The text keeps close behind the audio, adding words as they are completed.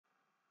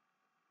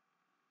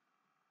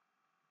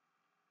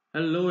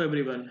Hello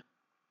everyone,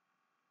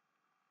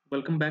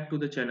 welcome back to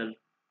the channel.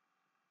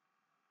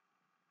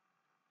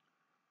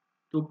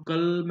 तो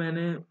कल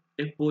मैंने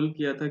एक पोल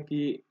किया था कि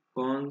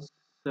कौन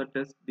सा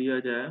टेस्ट दिया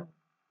जाए।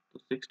 तो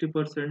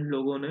 60%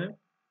 लोगों ने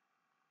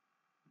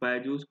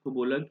बायजूस को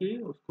बोला कि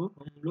उसको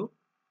हम लोग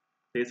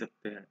दे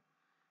सकते हैं।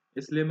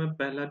 इसलिए मैं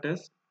पहला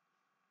टेस्ट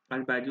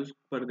आज बायजूस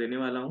पर देने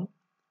वाला हूँ।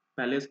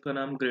 पहले इसका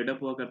नाम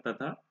ग्रेडअप हुआ करता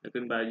था,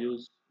 लेकिन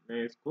बायजूस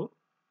ने इसको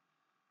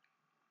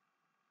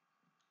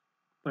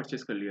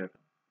परचेस कर लिया था।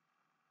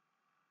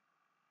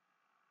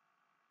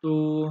 तो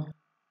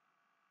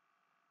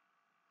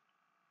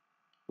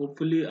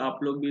होपफुली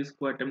आप लोग भी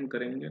इसको अटेम्प्ट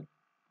करेंगे,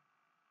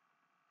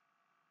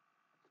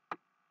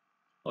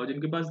 और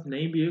जिनके पास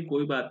नहीं भी है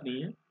कोई बात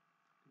नहीं है,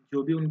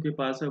 जो भी उनके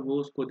पास है वो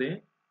उसको दें।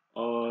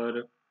 और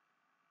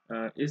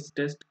इस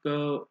टेस्ट का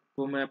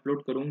को मैं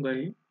अपलोड करूंगा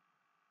ही,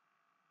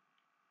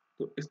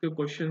 तो इसके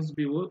क्वेश्चंस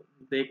भी वो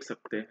देख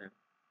सकते हैं,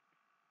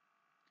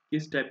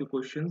 किस टाइप के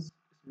क्वेश्चंस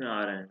इसमें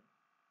आ रहे हैं।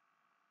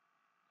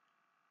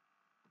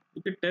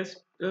 क्योंकि टेस्ट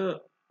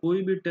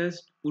कोई भी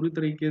टेस्ट पूरी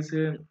तरीके से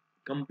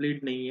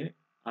कंप्लीट नहीं है।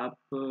 आप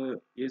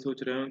ये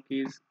सोच रहे हो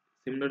कि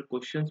सिमिलर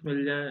क्वेश्चंस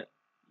मिल जाए,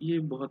 ये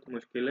बहुत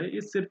मुश्किल है।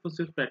 ये सिर्फ और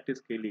सिर्फ प्रैक्टिस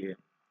के लिए है।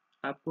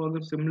 आपको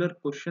अगर सिमिलर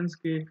क्वेश्चंस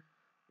के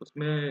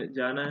उसमें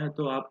जाना है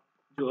तो आप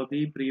जो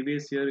अभी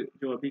प्रीवियस ईयर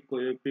जो अभी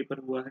कोई पेपर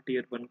हुआ है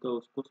टीयर 1 का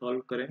उसको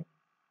सॉल्व करें,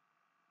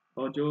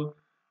 और जो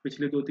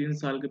पिछले 2-3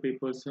 साल के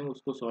पेपर्स हैं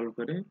उसको सॉल्व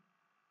करें,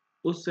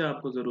 उससे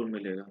आपको ज़रूर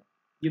मिलेगा।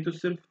 ये तो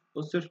सिर्फ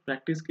और सिर्फ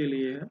प्रैक्टिस के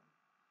लिए है।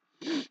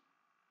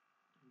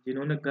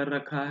 जिन्होंने कर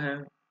रखा है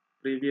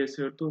प्रीवियस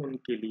ईयर तो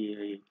उनके लिए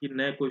है ये कि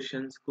नए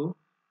क्वेश्चंस को,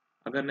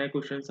 अगर नए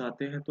क्वेश्चंस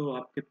आते हैं तो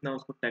आप कितना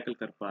उसको टैकल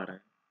कर पा रहे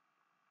हैं।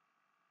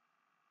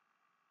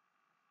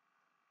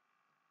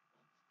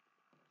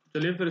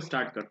 चलिए फिर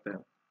स्टार्ट करते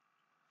हैं।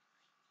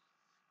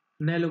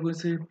 नए लोगों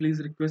से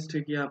प्लीज़ रिक्वेस्ट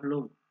है कि आप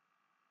लोग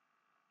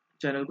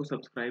चैनल को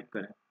सब्सक्राइब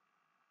करें।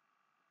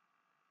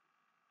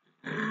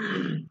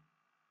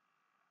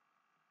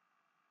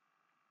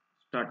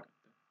 स्टार्ट करते हैं।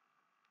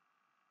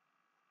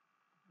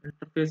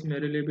 इंटरफेस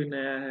मेरे लिए भी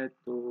नया है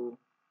तो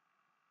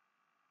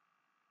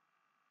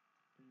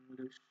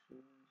इंग्लिश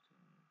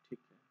ठीक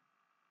है।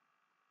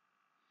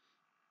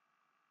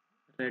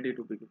 Ready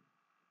to begin.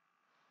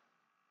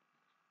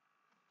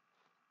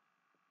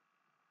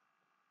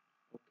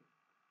 Okay.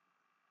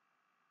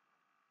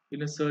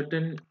 In a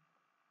certain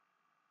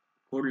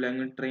code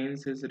language,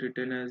 trains is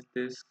written as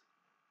this,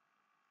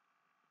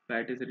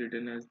 flight is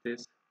written as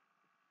this.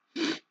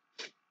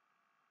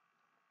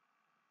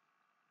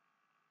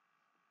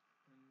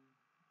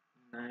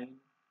 9,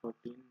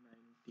 14,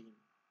 19,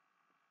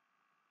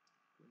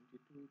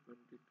 22,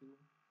 22,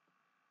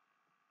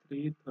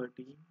 3,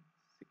 13,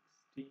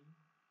 16,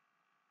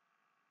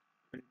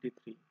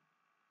 23,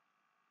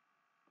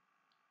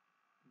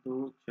 2,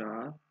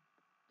 4,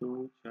 2,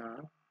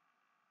 4,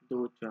 2,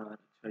 4।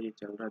 अच्छा ये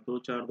चल रहा है 2,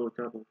 4, 2,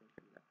 4, 2, 4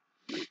 चल रहा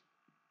है।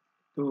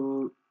 तो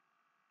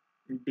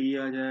डी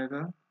आ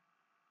जाएगा,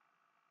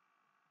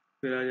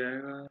 फिर आ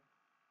जाएगा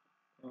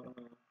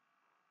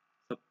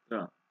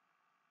 17,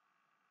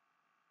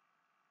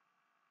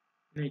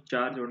 नहीं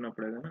 4 जोड़ना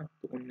पड़ेगा ना,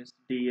 तो 19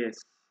 डी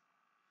एस,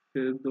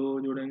 फिर 2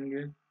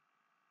 जोड़ेंगे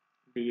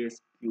डी एस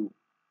क्यू,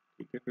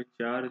 ठीक है, फिर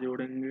 4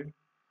 जोड़ेंगे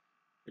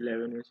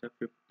 11 में से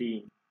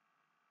 15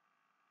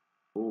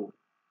 ओ,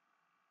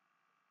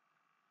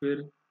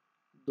 फिर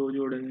 2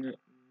 जोड़ेंगे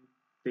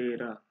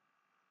 13,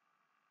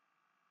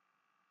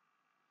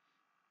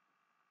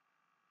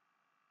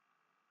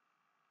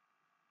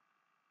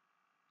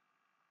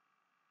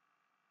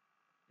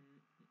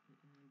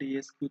 डी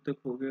एस क्यू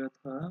तक हो गया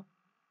था।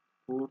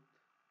 4,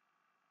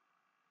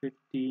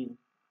 15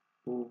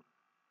 ओ,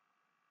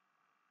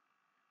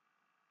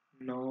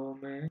 9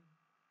 में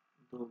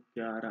 2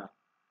 11,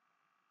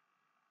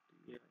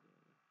 ये आ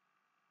जाएगा।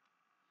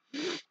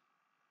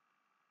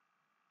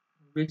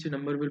 Which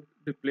number will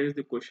replace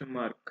the question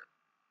mark.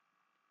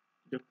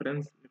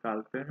 Difference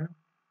निकालते हैं।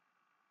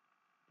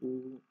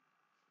 2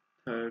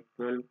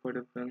 12 का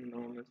डिफरेंस,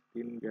 9 में से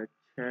 3 गया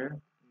 6,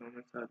 9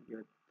 में 7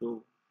 गया 2,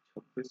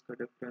 26 का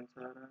डिफरेंस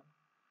आ रहा है।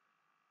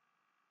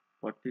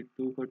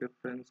 42 का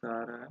डिफरेंस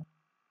आ रहा है,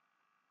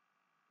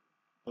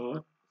 और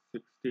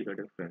 60 का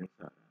डिफरेंस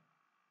आ रहा है।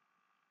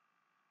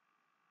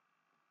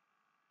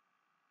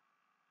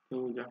 तो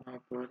यहाँ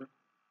पर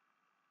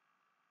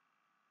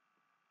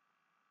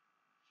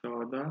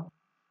 14,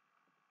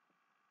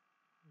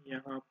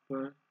 यहाँ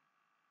पर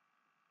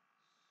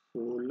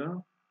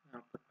 16,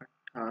 यहाँ पर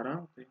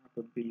 18, तो यहाँ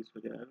पर 20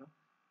 हो जाएगा।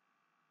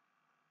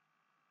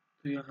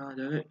 तो यहाँ आ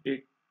जाएगा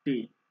 80,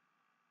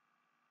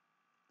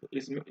 तो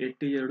इसमें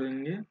 80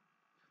 जोड़ेंगे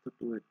तो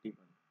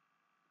 281।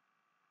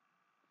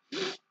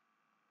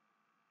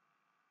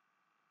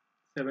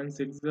 7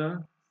 6 जा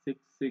 6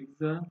 6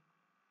 जा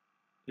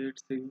 8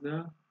 6 जा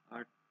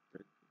 8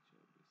 24।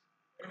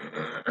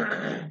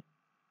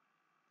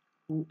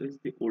 Who is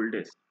the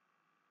oldest?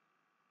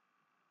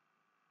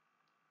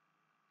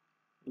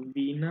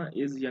 Veena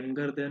is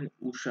younger than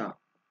Usha.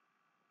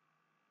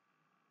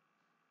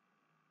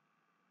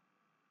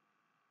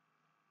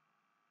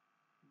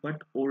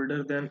 but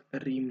older than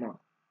Rima.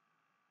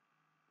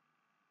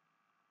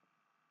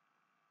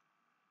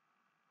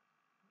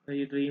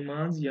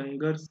 Rima's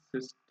younger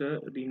sister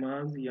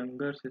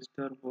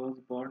was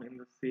born in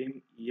the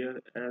same year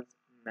as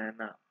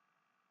Nana.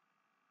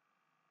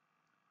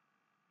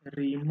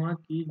 Reema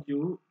की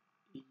जो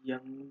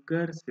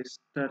यंगर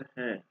सिस्टर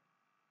है,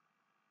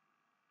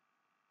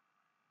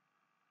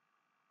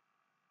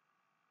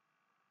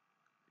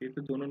 ये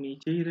तो दोनों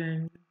नीचे ही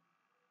रहेंगे,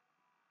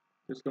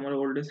 तो इसका हमारा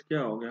ओल्डेस्ट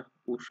क्या हो गया,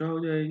 उषा हो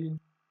जाएगी।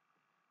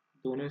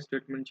 दोनों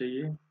स्टेटमेंट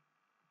चाहिए।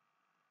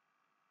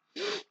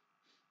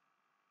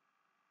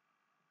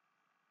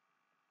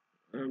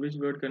 Which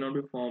word can not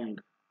be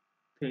formed,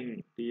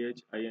 thing,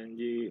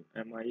 THING,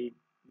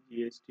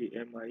 MIGST,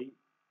 MIGHT,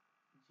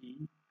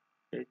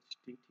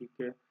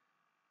 ठीक है।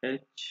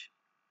 H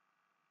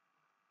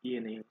ये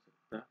नहीं हो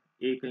सकता,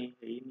 A कहीं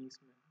है ही नहीं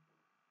इसमें।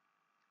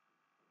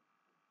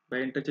 By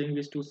interchanging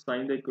these two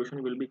signs, the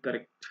equation will be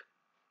correct.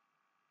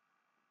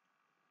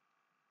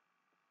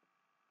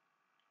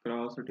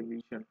 Cross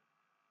division,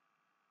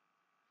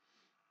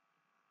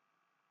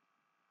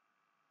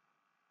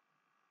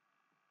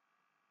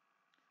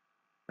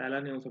 पहला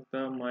नहीं हो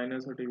सकता।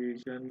 माइनस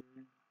डिवीजन,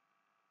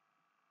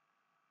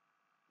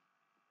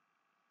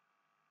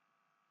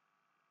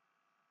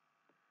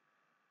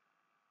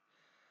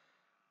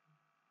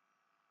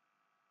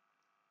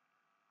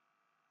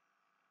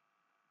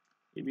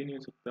 ये भी नहीं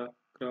हो सकता।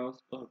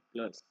 क्रॉस और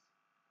प्लस,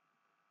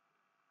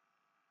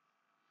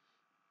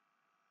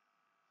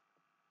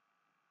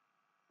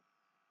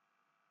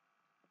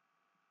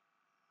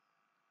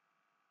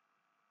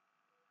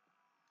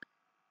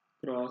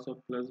 क्रॉस और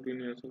प्लस भी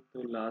नहीं हो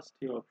सकता। लास्ट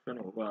ही ऑप्शन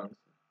होगा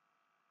answer.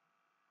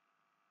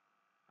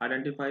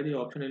 Identify the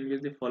option in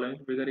which the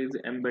following figure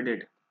is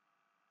embedded.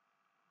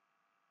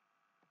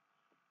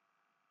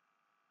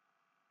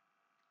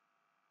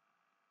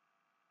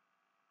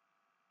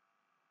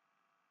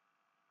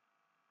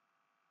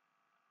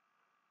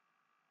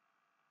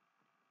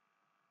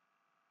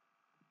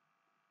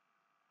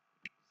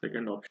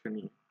 Second option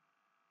he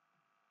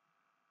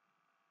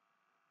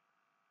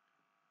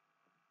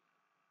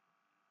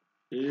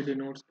A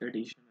denotes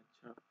addition,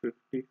 अच्छा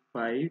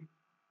 55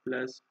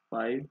 plus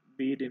 5,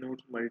 B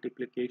denotes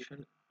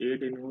multiplication, A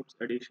denotes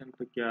addition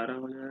तो 11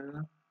 हो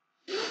जाएगा,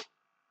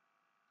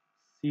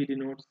 C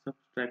denotes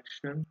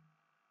subtraction,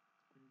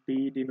 D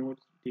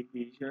denotes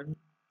division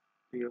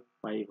तो ये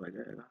 5 आ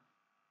जाएगा,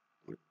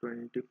 ये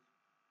 20,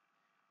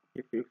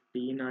 ये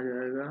 15 आ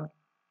जाएगा,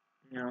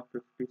 यहाँ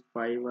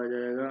 55 आ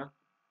जाएगा,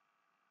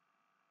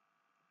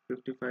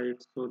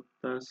 55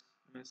 110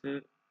 में से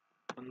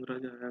 15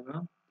 जाएगा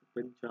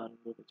तो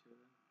 95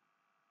 बचेगा।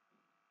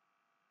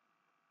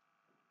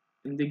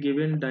 In the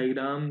given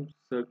diagram,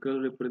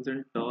 circle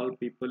represent tall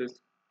people,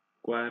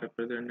 square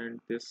represent, and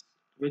this.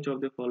 Which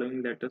of the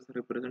following letters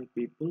represent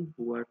people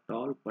who are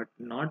tall but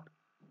not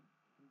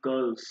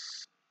girls?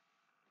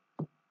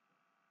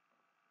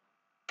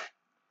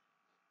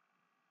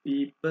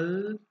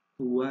 People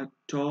who are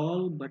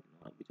tall but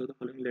not. Which of the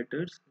following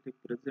letters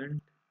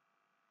represent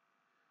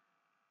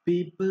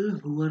people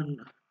who are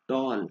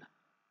tall?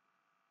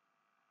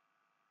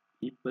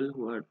 People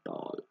who are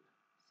tall.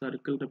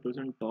 Circle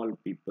represent tall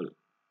people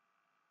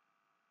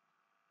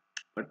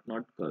but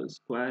not girls.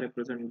 Square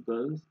represent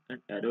girls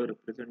and arrow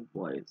represent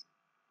boys.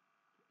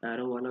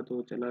 Arrow वाला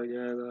तो चला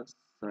जाएगा,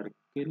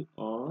 circle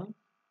और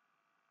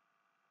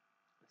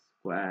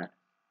square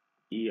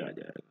ई आ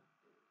जाएगा।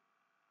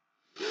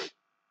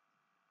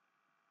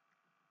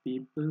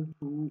 People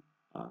who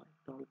are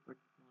tall but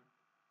not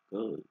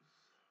girls,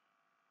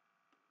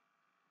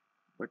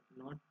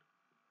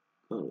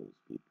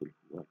 people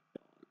who are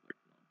tall but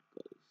not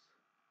girls.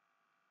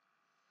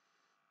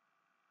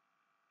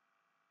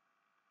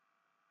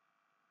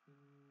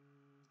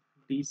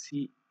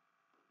 DC,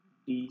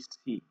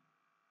 DC,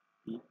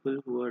 people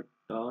who are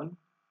tall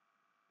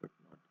but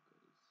not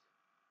girls।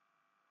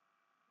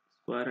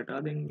 Square हटा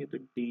देंगे तो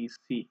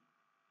DC,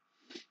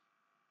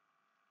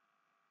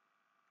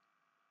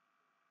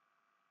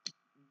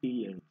 D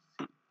and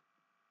C।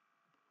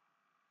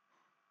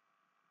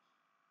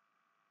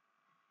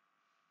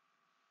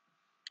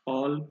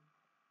 all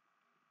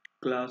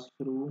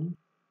classroom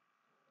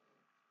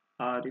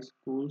are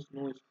schools,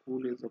 no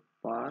school is a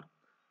park।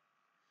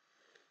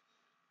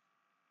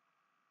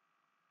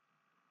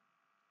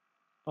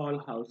 all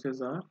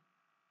houses are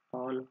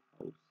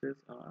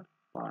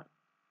park,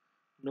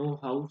 no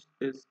house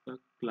is a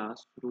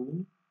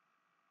classroom,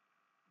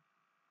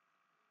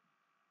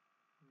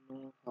 no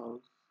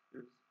house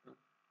is a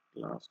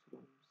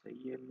classroom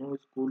सही है। no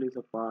school is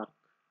a park,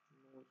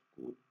 no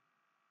school,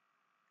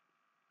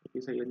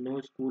 ये सही है। no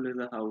school is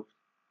a house।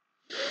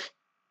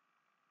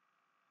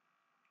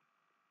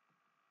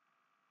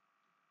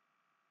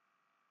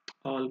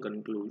 all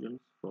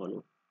conclusions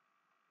follow।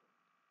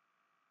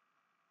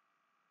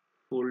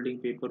 Folding,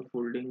 paper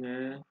folding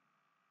है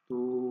तो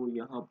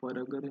यहाँ पर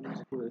अगर हम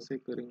इसको ऐसे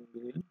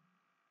करेंगे,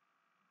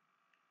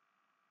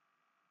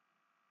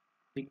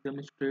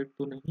 एकदम स्ट्रेट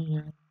तो नहीं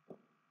है,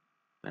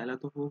 पहला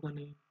तो होगा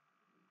नहीं,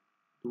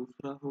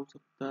 दूसरा हो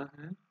सकता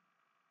है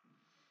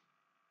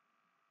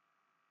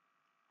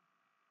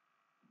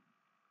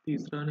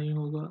तीसरा नहीं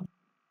होगा,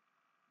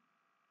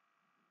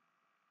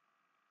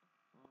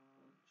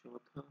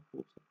 चौथा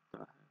हो सकता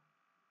है।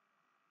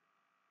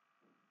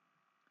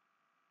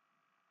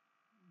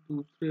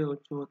 दूसरे और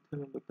चौथे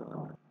में बता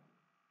रहा है,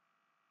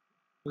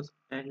 बस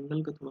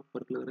एंगल का थोड़ा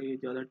फर्क लग रहा है, ये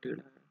ज़्यादा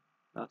टेढ़ा है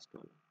लास्ट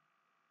वाला।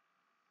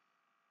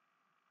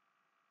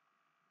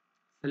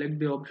 Select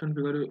the option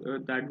figure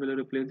that will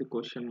replace the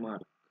question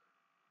mark.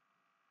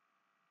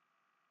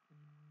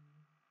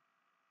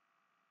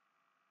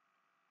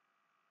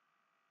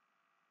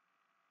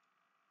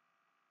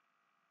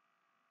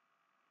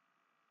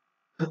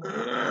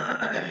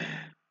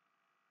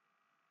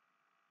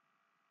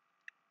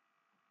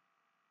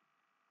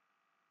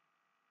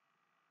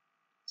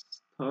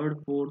 Third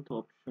fourth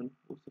option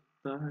हो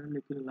सकता है,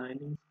 लेकिन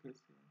लाइनिंग्स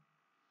कैसे है?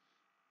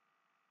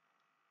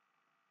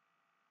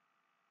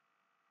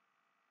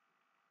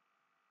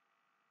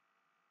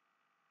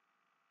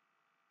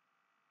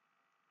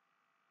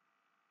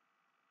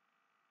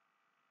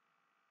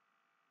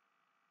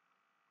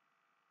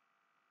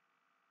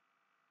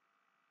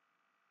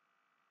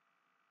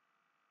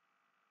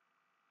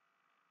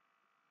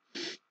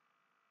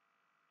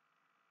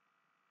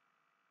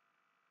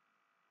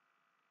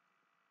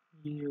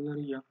 ये अगर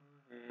यहाँ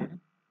है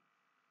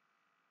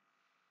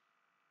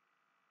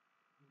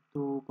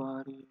दो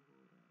बार ही हो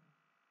रहा है।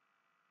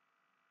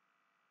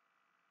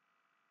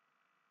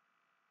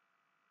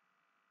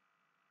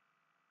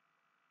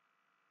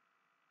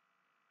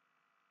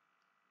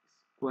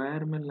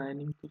 स्क्वायर में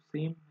लाइनिंग तो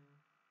सेम है,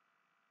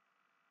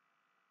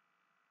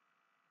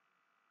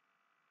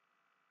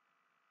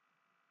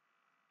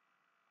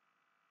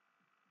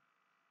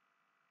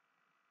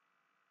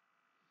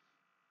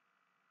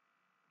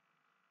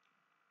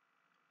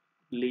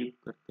 लीव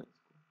करते हैं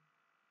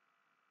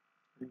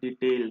इसको।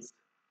 डिटेल्स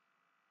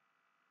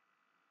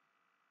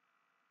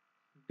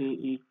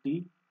DET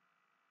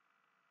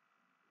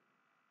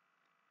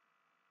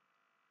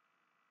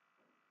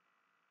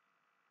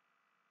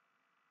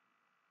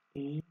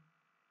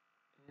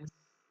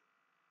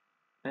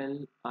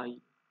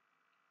ASLITED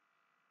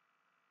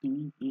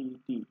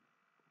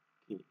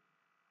के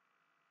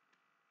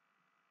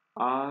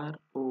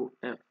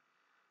ROF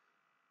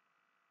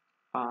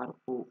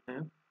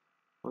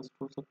फर्स्ट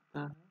हो सकता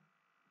है,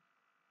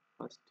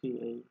 फर्स्ट ही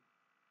है।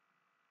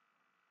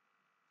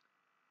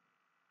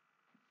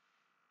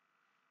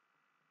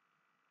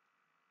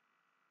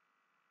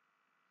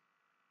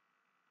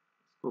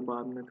 इसको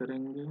बाद में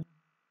करेंगे।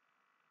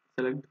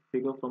 Select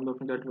figure from the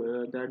option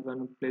that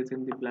one place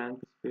in the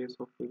blank space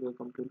of figure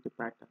complete the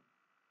pattern.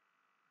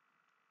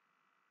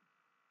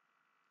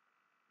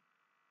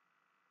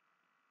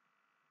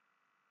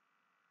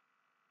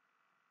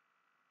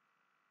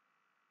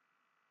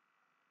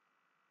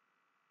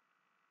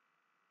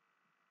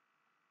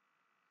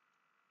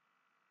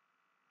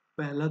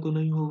 पहला तो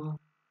नहीं होगा,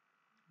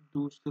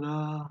 दूसरा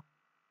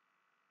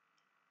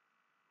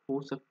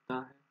हो सकता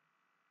है,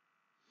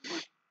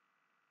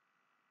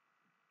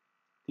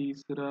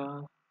 तीसरा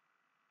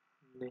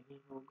नहीं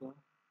होगा,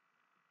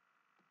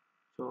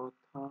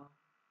 चौथा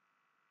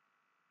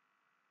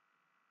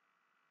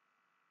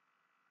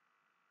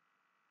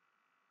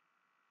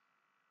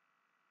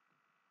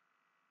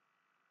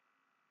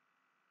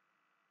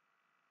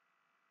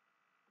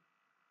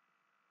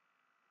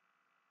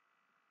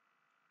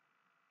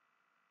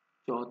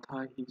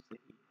चौथा ही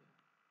सही है।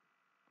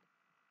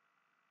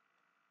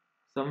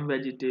 Some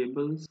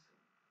vegetables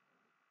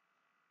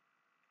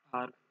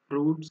are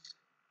fruits.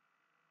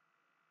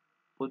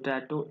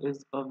 Potato is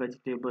a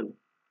vegetable.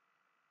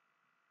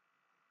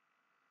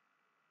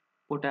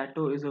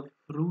 Potato is a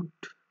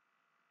fruit.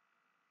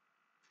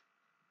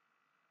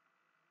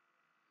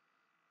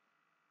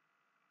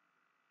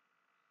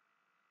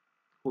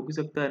 हो भी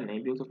सकता है, नहीं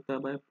भी हो सकता है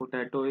भाई।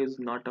 Potato is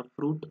not a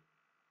fruit.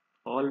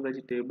 All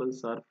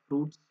vegetables are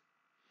fruits.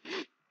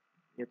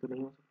 ये तो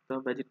नहीं हो सकता।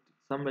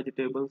 Some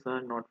vegetables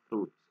are not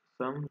fruits.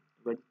 Some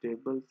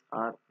vegetables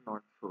are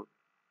not fruits.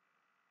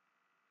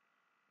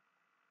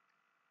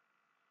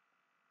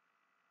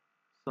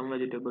 Some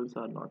vegetables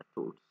are not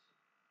fruits.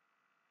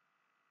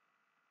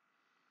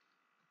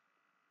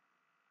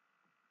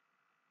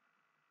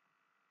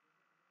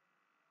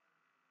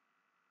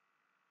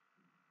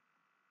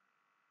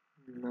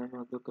 None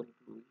of the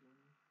conclusion.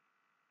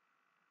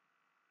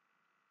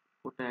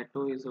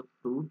 Potato is a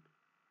fruit.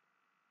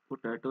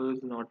 Potato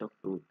is not a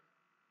fruit.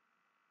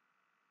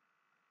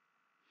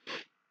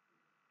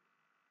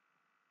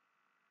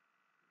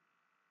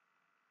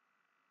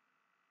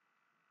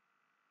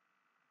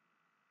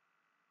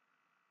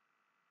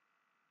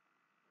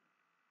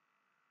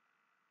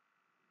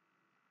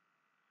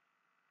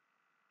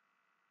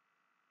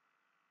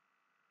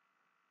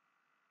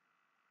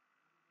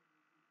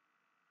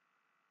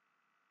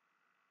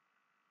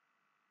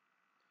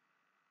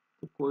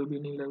 तो कोई भी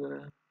नहीं लग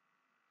रहा है,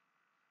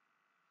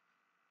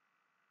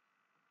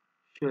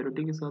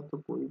 श्योरिटी के साथ तो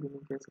कोई भी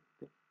नहीं कह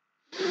सकते।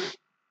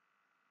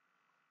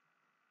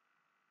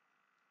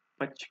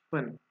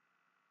 55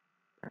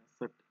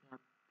 65 यहाँ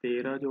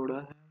 13 जोड़ा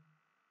है,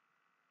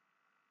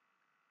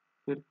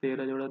 फिर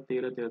 13 जोड़ा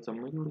 13 13 सब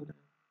में जोड़ रहा है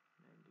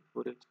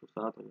 4x को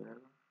 7 हो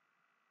जाएगा,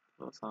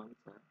 तो आसान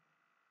सा है।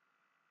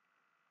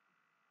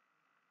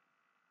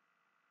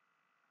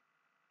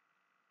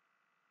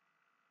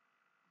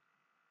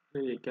 तो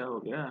ये क्या हो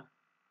गया,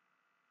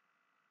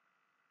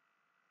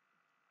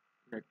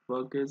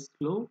 network is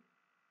slow.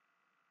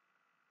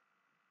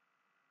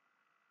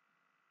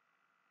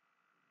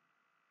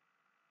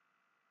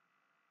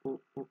 O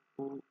O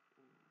O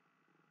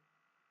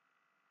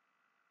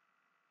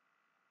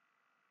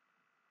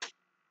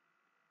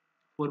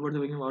forward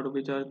thinking out of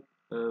which are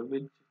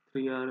which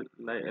three are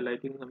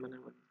liking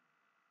someone,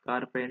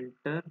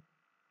 carpenter,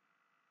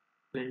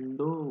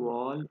 window,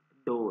 wall,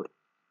 door.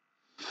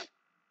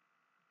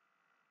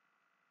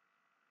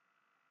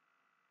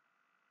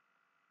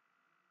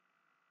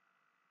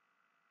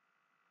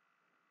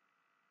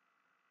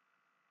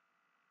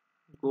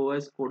 Go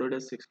as coded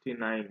as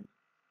 69,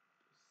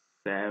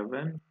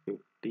 7,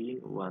 15,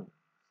 1,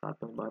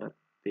 7 12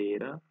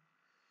 13,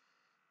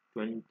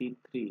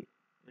 23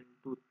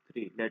 into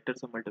 3 letter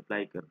से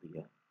मल्टीप्लाई कर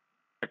दिया,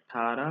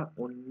 18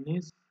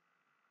 19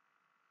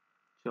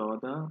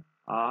 14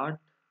 8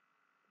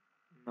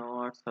 9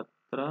 8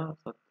 17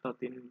 17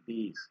 3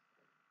 20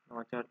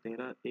 9 4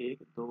 13 1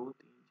 2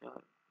 3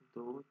 4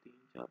 2 3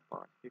 4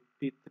 5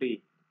 53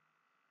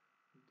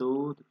 2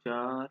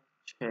 4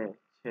 6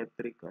 6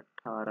 3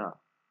 18 1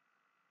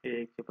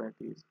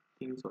 35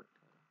 318.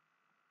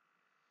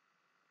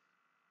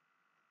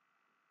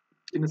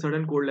 In a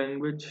certain code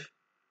language,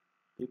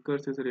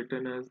 recurse is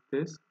written as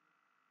this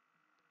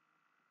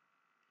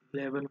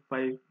 11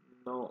 5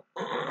 9.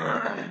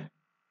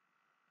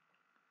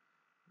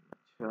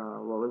 अच्छा,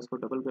 vowels को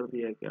double कर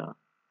दिया है क्या?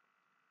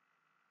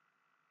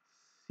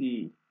 C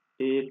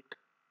 8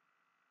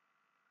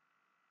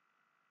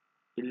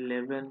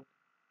 11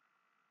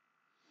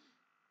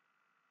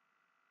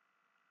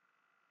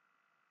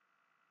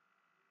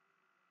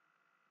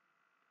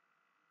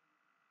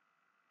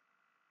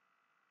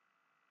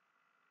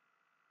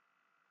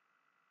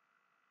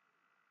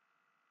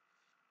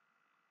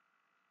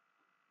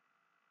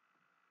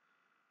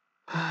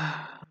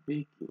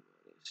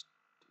 BQRST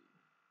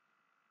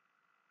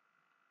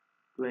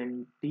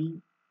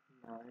 29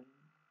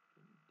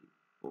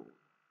 24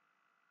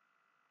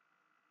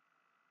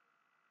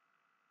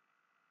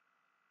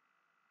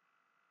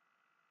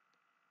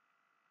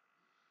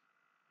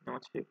 9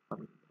 6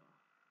 15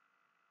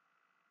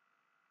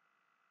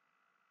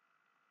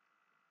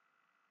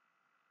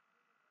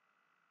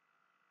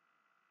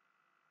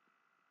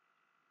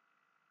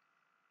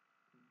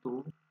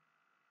 2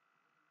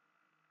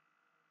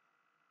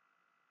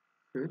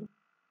 फिर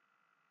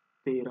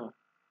 13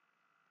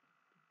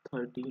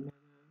 13 आ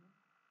जाएगा,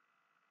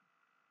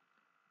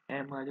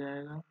 M आ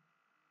जाएगा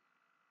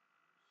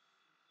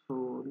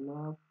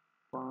 16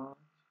 5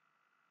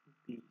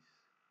 20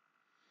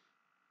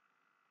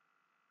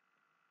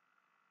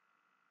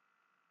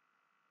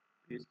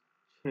 फिर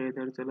 6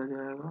 इधर चला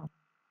जाएगा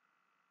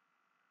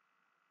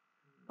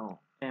 9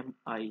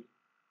 MI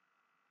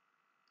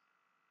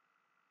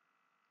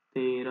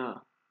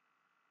 13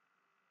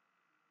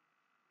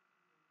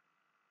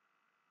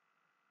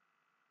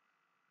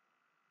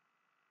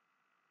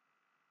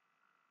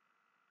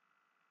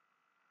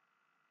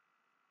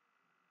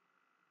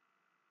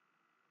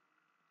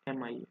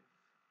 MI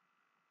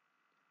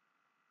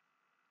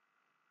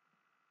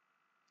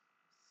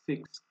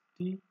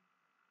 60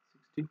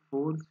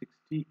 64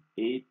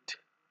 68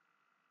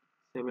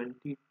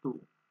 72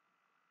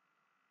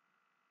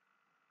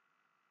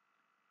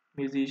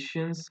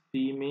 musicians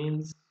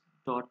females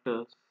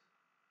daughters,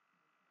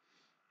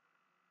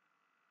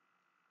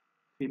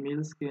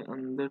 females के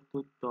अंदर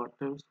तो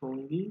daughters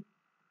होंगी,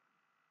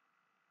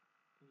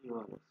 ये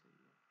वाला सही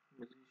है,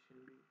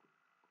 म्यूजिशियन भी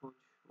कुछ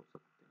हो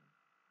सकते हैं।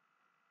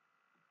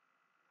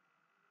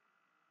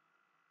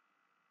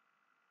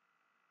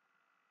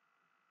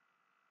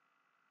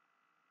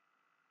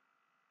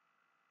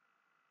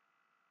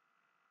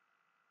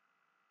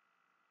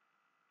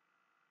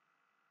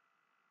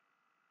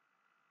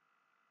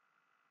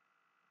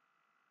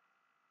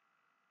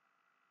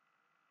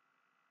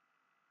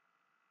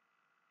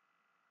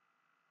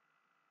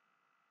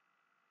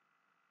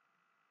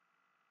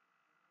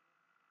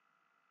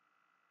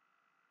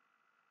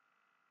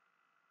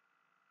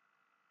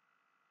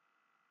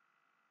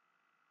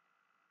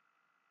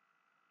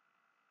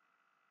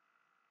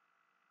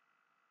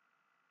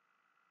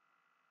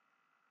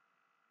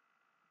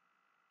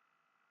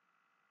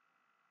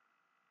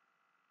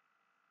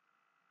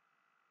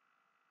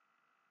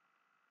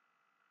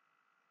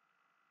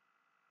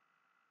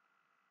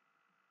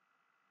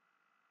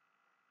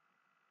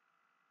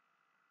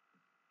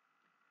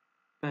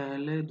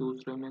 पहले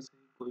दूसरे में से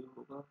कोई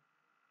होगा,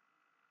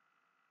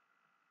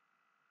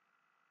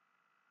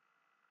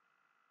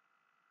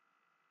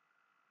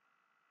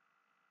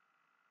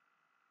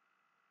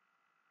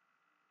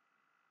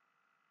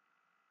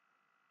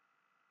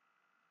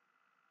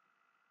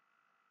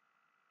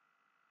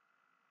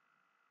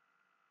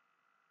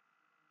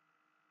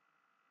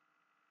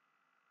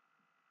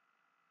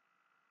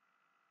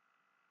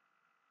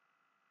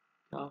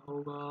 क्या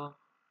होगा?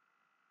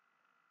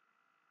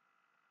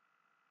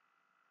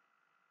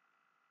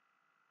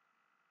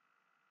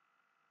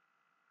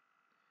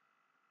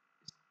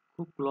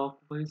 तो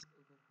क्लॉकवाइज,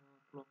 हाँ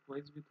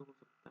क्लॉकवाइज भी तो हो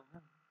सकता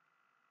है।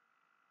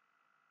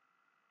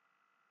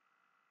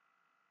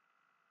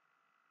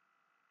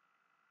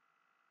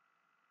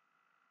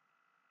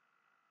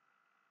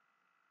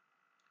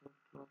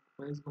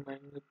 क्लॉकवाइज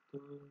घुमाएंगे तो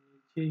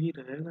नीचे ही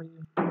रहेगा ये।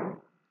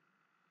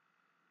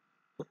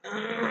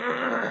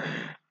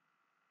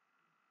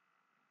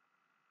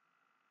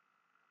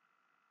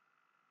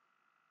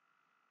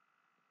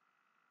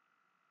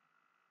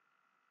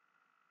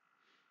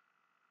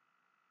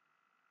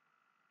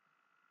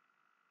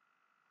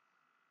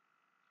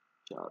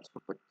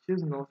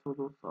 425,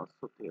 902,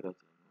 713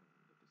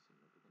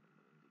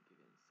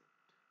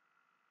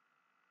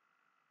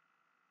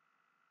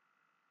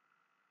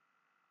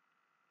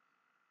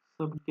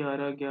 सब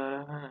 11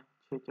 11 है।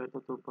 6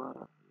 4 2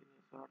 12,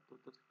 7 2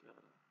 10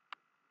 11।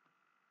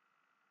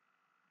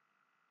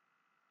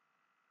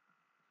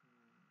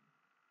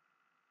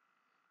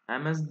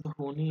 MS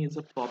Dhoni is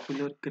a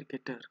popular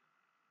cricketer.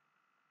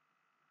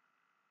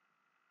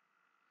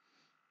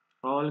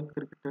 All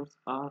cricketers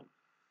are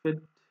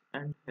fit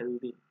and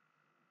healthy.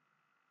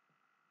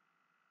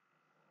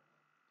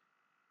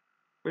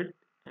 Fit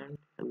and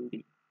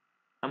healthy.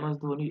 MS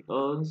Dhoni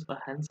earns a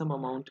handsome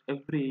amount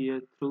every year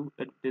through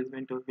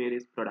advertisement of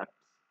various products.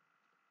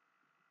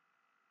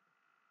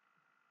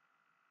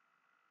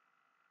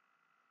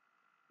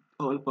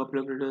 All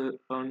popular cricketers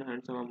earn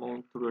handsome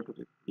amount through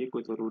advertisement. ये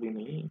कोई जरूरी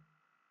नहीं।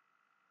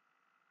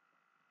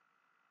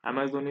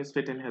 MS Dhoni is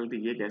fit and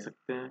healthy, ये कह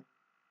सकते हैं।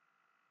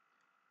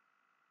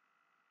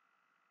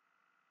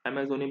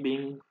 MS Dhoni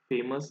being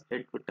famous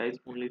advertise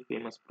only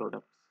famous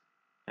products,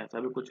 ऐसा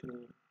भी कुछ नहीं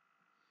है।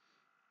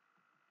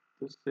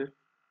 तो सिर्फ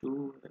 2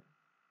 है।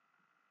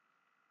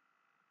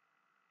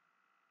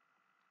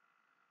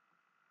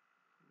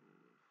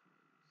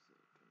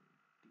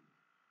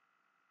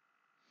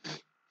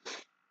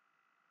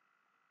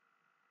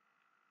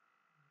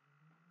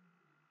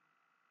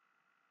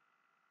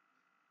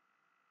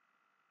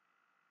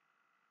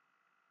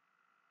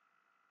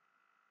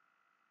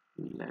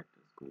 लेट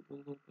इसको इधर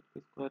उधर करके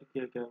स्क्वायर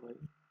किया क्या भाई?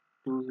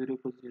 20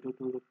 को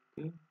 02 रख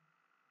के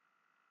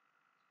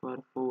स्क्वायर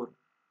 4,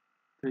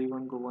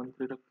 31 को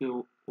 13 रख के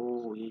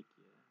ओ ये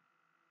किया है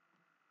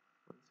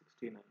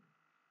 169।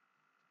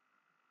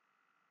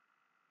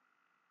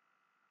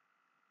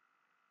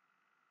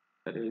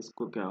 अरे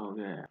इसको क्या हो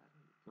गया यार,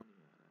 क्यों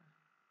नहीं आ रहा है?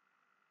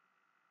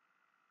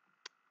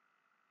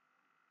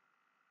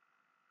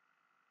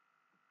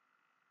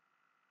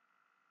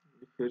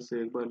 फिर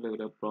से एक बार लग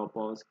रहा है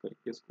पॉज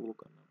करके इसको वो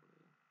करना पड़ेगा।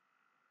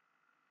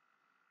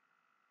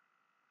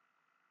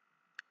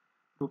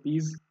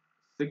 Rupees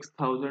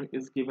 6,000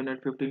 is given at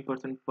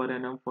 15% per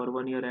annum for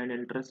 1 year and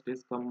interest is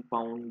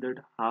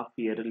compounded half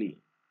yearly.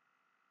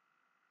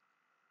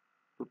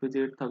 Rupees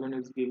 8,000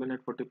 is given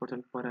at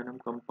 40% per annum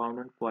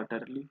compounded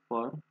quarterly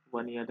for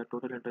 1 year. The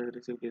total interest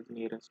received is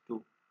nearest to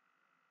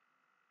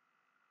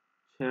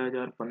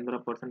 6,000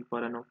 15%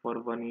 per annum for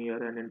 1 year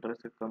and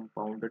interest is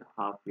compounded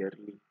half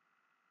yearly.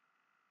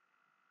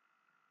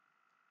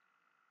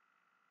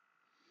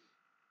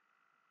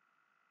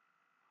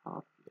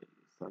 Half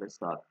yearly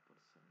 7.5%।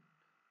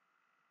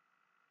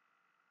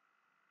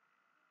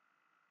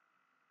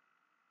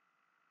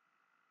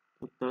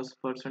 तो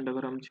 10%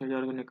 अगर हम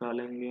 6,000 को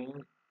निकालेंगे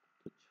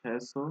तो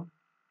 600,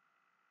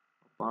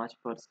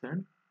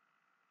 5%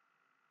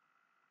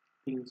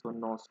 300,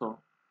 900,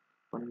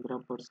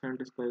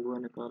 15% इसका एक बार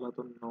निकाला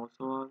तो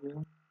 900 आ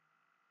गया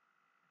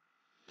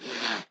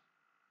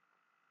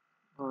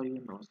और ये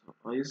 900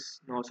 और इस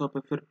 900 पे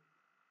फिर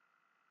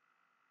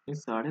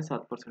इस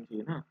 7.5%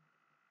 चाहिए ना,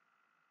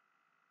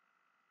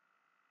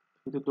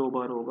 तो 2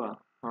 बार होगा।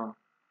 हाँ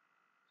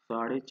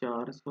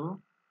 450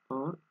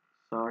 और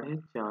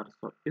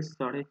 450, इस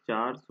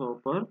 450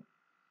 पर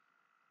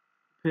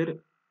फिर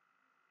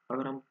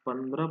अगर हम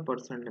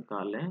 15%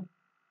 निकालें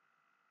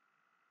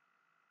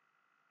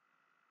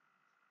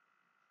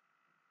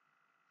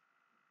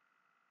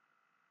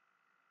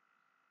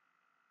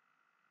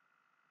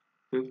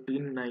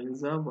fifteen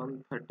 9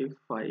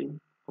 135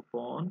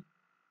 upon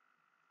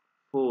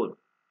 4,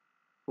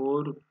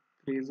 4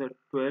 3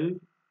 12,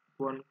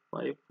 1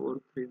 5 4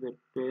 3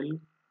 12,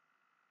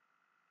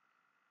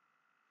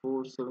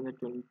 4 7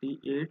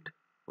 28,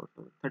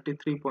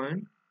 33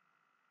 point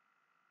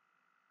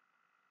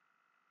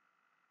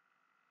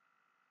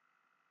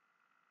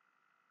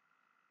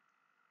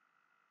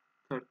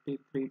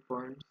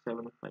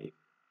 33.75।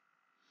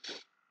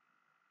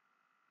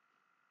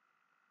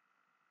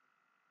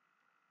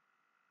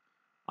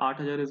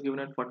 $8,000 is given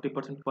at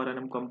 40% per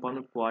annum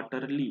compounded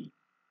quarterly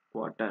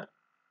for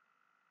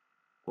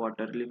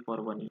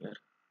 1 year।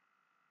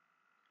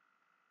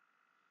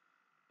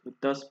 तो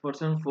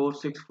 10%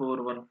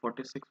 4641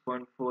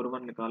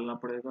 46.41 निकालना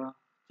पड़ेगा।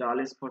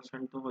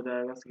 40% तो हो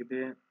जाएगा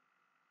सीधे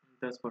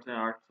 10%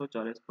 800,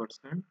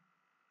 40%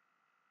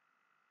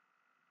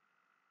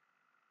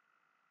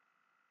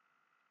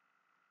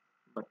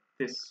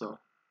 3200,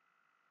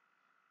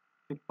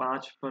 फिर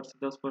 5%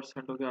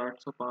 10% हो गया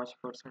 800,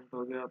 5%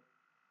 हो गया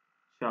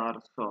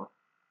 400,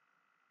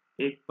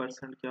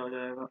 1% क्या हो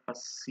जाएगा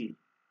 80,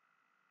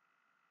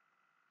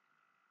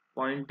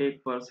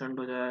 0.1%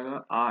 हो जाएगा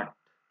 8,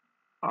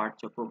 8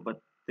 चौको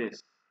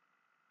 32,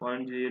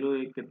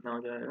 0.01 कितना हो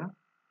जाएगा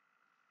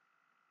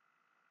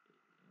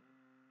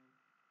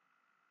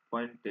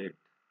 0.8,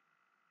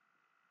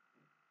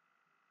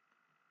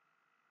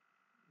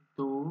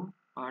 2,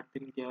 8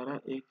 3 11,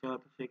 1 4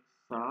 6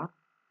 7,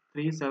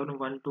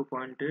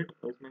 3712.8,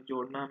 और इसमें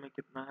जोड़ना हमें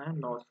कितना है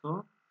 900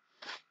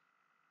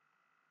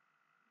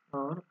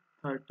 और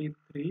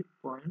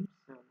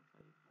 33.75,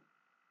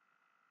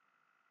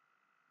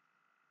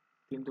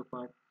 3 2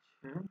 5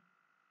 6,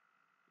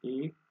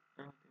 1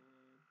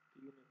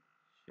 3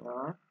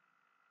 4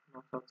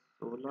 9 7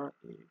 16,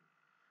 1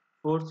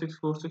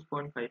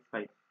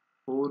 4646.55,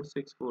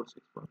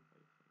 4646.55.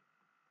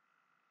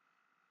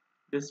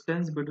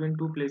 Distance between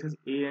two places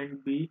A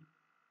and B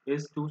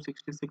is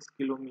 266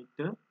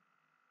 kilometer.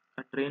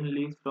 A train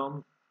leaves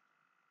from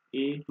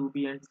A to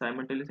B and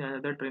simultaneously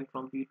another train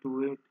from B to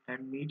A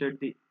and meet at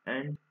the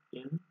end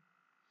in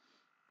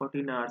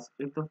 14 hours.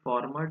 If the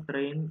former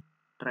train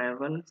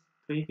travels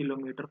 3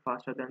 kilometer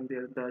faster than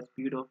the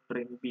speed of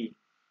train B,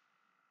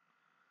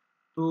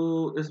 तो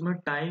इसमें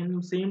time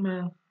same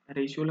है,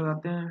 ratio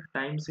लगाते हैं,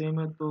 time same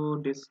है तो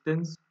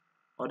distance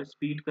और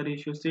speed का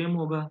ratio same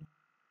होगा।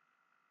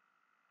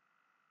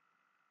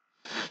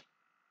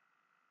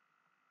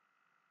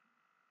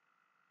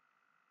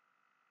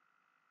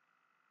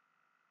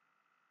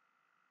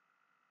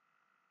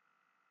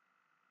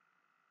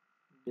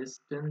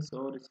 डिस्टेंस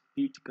और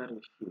स्पीड का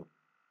रेशियो,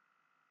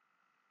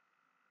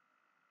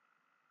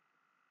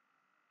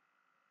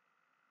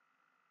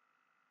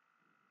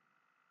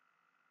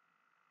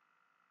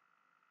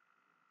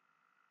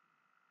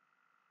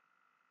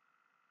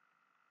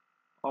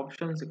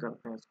 ऑप्शन से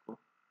करते हैं इसको।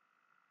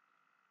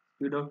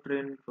 Speed of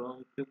train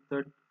from if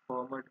the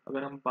format,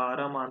 अगर हम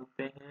 12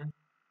 मानते हैं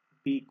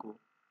बी को,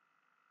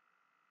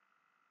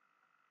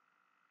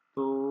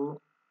 तो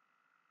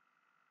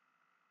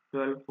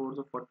 12 4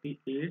 तो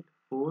 48,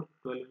 4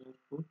 12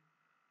 4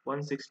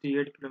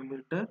 168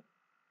 किलोमीटर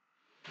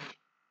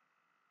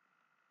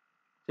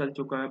चल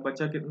चुका है।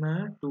 बचा कितना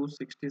है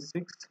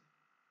 266,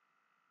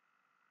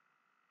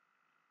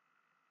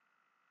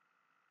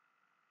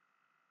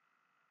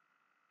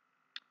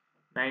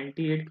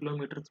 98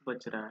 किलोमीटर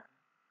बच रहा है।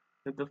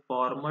 If the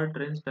former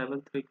trains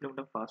travel 3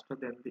 kilometer faster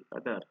than the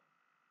other,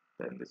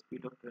 then the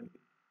speed of train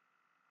will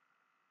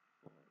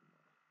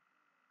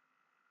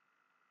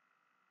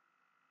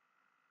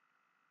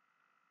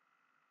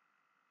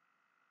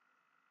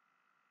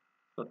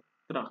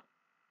 17।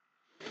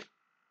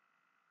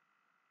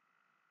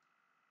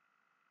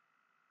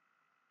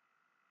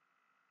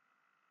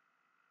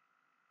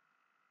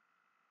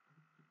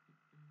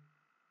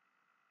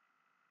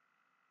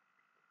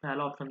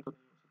 पहला ऑप्शन तो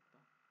नहीं हो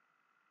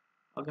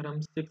सकता। अगर हम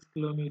 6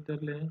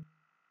 किलोमीटर लें,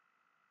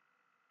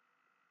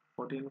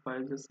 14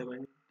 5 से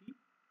 70,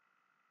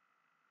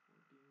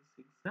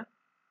 14 6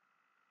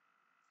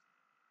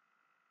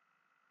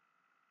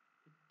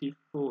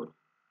 84,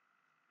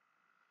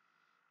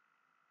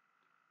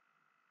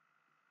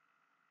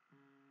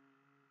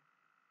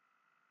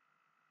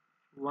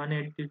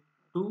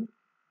 182,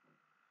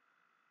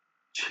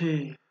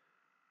 6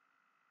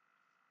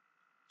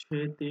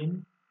 6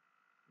 3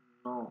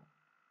 9,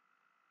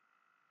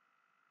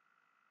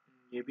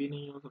 ये भी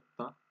नहीं हो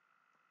सकता।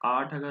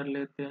 8 अगर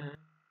लेते हैं,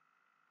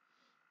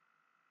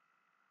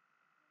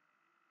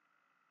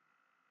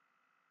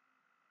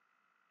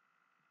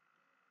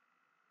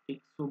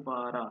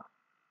 112,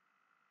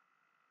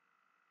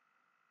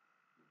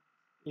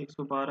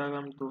 112 अगर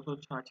हम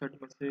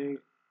 266 में से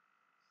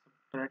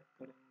सब्ट्रैक्ट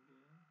करेंगे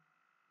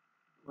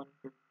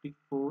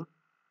 154,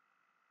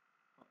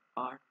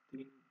 8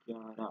 3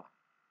 11,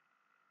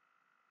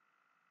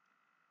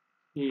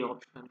 ये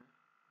ऑप्शन है।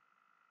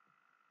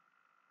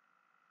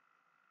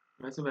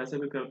 वैसे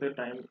भी करते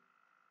टाइम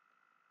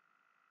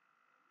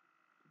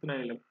इतना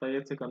ही लगता है,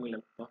 इससे कम ही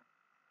लगता।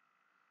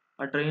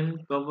 A train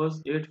covers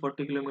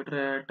 840 km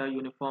at a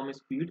uniform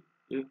speed.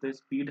 If the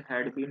speed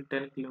had been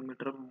 10 km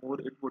more,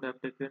 it would have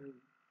taken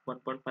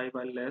 1.5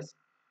 hours less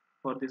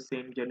for the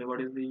same journey.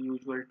 What is the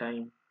usual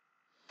time?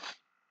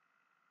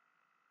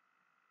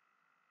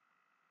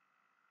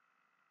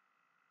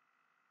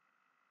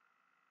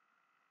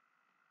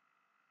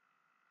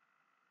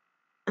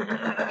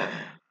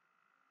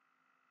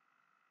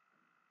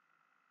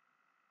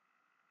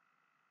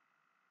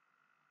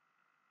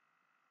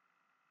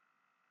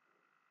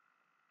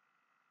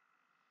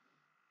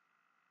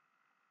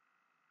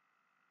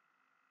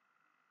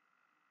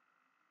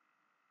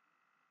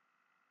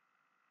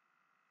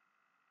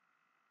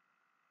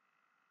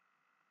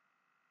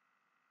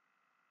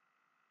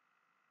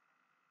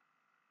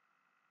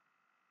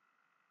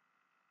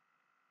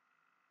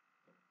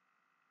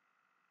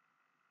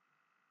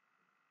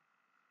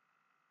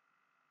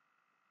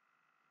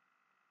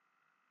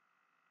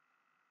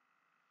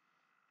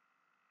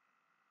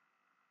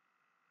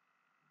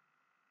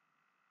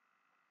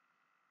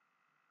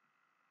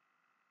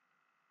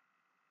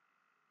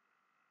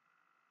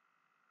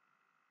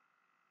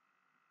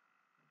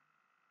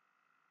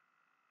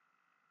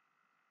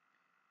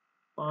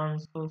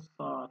 पाँच सौ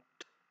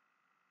साठ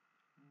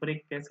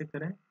break कैसे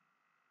करें?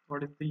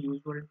 What is the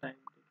usual time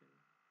taken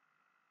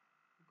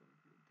to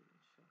complete the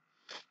lecture?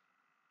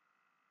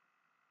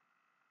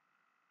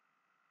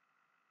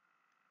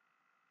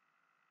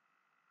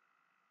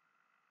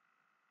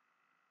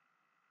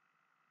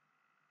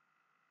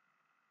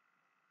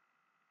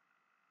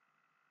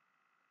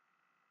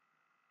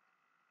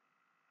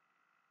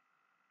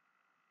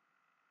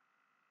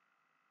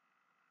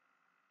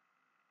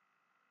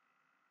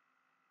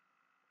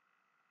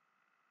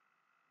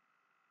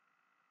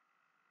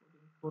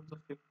 14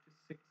 4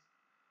 56.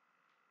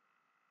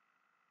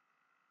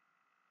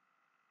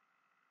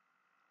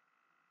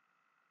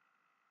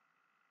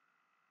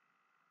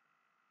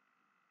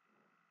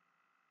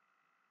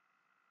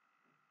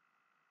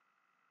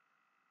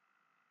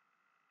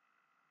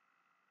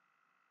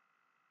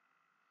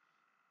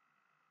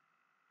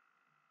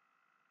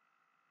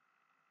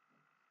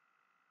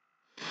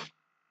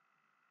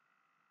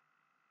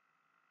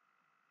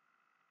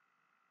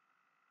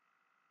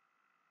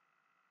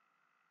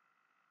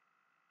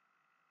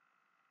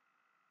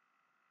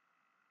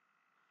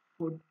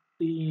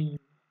 Fourteen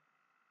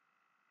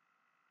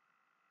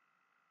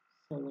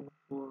 7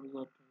 4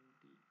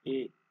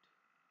 28.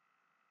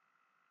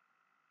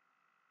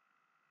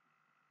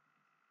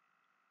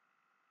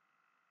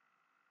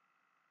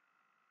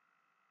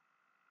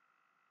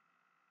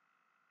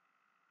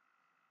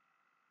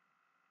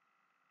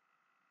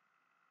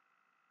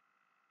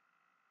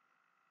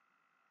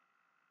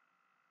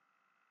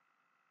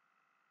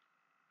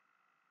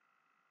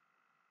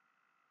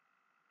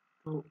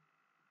 तो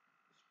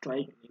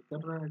strike नहीं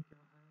कर रहा है, क्या है?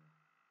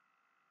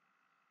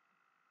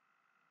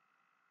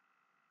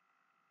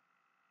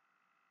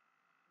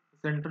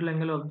 Central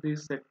angle of the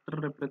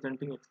sector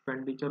representing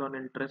expenditure on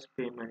interest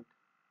payment.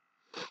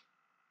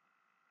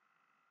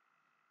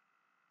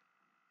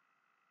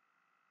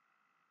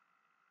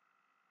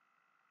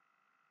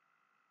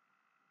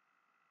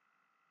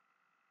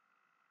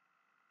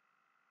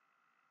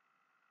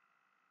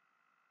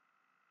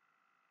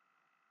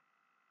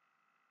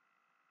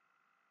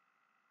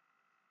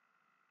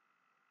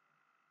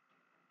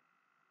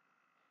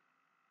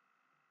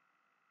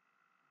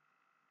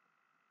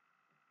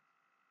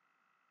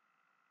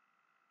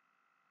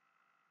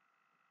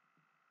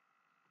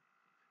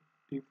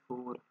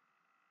 Four.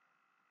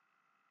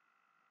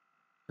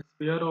 A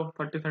sphere of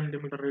 30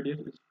 centimeter radius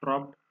is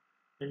dropped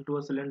into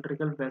a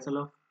cylindrical vessel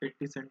of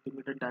 80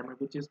 centimeter diameter,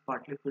 which is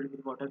partly filled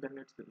with water. Then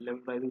its level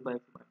rises by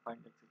 5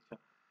 etc.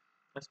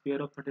 A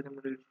sphere of 30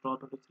 centimeter is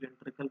dropped into a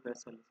cylindrical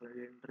vessel.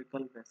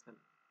 Cylindrical vessel.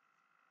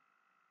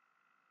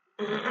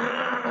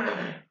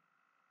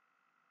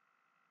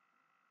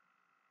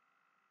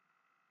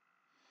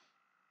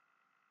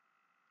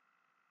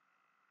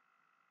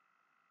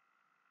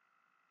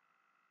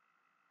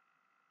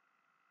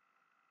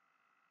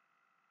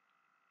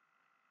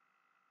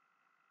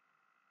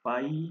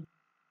 Pi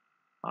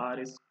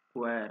r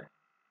square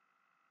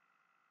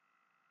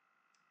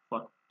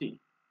 40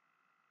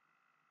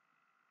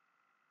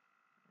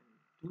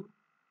 into x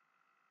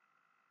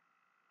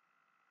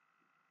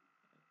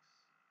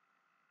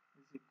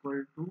is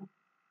equal to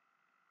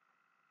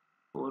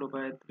 4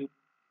 by 3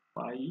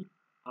 pi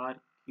r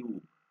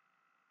cube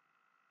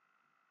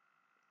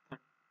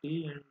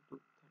 30 into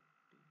 30,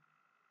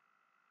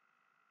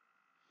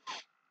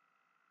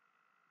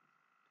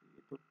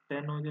 ये तो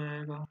 10 हो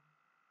जाएगा,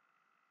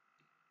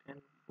 10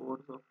 4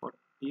 तो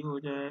 40 हो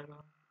जाएगा,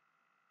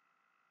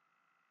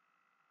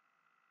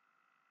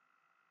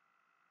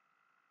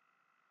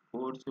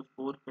 4 से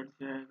 4 cut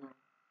जाएगा,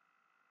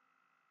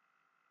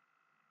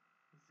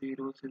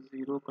 0 से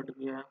 0 कट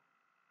गया,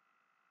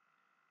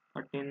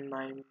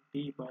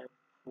 1390 by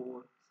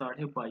 4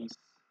 22.5.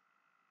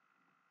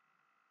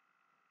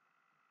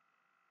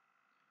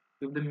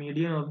 If the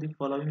median of the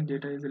following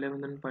data is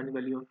 11, then find the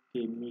value of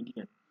k.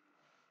 Median.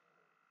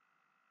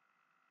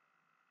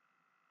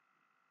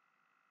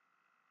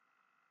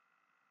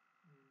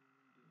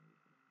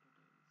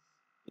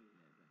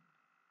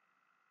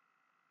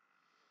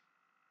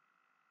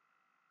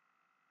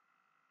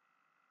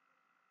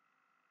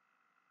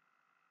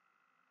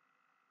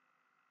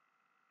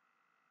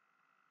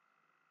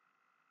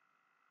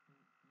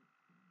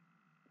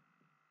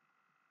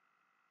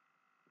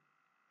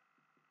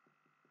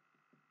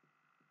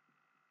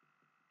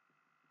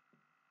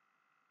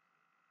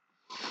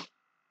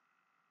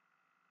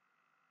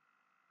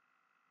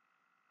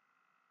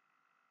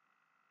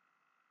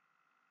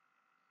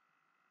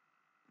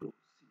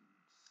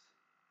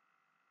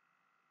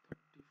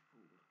 Proceeds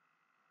 34.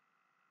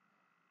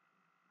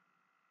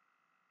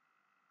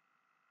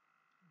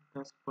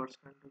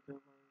 10% हो गया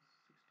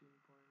 16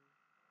 point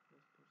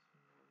 10%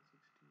 168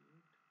 into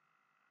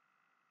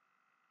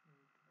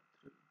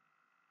 3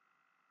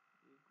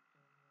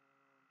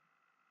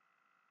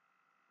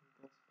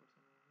 10%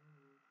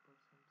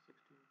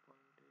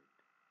 16.8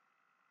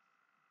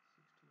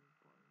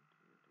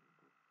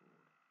 into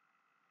 4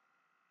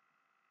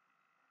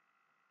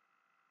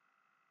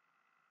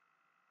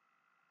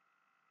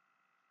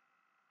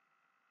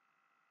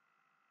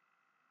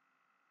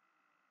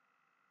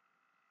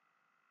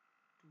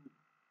 2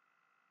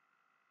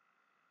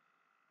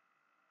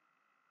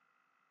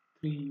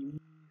 3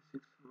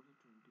 6 over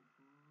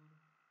 24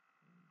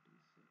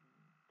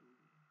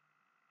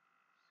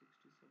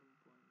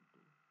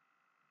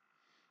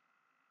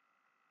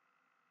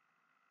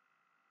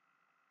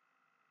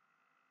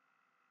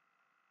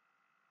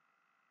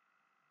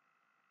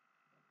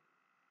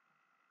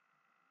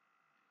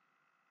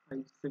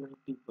 27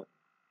 to 67.2 571 a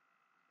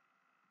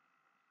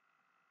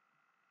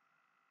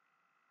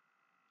square plus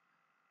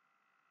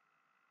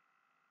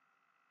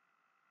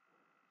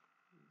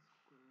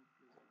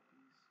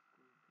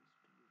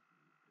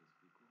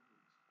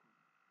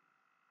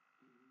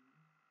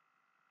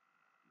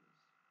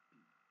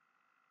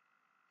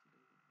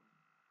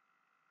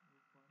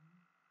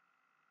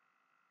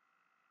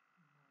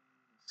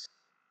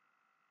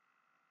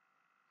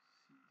square plus 2ab plus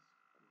b का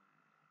whole square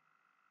a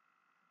plus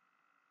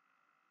b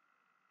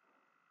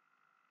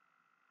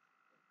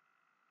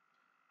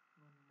चलेगा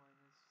 1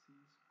 minus c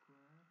square 1 minus c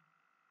square ac अगर हम b square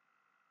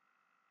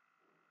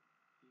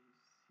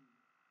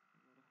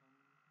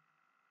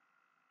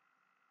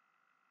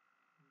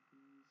ऐसे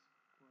minus हम common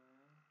अगर ले लेंगे a square plus c square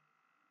minus 2ac तो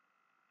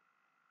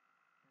a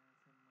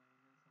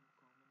minus c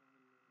का whole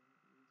square a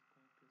minus c 1 बचेगा ये 1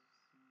 minus c square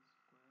b square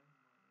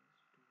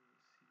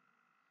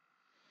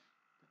 1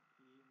 plus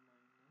c 1 plus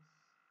 2.25 तो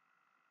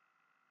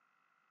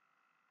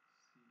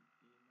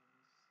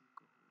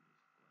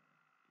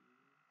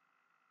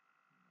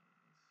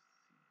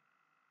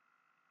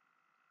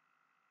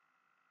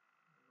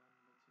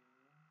 3.25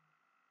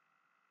 and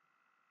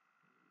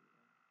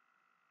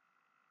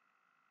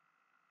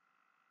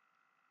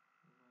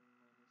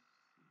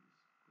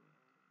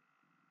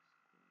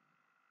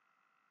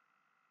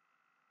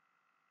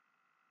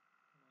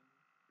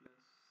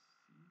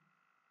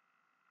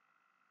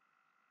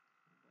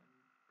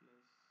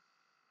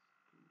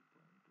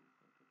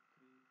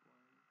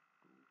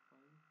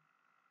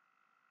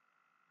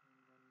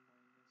 1 minus c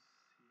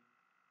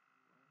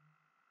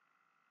 1 1 plus c 1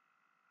 minus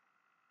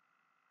c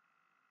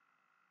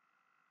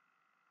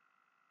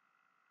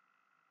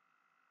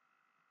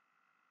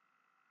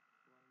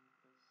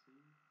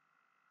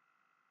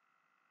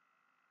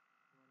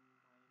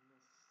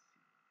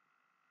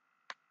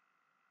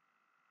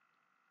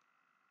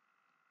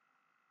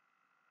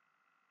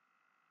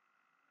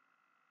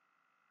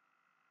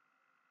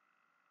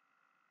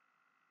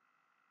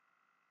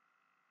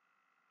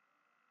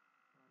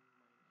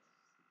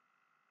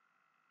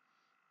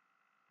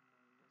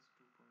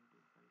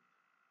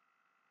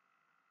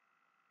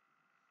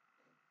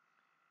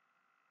minus c minus 2.25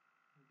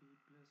 b plus 1 b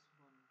plus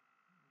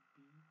 1.75 और b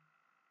minus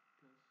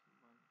 1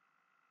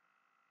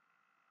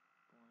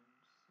 b minus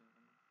 1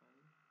 minus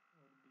 1.25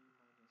 0.75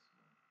 into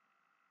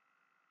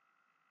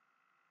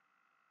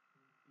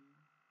 3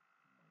 अगर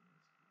करेंगे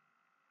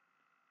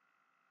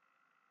ये आ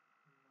गया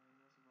 25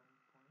 से अगर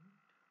काटते हैं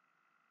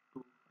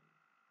तो 4 4 12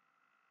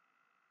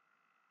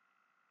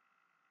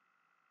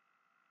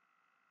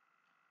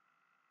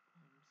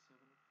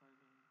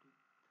 13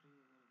 25 25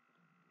 39/5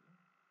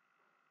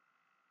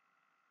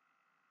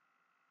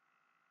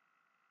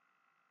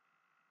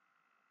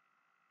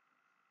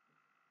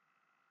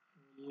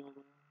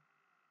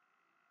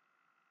 तो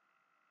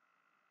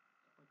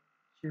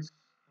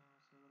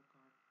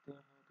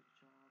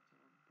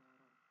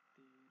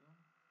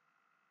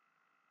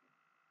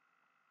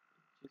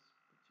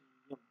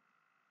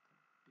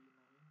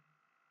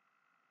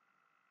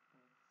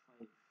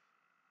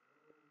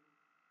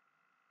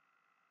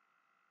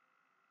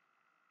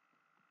ये आ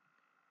रहा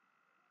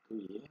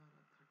 39/5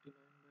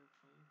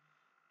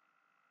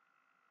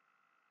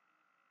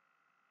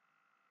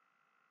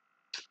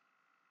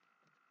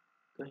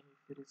 कहीं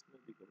फिर इसमें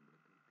भी गड़बड़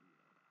कर दिया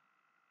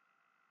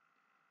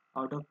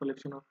out of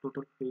collection of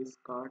total face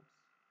cards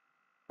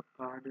a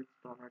card is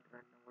drawn at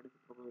random what is the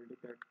probability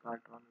that card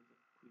drawn is a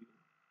queen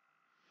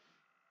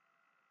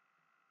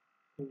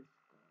face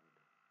card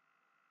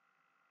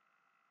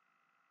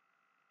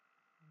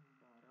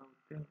 12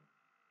 होते हैं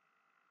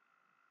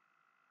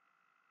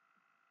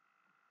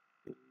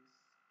face cards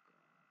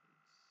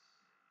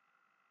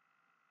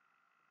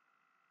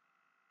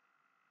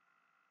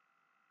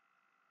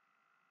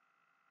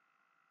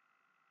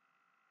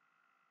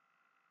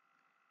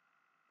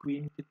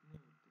queen कितने होते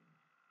हैं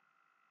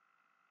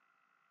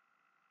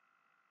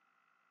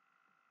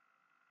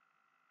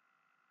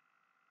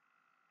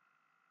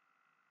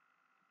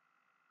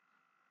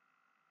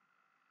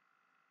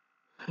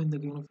in the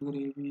given figure a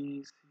b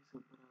c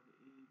सब बराबर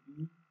a b a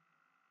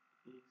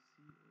c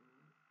और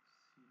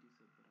c d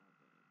सब बराबर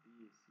है b a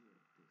c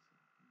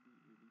 38 है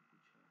b a d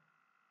पूछा है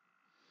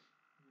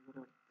अगर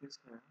 38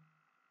 है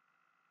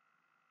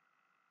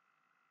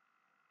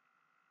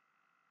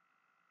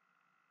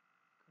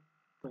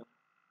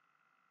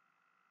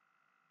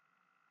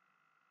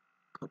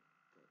इकहत्तर इकहत्तर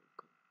इकहत्तर इकहत्तर इकहत्तर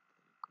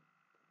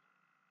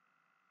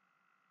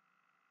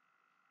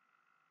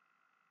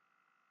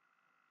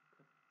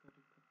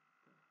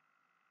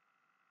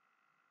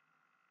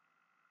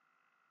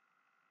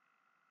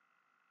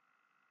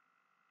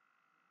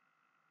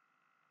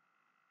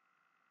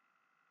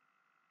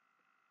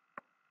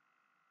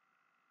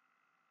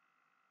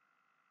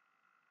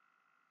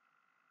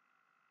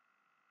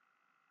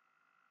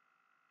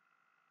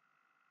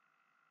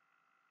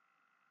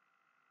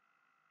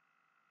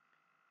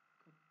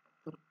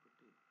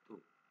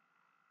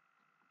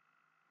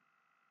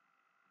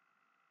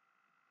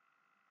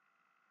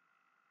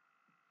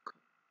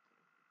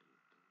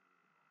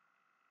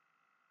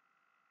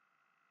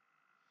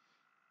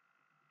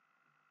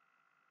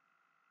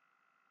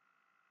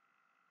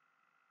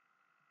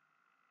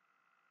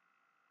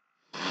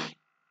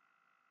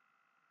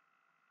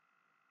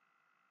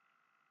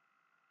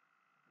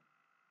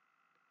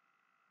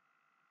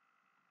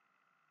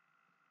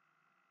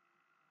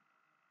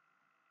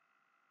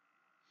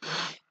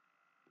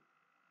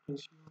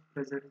ratio of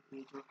present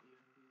age of A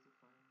and B is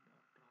defined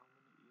after how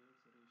many years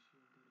the ratio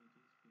of their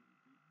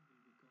ages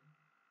will become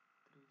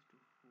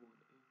 3:4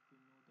 if we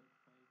know that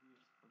 5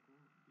 years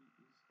ago B is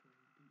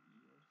 20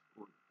 years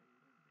old older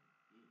than A.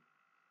 Three is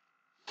to 4.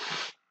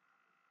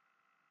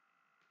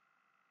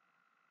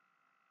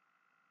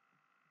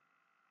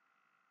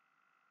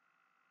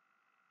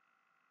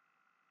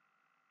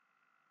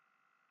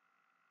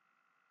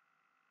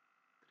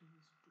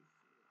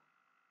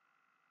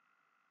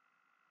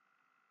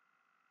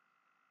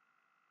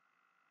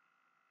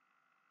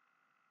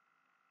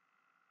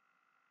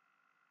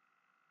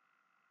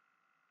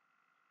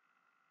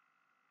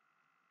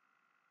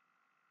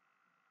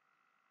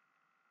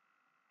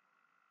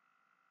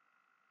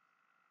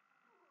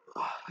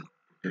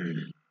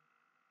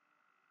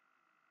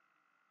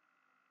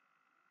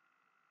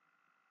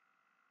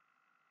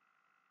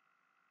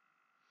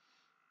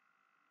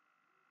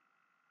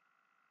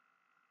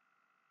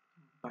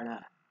 बड़ा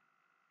है।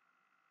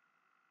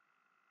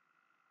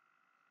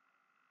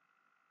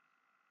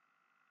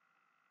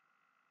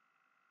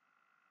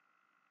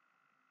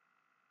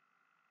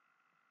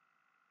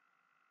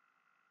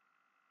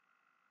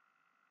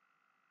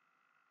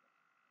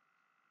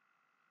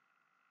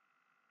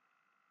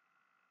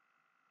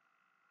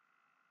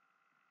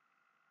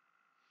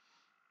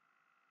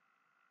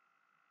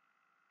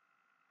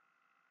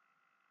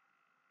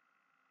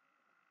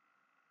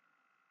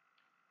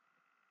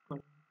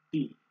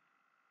 T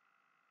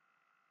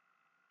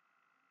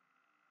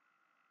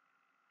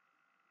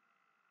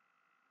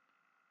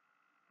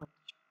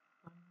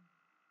 55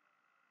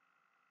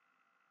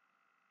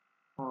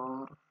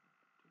 और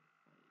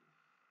 55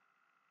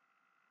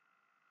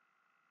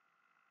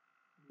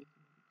 बीच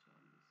में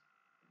 40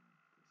 35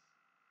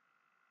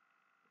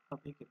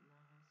 अभी कितना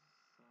है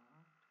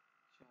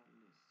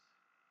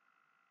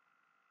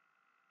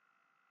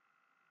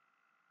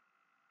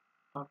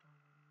 60 40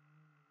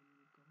 8 will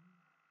become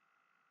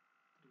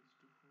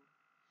 3:4.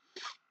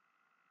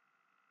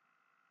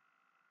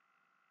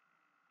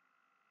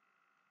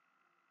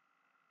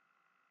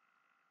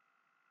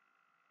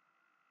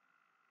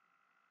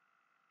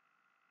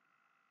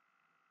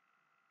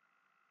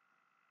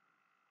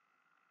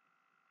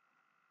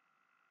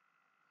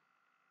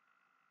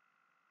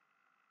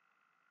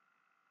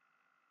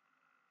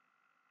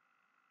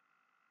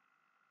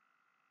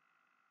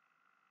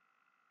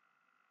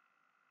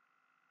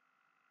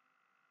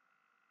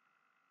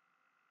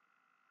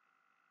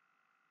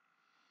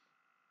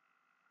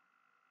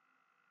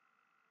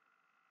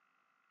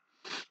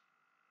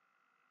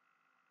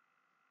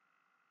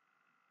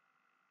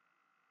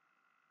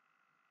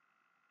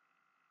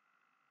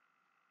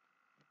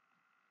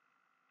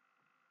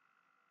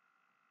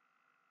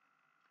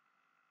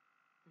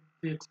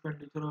 The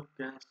expenditure of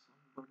gas on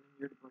burning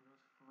 8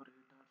 burners for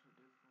 8 hours a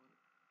day for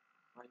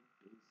 5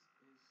 days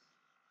is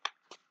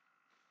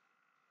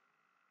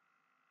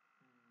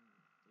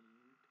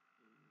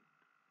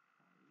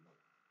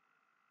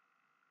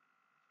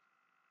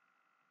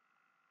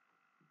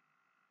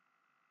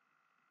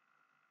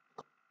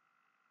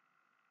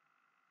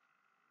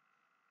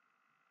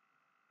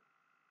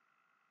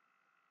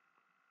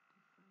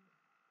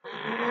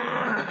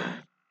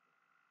 885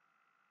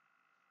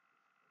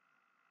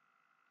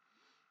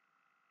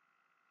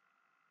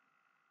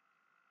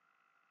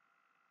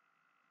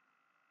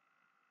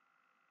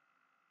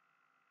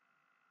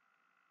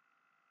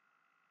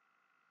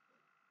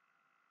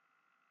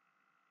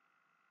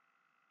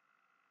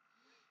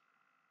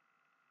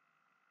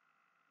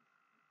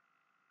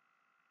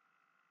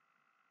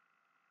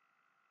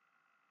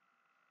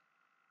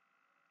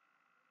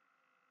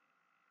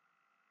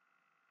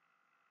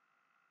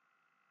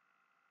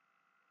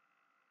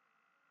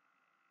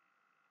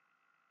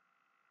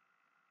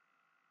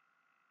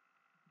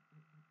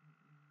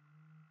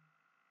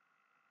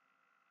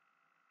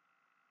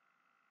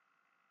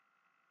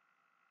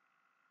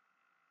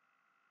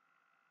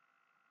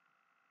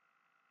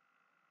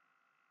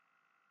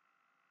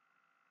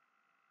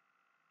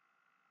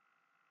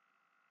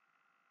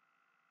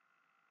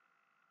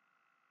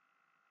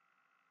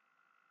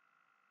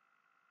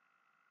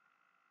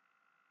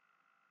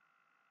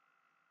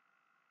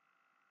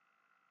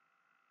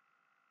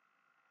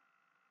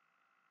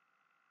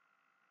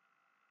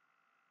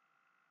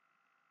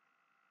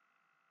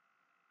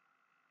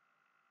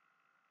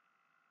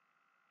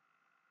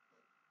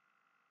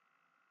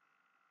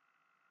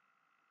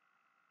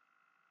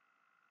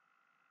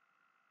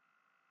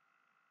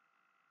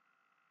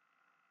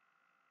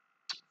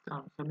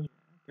 answer नहीं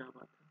है क्या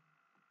बात है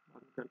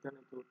बाद में करते हैं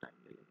नहीं तो टाइम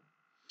लगेगा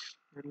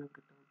area of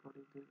rectangle plot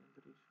is there and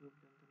the ratio of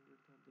length and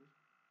width are there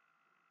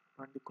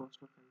find the cost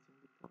of fencing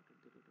the plot at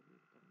the rate of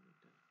 8 per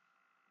meter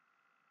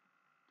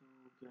तो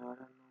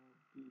 11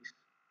 9 20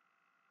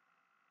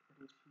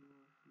 ratio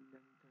of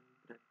length and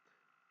breadth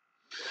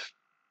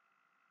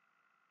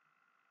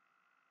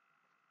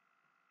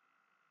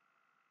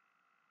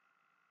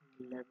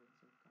 11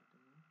 से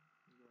काटेंगे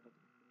 11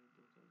 दूनी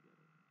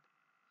 2011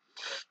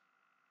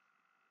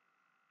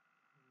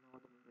 9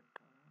 दूनी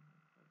 18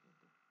 5 है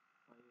तो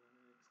 5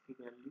 है x की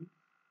value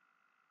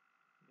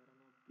 11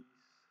 9 20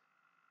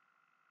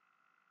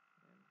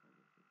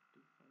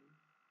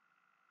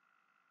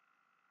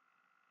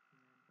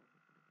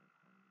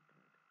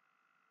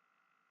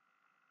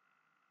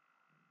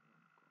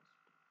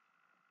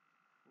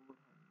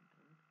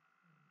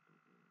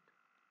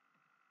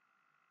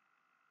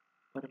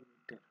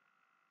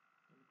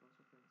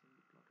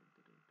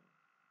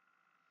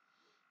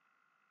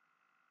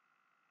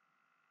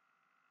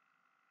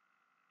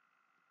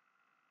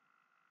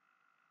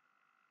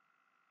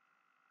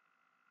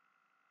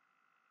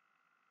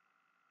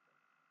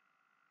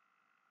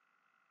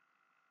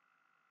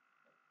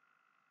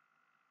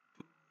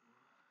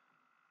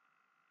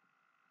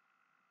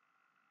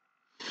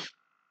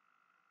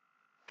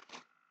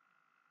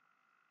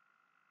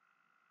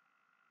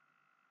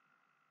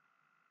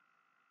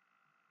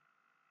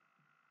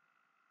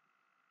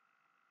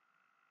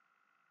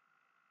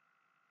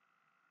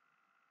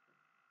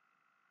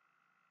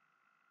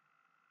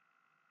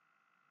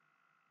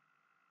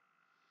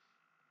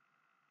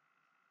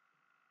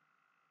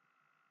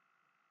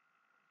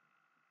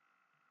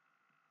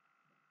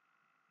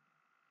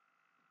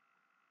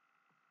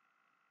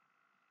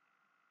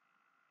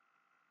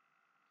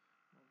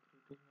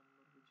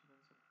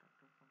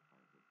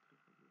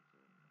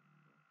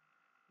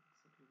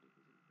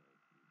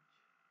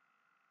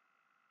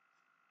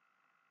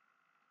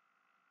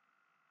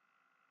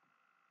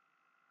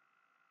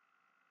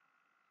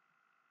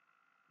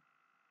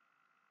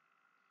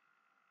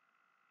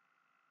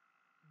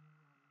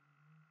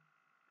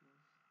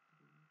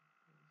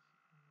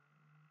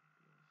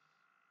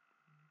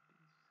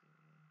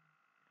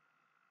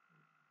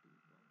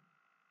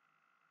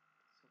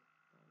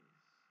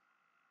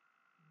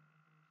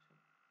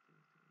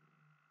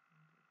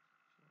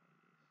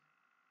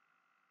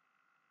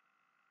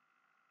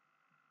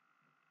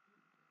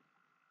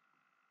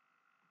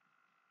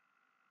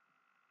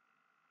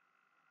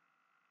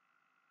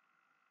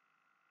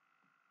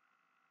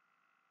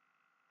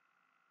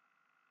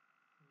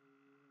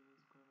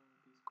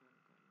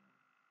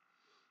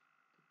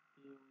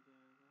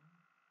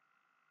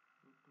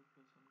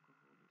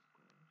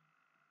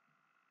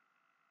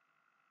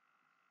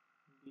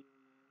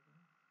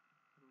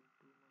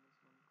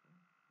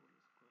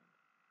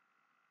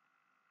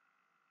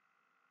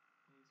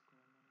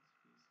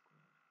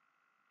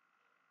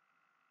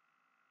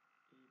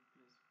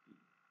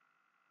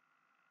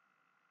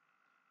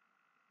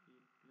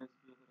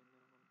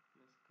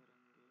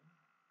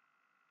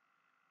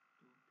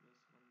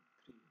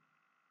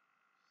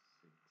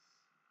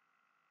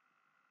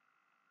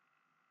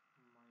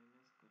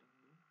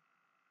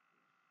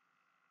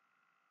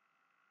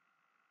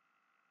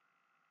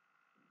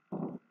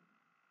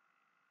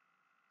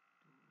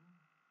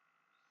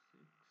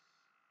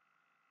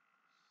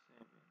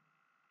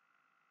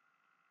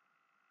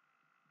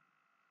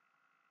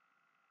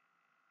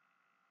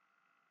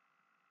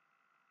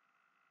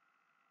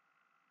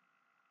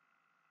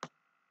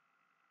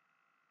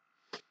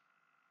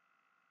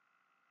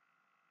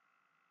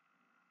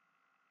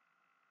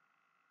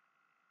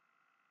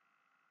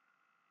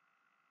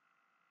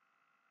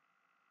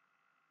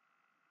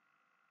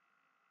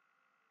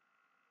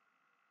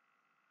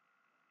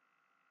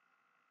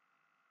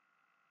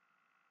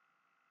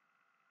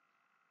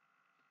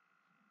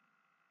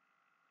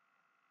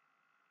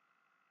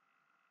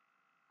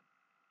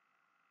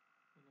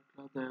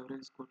 The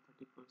average score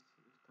 30 students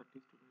in a test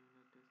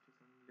is,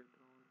 and later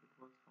on it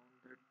was found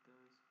that the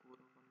score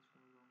of one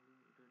student was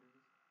only rated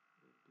as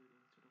 80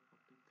 instead of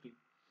 43.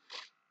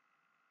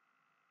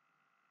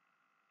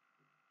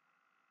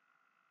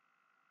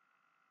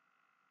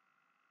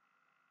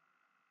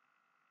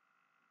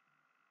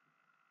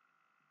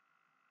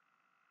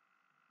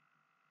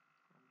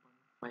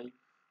 Five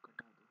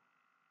घटा दो.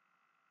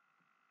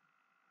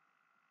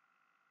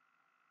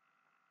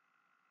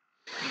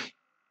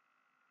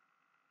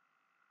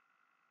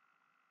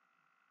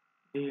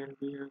 A and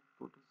B have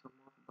total sum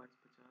of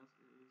Byjus 50.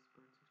 A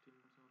spent 16%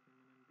 of the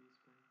money and B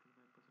spent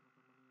 25%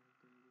 of the money,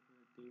 and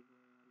they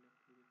were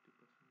left with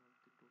 80% of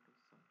the total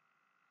sum.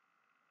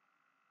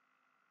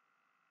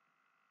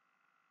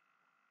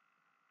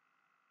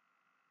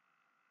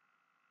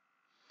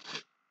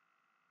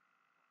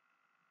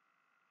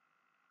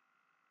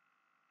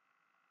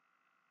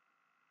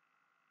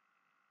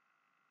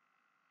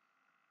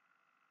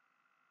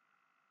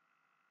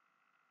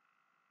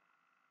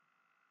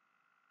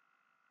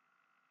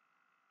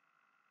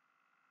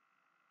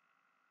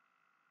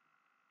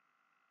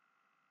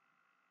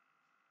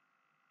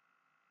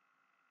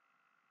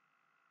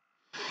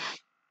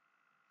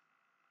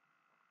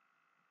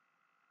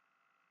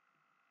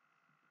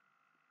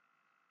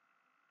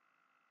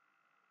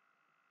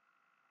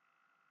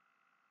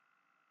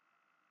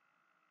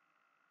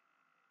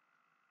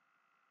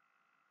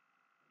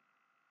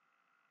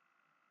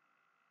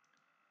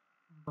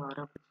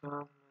 बारह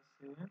पचास में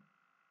से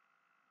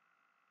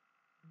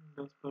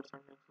 10%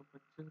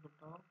 125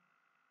 घटाओ.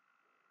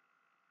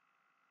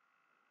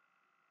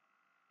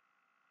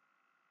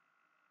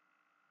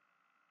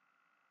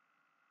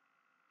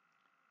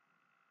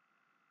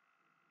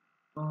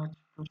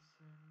 5%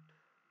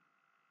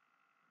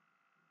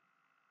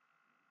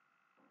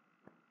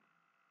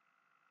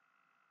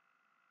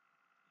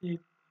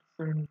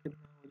 1%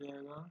 कितना हो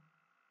जाएगा?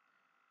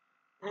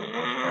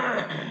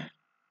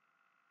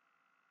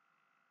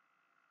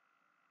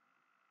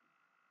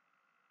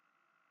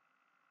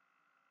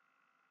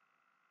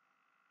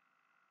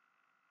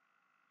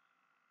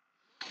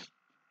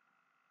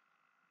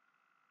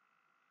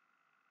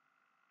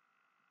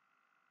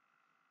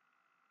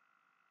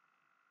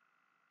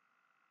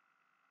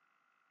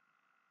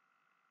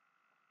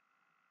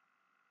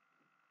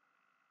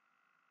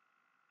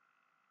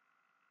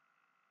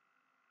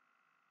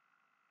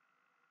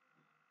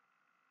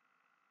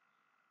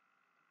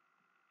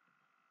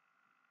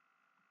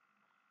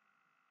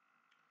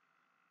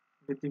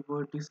 With the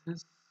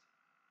vertices,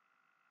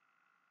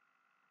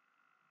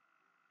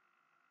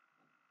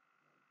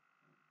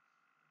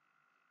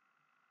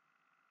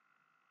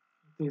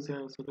 these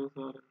isomers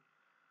are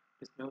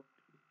described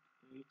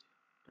each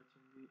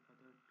touching the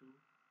other two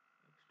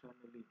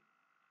externally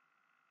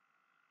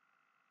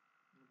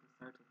with the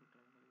sides of the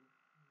triangle.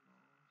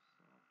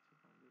 Now, so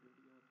find the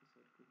radii of the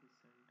circle, the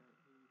center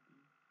A, B,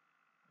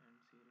 and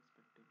C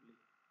respectively.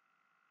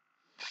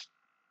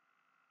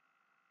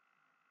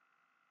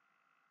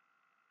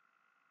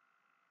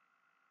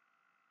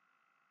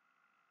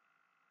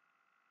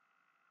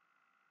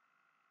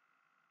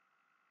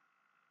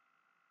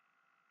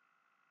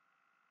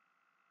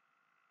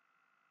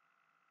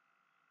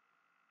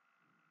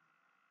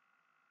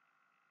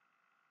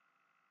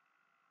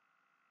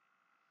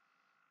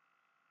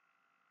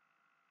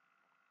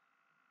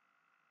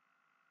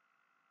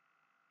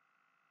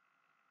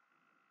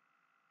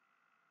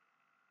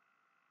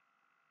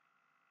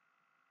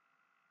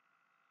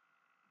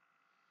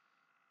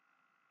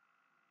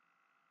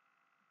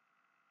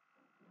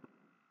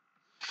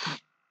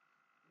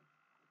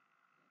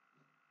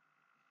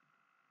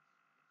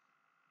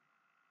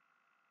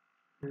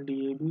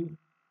 DAB,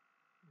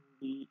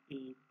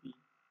 BAB,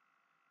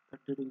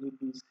 30 degree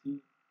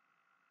BC,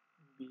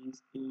 B is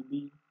AB.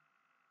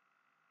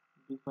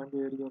 We find the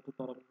area of the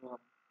parallelogram.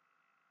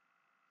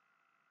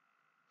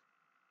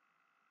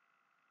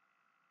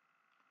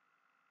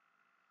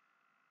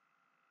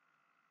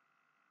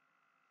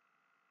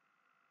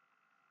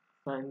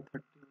 Sin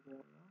 30 हो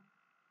जाएगा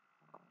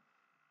half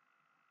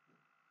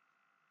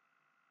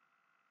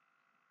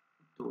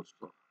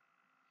 200.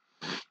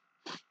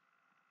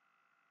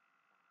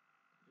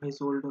 I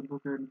sold a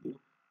book at the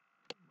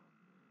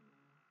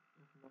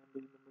if 9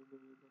 digit number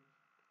greater than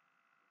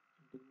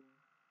integer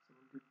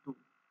 72.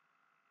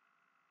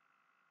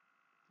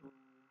 So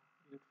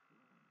 8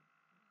 3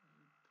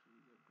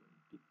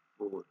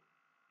 24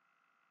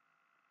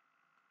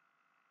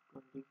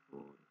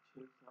 24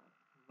 6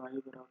 7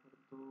 y बराबर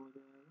 2 हो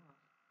जाएगा.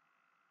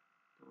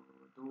 तो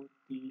 2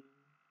 3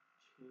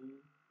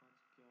 6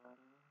 5 11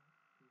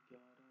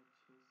 11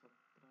 6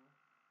 17 17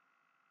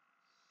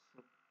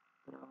 8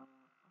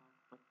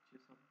 25 और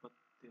 32 32.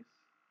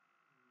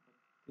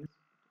 तो x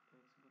बराबर 4 कर देंगे. 8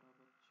 8 में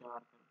से 6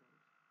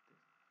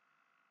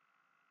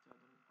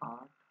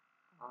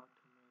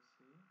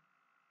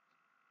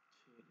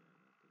 जाएगा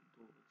तो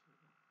 2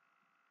 बचेगा.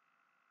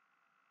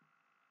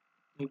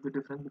 If the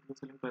difference between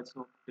selling prices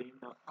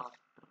obtained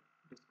after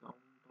discount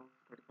of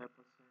 35%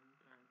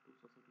 and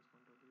 2%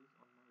 discount of this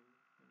on my,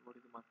 then what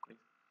is the market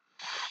price?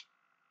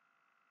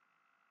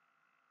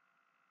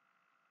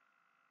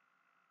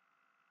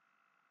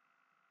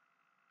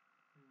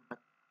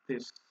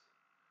 this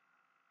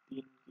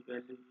 3 की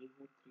वैल्यू ये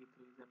है 3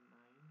 3 is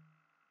 9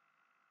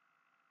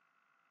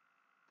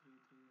 3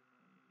 3 is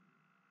 9 3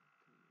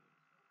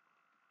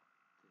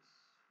 this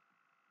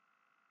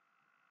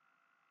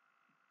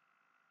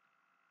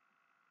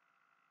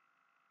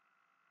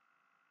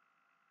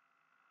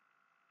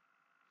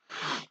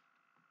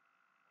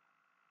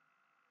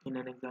in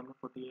an exam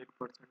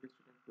 48%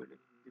 student failed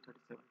in Hindi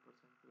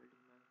 37% failed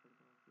in math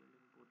 35% failed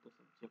in both the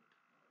subject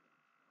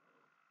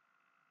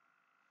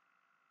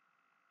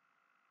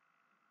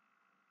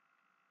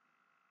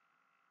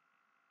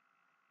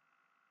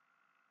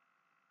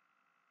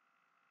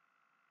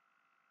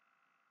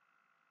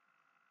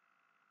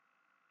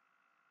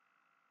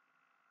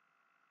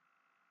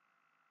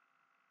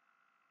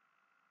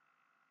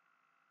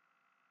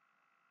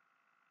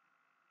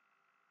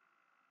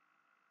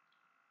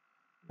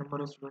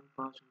number of students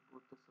passed in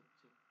both the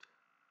subject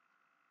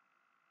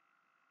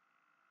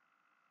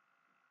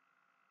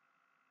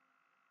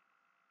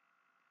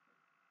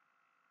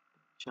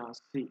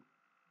 85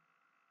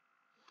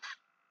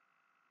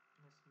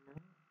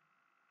 इसमें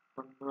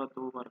 15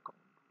 दो बार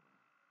count हुआ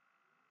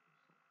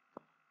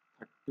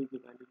है 30 की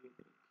value ये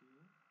दे रखी है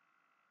 1800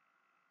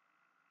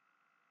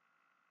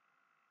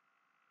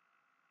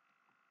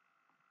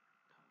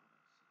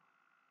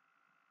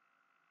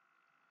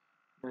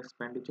 the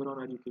expenditure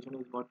on education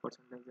is what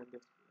percent less than the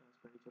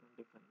expenditure on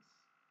defense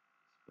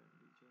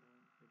expenditure on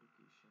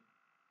education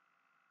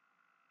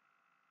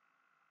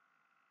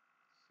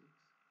 6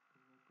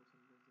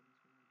 12% less than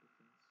expenditure on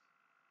defense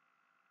 12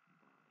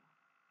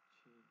 6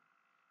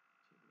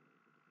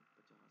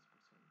 50%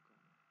 कम है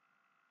 √7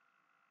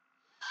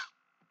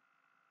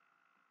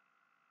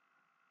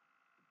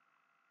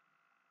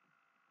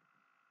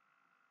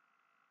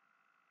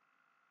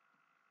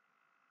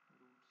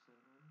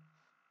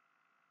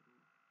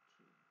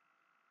 √3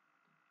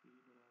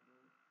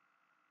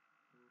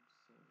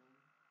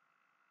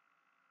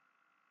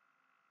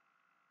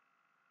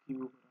 p बराबर √7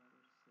 q बराबर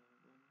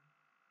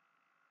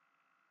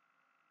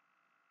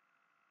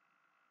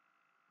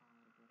 7 r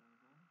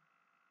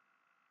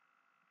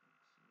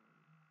बराबर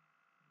xy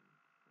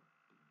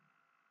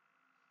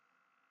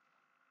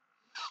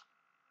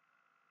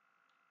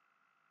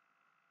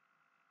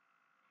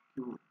 √14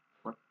 q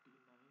 4998 plus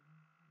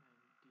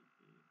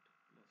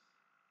 14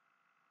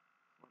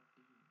 14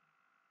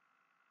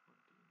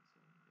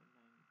 7 98 112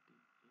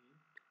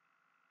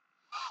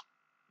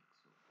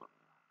 14 7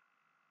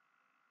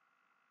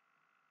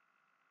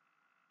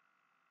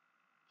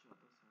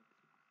 21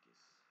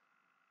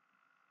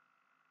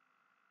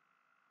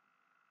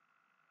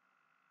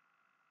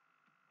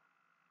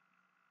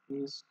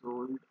 he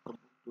sold a book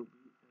to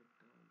be at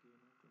a gain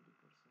of 20%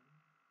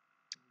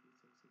 and he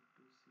sells it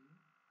to C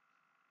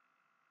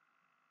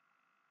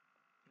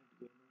at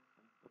gain of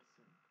 5%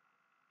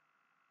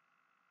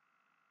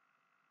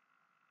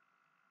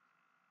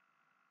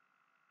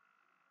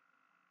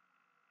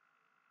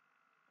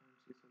 and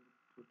she sells it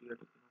to D at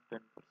a gain of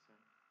 10%.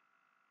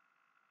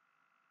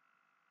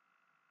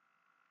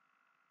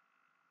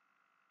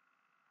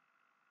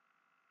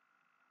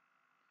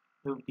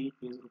 If D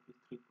pays rupees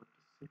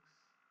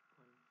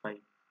 346.5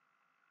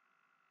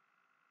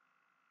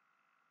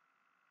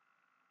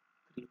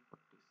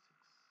 346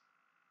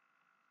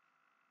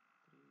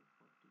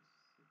 346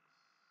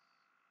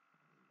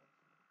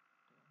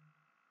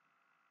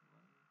 10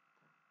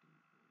 138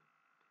 1386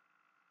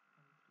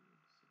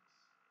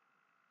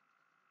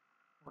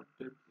 what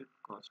did it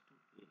cost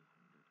to A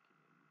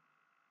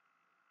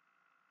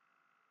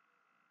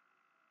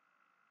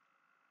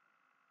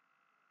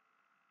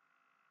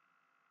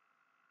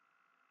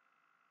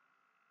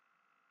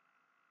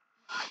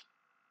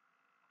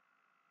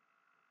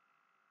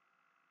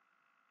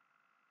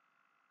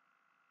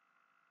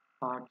 100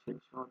 की value 8 6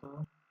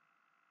 14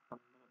 15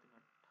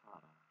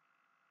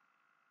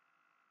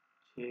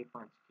 3 18 6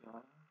 5 11 11 2600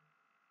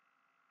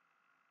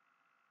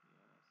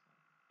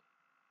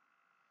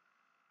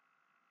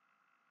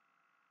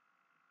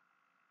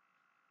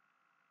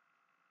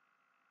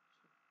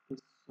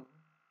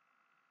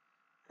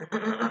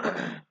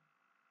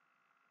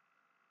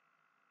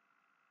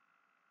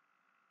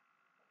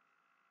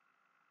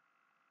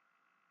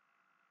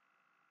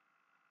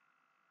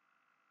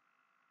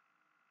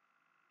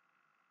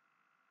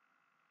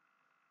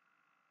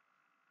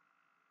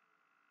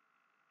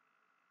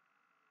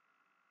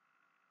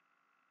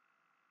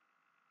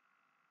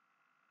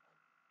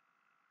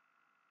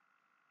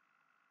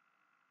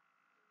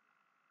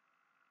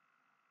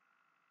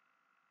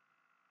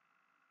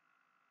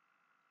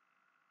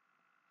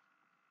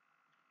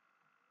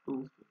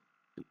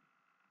 250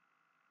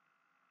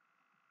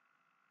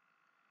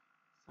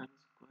 sine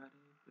square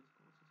है plus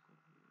cos square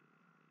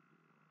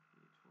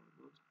ये छोड़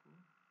दो उसको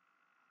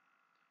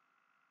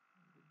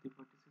the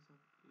vertices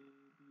of A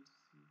B C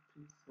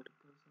three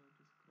circles are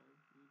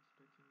described each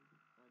touching the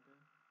other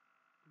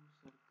two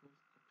circles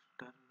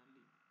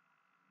externally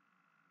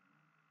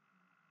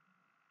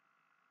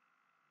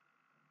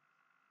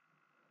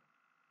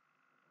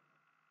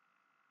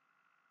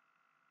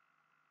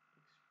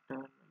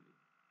externally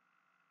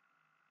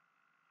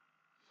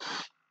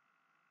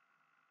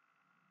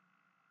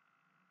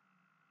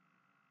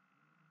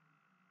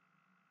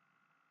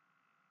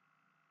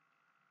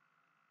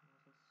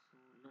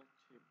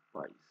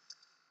 22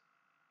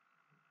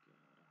 11 में से 6 या 5 पता नहीं।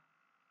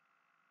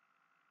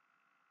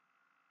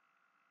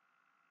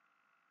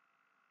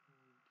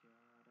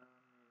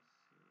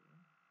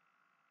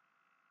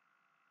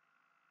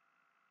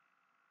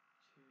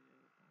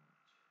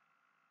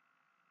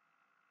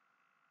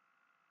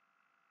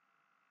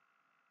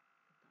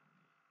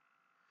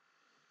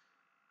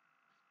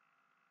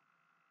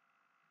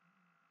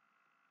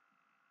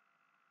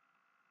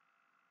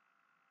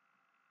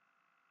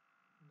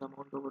 The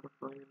amount of water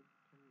flowing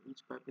in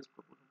each pipe is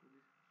proportional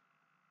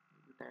to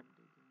the time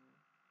taking है।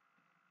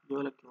 ये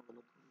वाला क्यों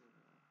गलत हो गया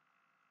यार?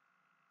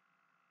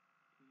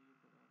 a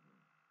बराबर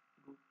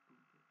रूट टू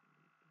के रूट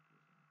टू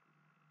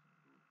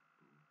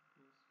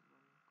प्लस वन का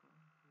होल स्क्वायर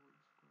b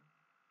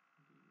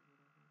बराबर रूट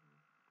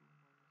टू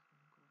माइनस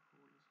वन का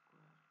होल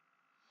स्क्वायर।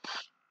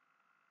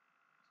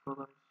 इसको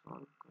अगर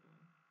सॉल्व करें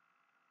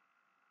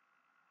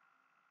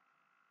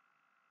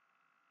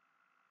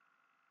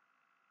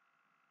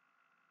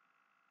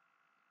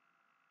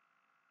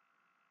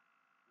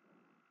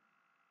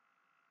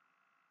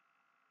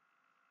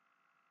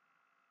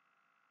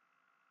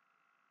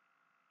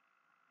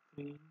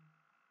 3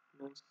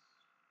 प्लस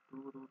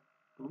 2 रूट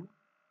 2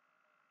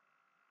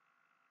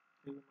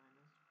 3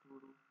 माइनस 2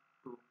 रूट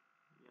 2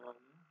 ये आ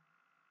गया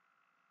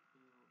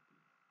a और b।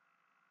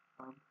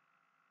 अब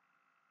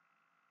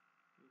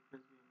a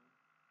प्लस b में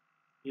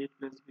a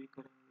प्लस b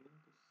करेंगे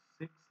तो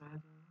 6 आ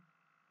जाएगा।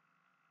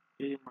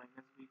 a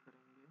माइनस b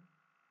करेंगे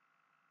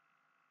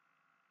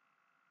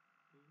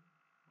a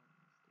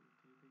माइनस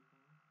 3 देखा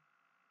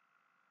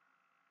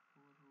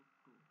 4 root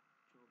 2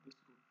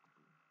 24 root 2।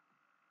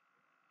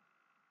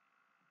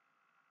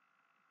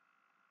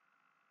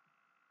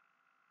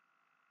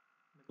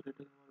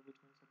 Calculating number which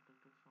one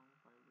subtracted from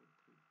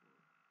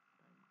 5834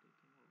 time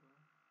taking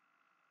होगा।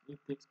 If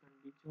the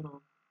expenditure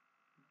of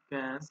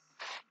gas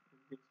on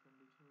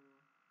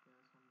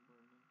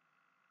burning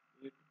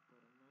 8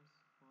 burners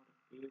for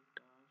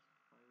 8 hours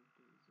 5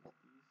 days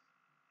rupees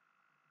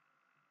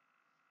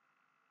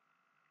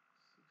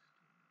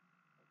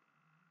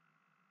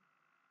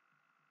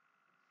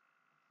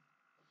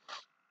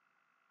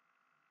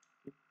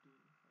 15 5 से 18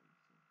 3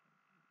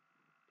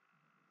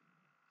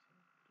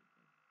 5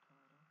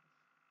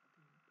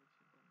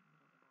 15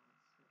 5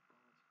 से 5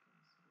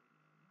 cancel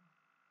हो जाएगा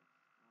 8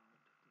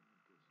 3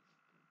 के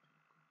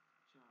 4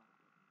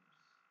 बर्नर्स।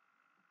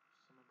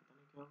 समय पता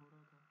नहीं क्या हो रहा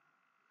था।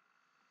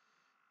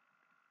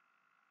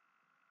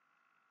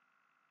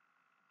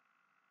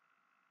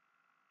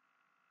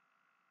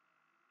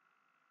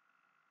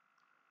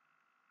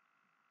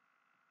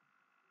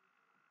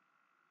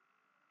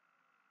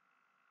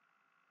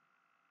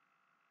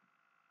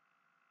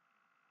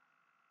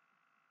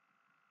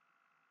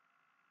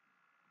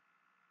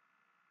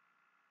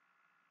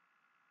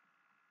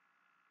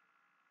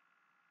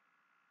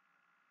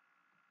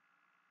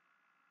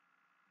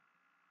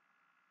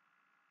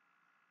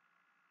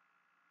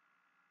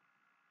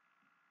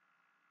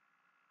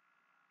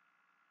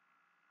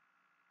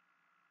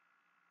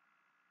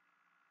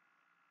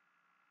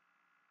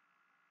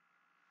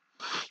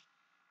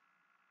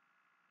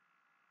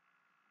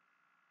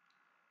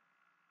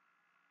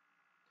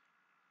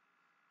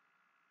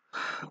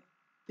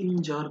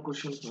 तीन चार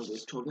क्वेश्चन में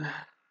वेस्ट हो गए।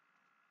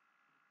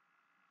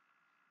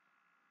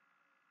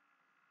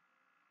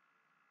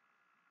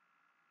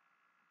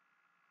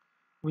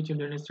 Which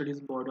Indian state is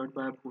bordered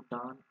by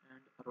Bhutan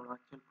and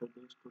Arunachal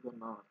Pradesh to the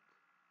north?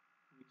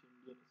 Which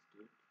Indian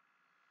state?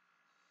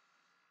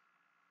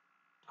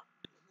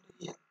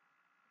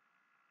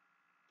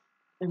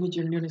 Which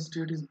Indian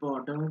state is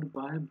bordered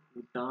by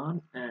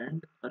Bhutan and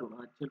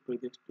Arunachal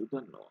Pradesh to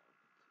the north?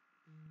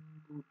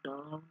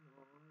 Bhutan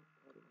or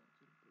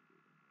Arunachal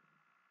Pradesh?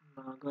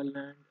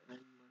 Nagaland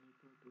and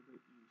Manipur to the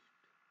east.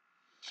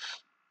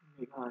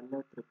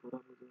 Meghalaya Tripura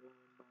Mizoram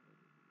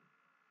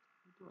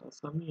तो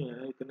असम ही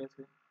है इतने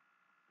से।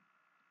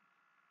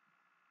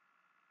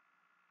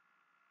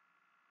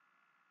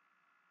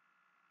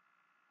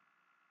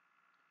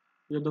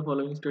 Here the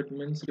following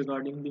statements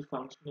regarding the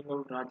functioning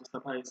of Rajya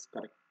Sabha is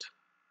correct.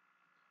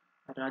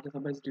 Rajya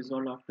Sabha is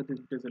dissolved after the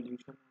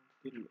dissolution of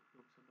the Lok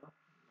Sabha.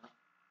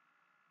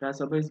 Rajya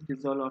Sabha is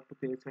dissolved after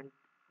the assent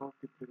of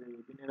the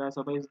president. Rajya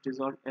Sabha is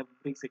dissolved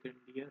every second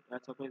year.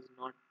 Rajya Sabha is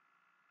not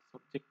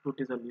subject to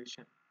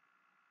dissolution.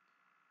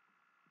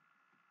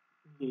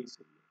 यही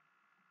सही है।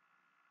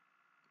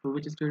 To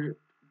which state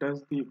does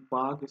the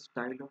Bagh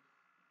style of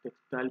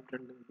textile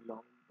printing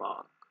belong?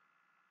 Bagh.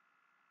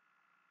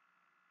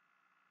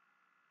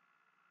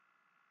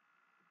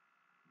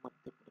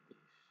 Madhya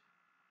Pradesh.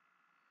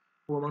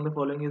 Who among the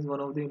following is one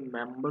of the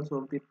members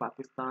of the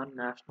Pakistan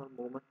National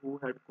Movement who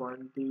had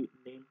coined the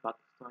name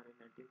Pakistan in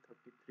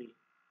 1933?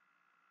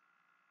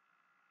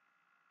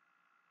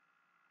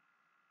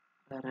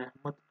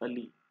 Rahmat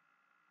Ali.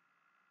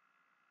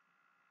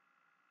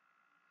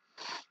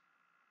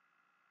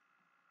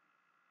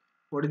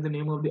 What is the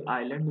name of the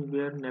island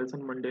where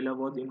Nelson Mandela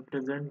was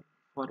imprisoned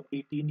for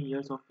 18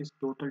 years of his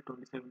total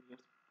 27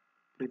 years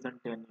prison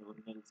tenure?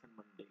 Nelson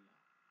Mandela.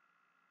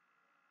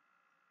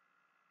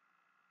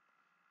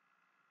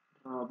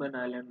 Robben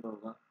Island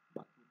होगा।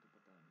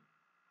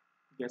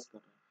 guess कर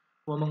रहे हैं.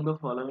 Who among the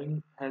following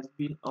has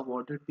been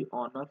awarded the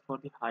honor for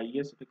the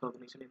highest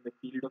recognition in the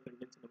field of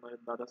Indian cinema?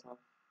 Dada Saheb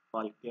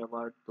Phalke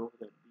award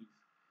 2020.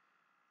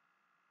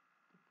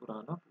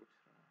 पुराना पूछ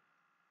रहा है.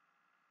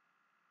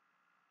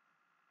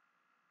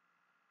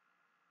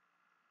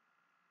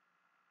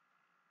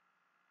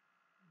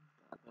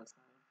 Dada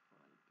Saheb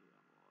Phalke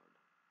award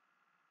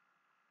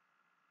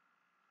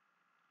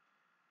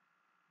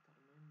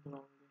Dharmendra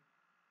होंगे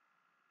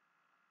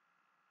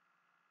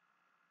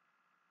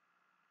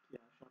कि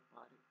आशा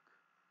Pareek.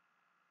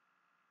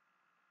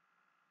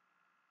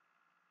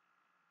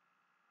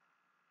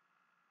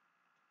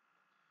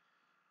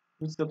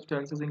 Which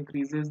substances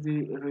increases the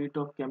rate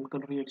of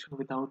chemical reaction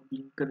without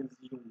being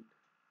consumed?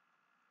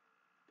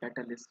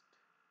 Catalyst.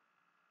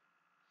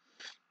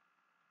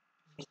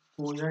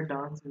 Koya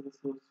dance is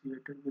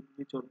associated with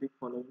which of the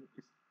following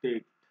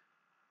state?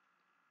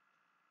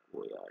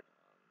 Koya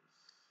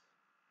dance.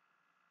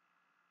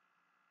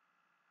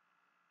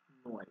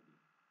 No idea.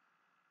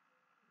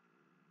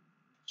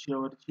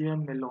 Giorgia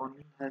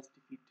Meloni has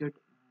defeated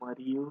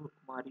Mario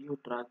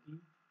Draghi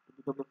to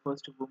become the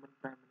first woman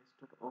prime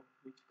minister of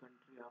which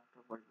country after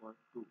World War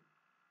II?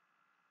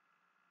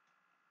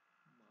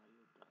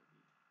 Mario Draghi.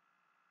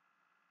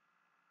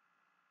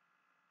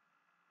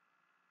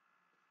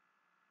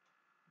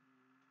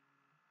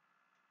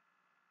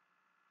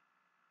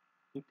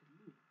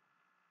 Italy.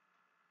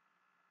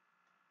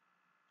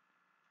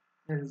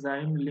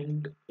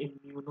 Enzyme-linked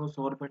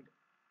immunosorbent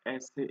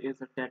assay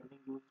is a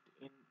technique used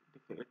in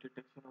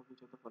detection of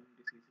which of the following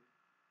diseases?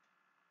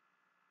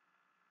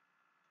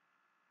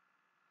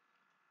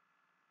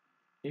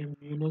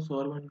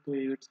 Immunosorbent तो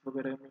ads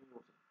वगैरह में ही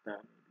हो सकता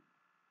है.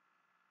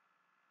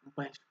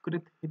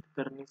 बहिष्कृत हित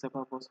करनी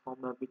सभा was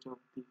formed by which of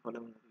the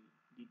following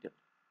leader?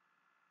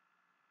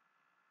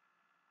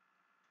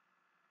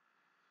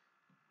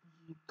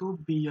 ये तो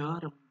बी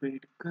आर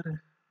अम्बेडकर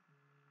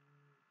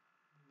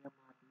या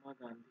महात्मा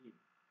गांधी.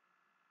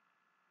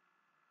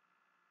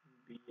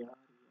 बी आर या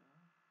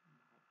महात्मा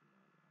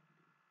गांधी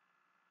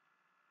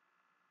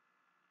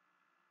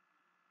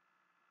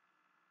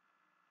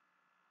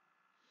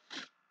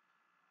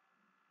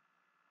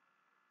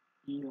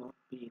या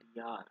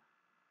पेरियार.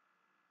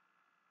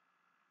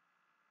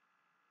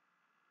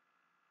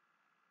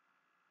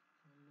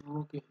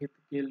 लोगों के हित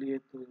के लिए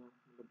तो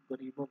मतलब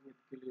गरीबों के हित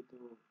के लिए तो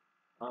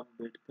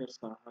अम्बेडकर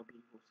साहब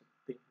ही हो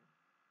सकते हैं.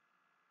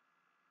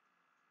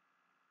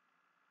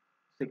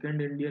 Second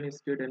Indian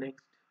state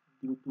annexed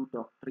due to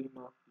doctrine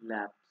of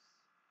lapse.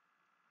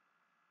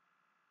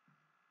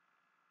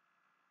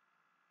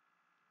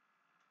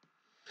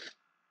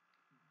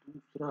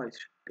 दूसरा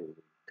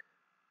स्टेट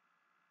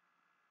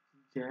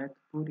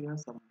जैतपुर या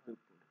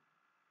संबलपुर.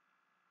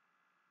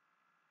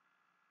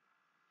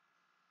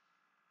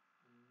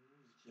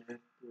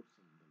 जैतपुर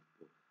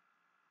संबलपुर.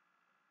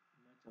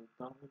 मैं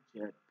चलता हूँ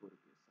जैतपुर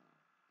के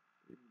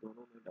साथ. इन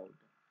दोनों में डाउट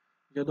है.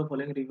 जो the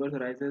following rivers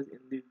rises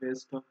in the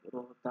west of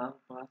Rohtang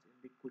Pass in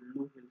the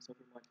Kullu hills of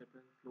Himachal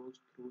Pradesh flows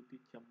through the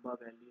Chamba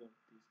valley of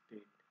the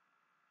state?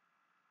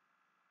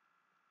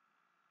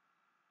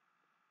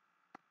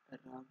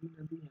 Ravi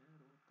नदी है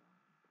रोहतांग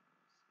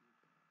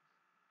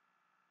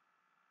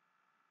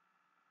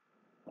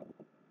पास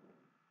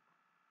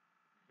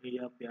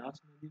या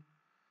ब्यास नदी.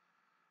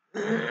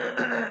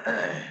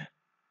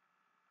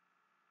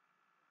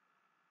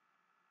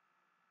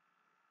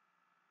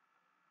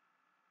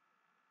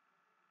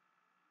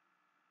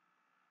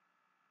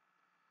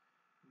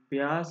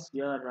 ब्यास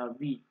या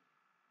Ravi.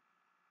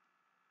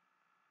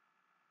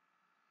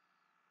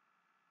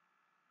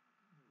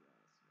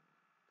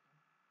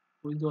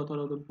 Who is the author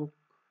of the book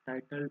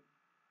titled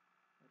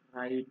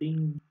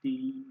Riding the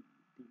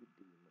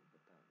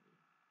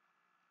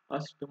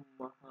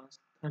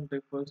Astamahasthan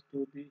refers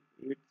to the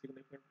 8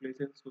 significant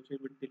places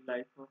associated with the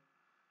life of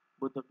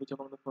Buddha. Which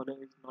among the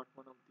following is not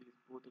one of these?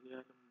 Bodh Gaya,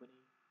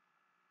 Lumbini,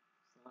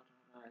 Sara,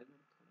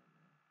 Raयगढ़ थोड़ा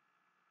ना.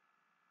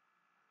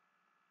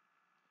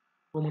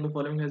 Who among the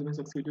following has been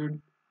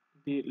succeeded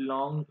the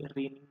long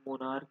reigning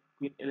monarch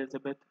Queen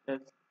Elizabeth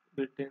as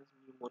Britain's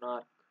new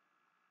monarch?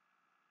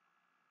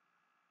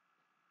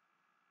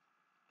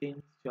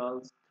 King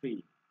Charles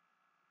III.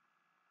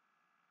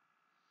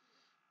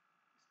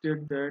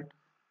 State that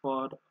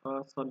for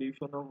a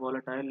solution of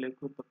volatile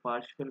liquid, the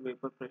partial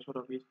vapor pressure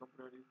of each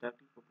component is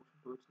directly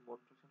proportional to its mole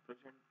fraction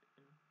present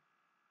in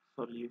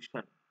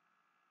solution.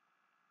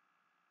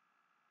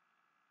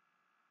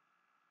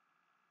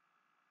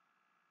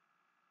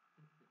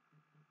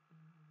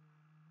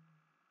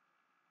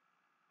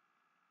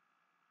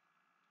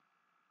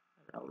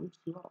 Raoult's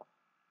law.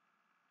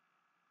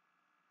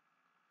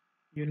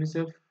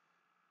 UNICEF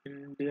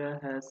India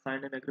has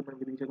signed an agreement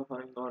with each of the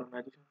following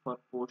organizations for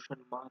Poshan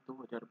Maah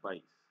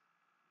 2022.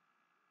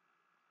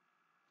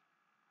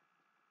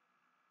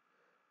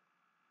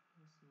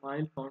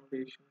 Smile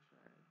Foundation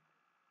शायद.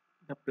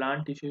 The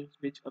plant tissues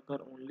which occur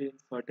only in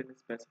certain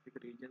specific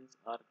regions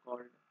are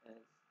called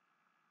as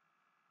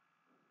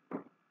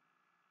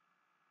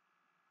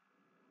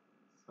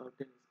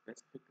certain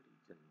specific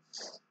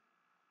regions.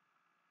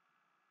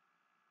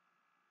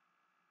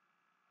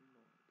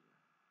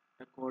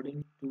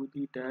 According to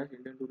the dash,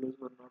 Indian rulers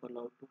were not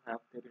allowed to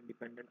have their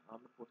independent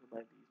armed forces by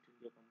the East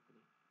India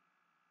Company.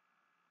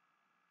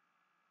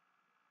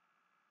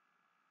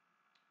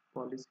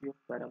 Policy of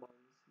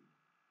paramountcy.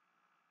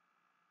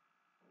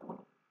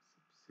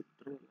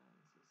 Subsidiary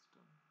alliance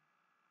system.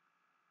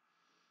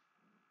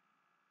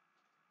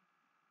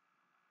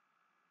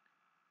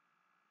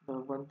 The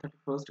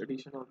 131st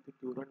edition of the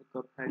Durand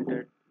Cup held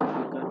at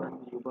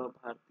Vivekanand Yuva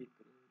Bharati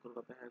in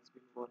Kolkata has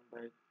been won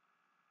by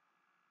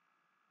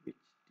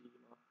which team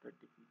after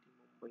defeating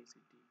Mumbai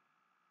City?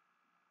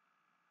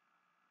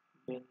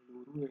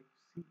 Bengaluru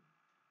FC.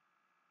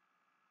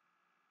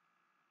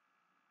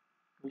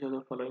 Which of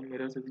the following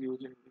mirrors is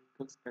used in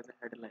vehicles as a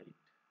headlight?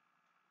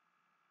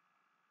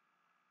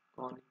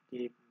 Concave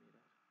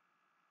mirror.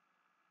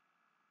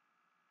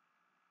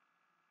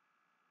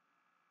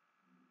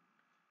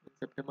 In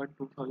September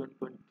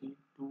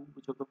 2022,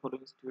 which of the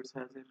following states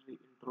has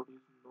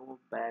introduced no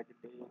bag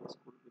day in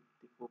school with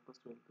the focus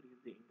to increase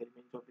the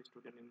engagement of the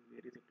student in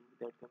various activities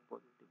that can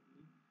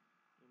positively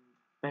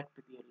impact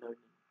their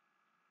learning?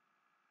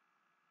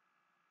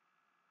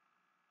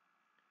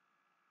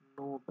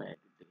 No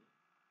bag day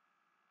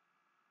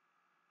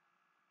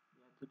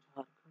या तो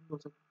झारखंड हो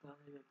सकता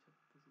है या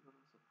छत्तीसगढ़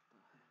हो सकता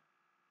है,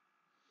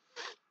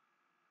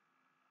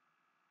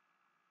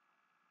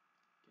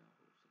 क्या हो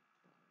सकता है?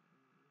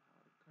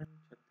 झारखंड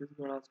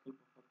छत्तीसगढ़ आजकल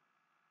बहुत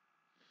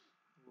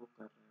वो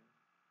कर रहे हैं।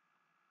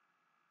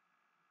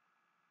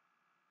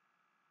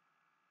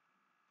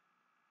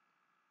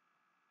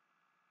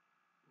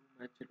 तो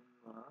मैं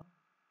चलूंगा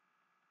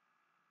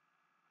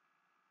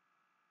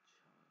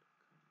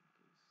झारखंड के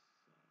साथ।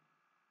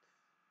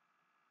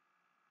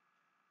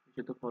 which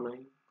of the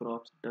following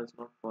crops does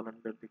not fall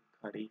under the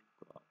kharif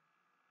crop?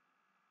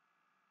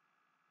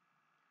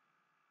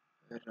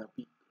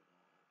 Rabi crop.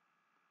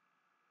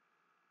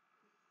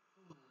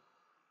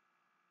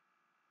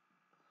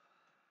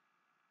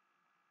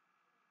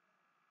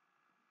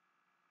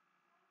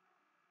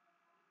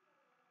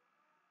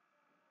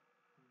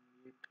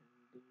 ये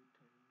ठंडी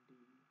ठंडी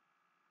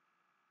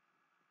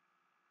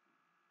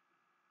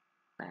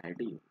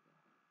पैडी होगा।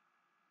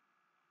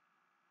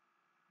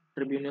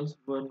 Tribunals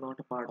were not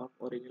a part of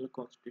original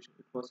constitution.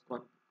 It was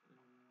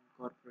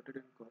incorporated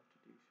in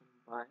constitution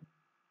by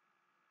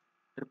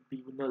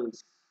tribunals.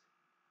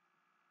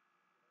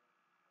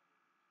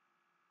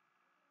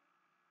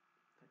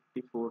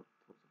 34th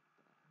हो सकता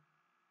है।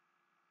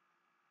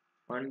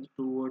 Find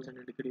two words and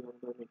indicate one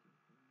by making.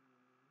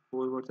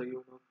 Four words are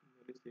given of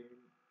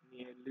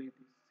nearly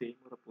the same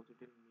or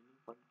opposite in meaning.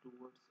 Find two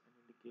words and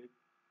indicate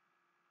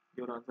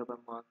your answer by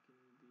marking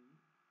the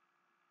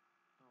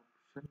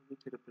option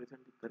which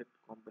represent the correct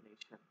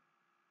combination.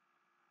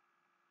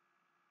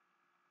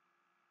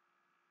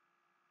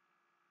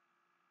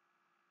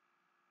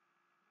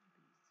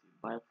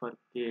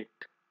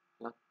 Bifurcate,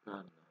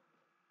 lakana.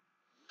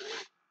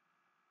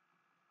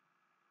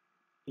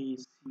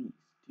 AC,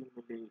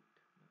 stimulate.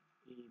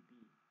 AB,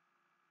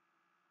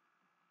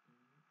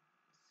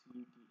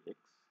 CDX,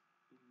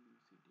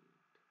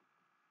 elucidate.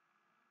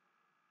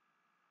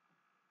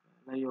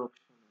 पहला ही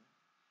option है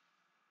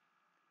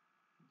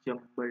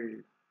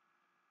jumbled.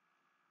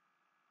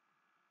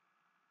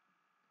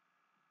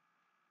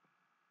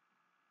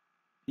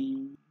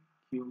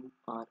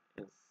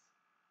 PQRS,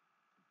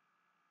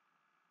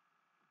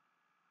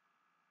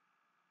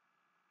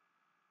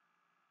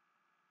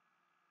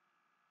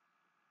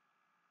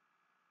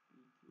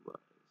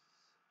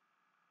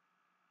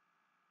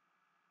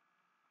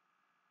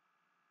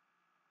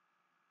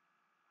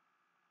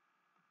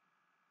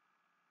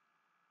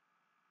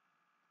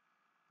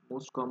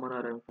 Most common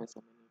are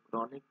emphysema.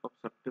 Chronic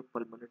obstructive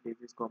pulmonary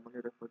disease, commonly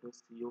referred to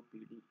as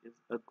COPD, is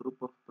a group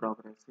of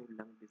progressive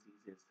lung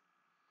diseases.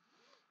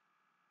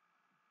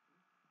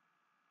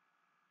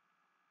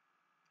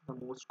 The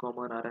most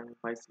common are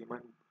emphysema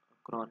and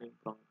chronic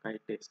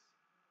bronchitis.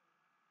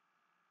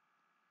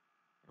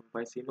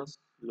 Emphysema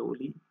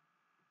slowly.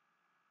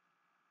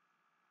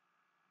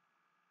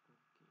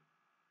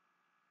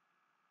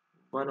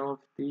 One of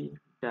the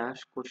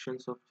dash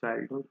questions of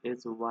childhood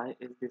is why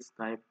is the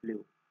sky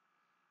blue?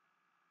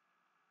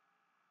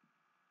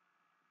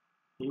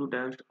 You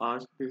dashed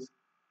asked this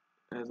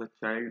as a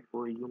child,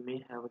 or you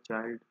may have a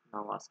child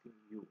now asking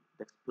you.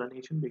 The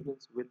explanation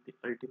begins with the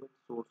ultimate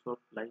source of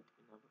light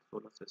in our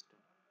solar system.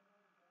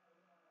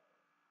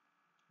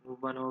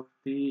 One of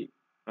the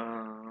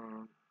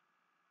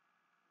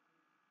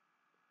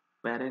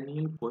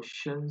perennial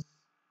questions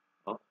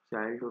of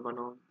childhood, one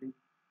of the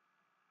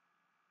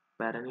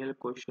perennial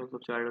questions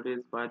of childhood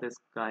is why the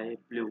sky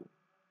blue?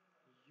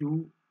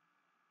 You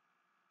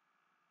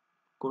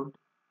could,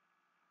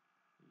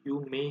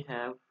 you may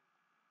have,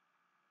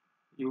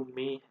 you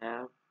may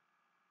have,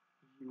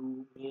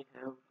 you may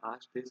have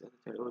asked this as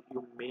a child, or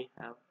you may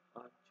have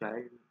a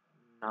child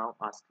now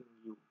asking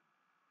you.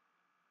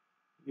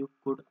 You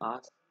could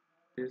ask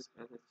this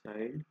as a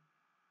child.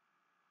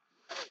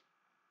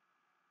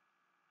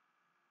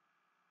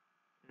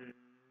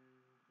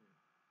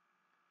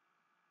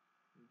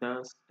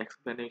 The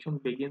explanation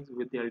begins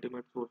with the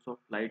ultimate source of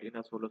light in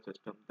a solar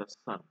system, the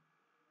sun.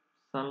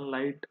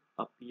 Sunlight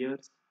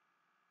appears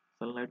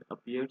Sunlight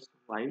appears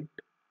white,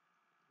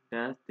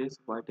 as this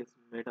white is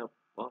made up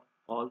of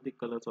all the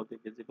colors of the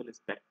visible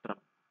spectrum.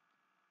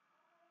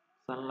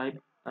 Sunlight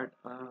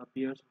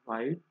appears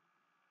white,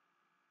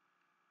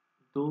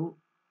 though,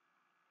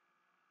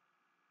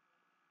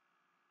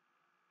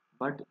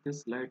 but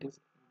this light is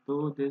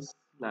though this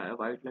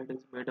white light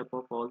is made up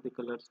of all the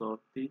colors of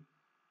the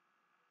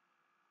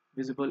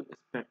visible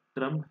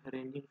spectrum,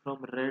 ranging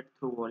from red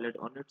through violet.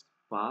 On its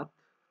path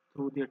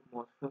through the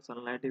atmosphere,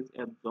 sunlight is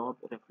absorbed,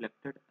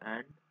 reflected,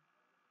 and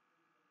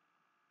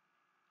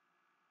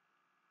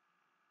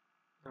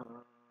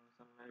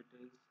sunlight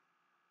is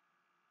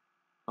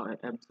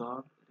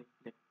absorbed,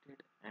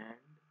 reflected, and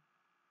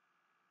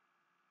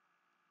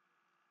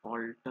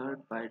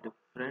altered by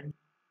different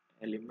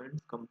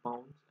elements,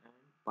 compounds, and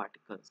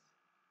particles.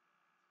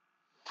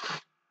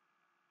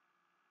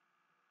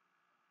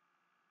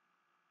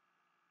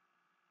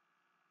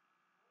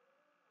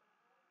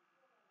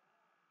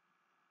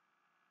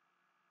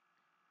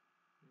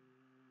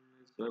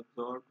 Is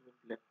absorbed,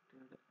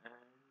 reflected, and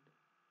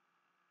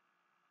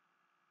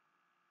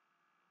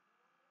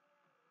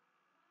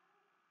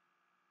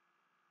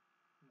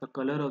the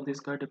color of the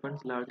sky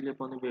depends largely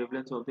upon the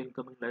wavelengths of the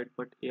incoming light,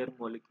 but air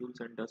molecules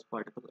and dust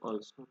particles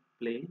also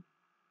play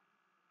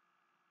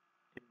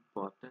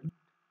important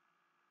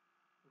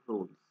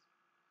roles.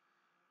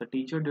 The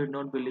teacher did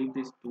not believe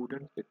the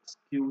student's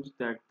excuse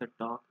that the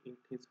dog ate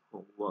his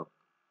homework.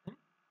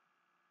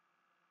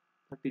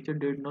 The teacher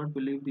did not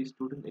believe the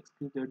student's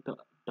excuse that the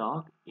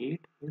dog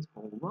ate his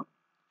homework.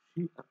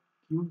 She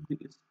accused the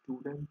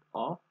student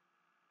of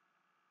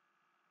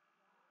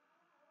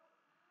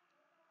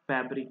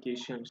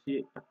fabrication.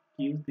 She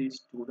accused the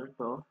student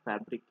of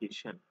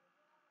fabrication.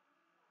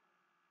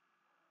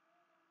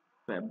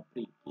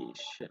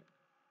 Fabrication.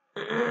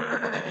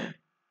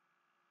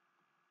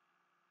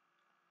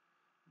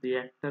 The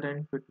actor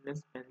and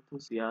fitness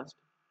enthusiast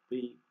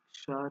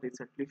Preksha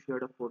recently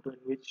shared a photo in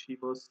which she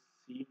was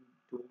seen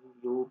doing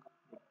yoga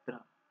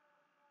nidra.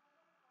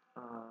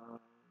 Uh,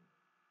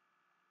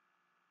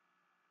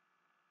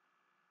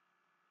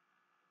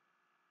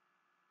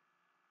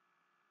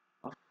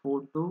 a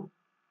photo,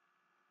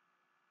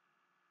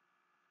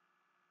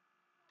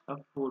 a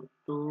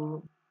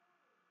photo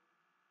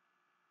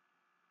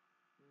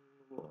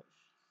was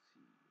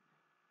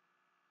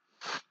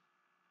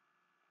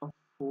a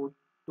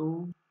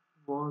photo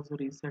was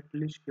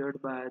recently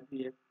shared by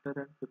the actor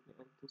and fitness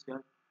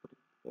enthusiast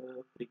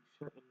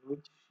Preksha in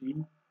which she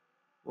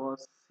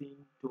was seen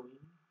doing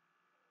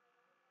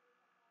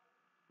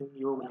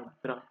yoga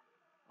nidra.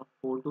 A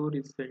photo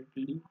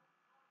recently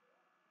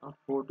A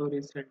photo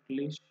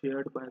recently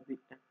shared by the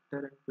actor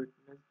and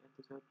fitness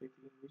enthusiast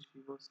in which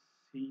she was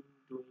seen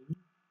doing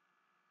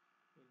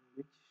in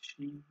which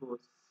she was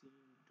seen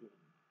doing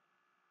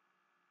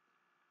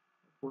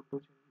a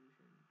photo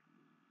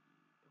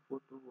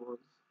was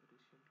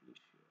recently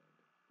shared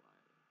by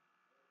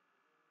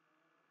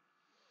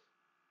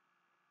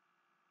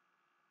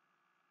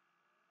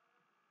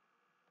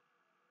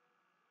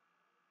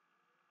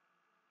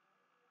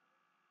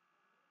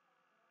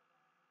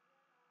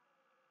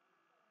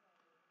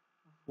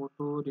a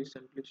photo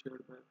recently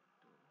shared by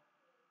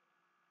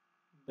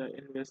the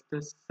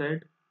investor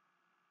said,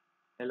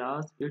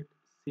 alas, it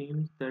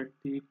seems that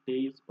the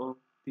days of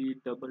the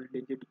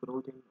double-digit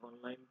growth in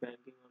online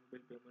banking and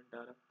bill payment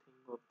are a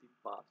thing of the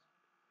past.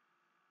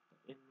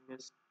 The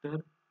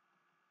investor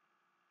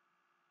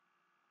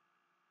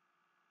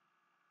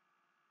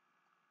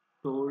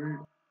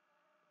told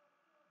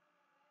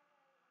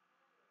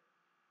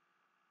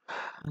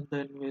the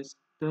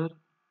investor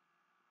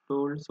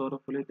told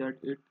sorrowfully that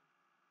it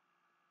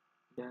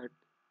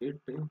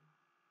seemed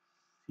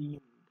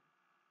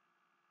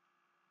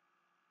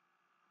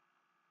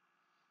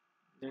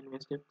the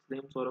investor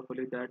exclaimed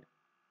sorrowfully that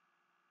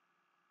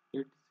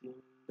it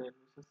seemed the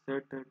investor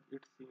said that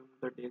it seemed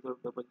the days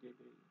of double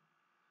digit.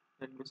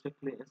 The investor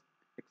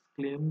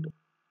exclaimed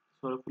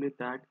sorrowfully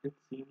that it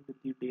seemed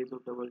the days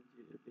of double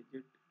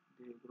digit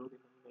the growth in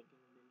banking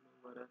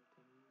were a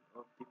thing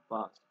of the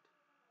past.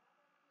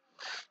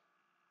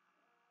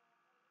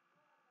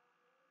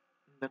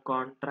 The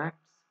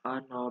contracts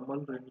are normal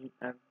renewed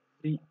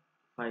every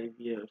 5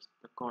 years.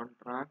 The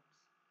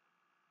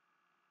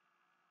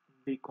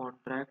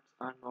contracts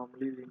are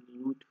normally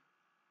renewed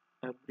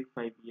every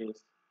 5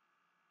 years.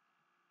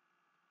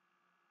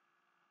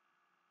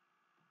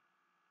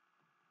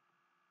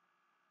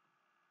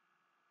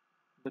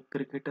 The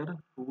cricketer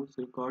whose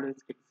record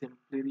is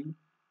exemplary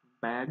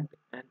bagged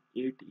an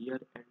 8-year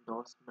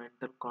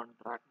endorsemental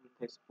contract with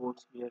a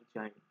sportswear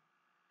giant.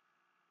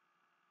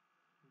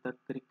 The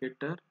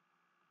cricketer,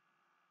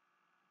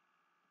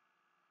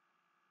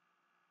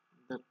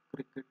 the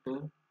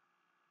cricketer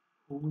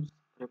whose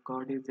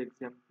record is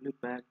exemplary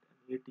bagged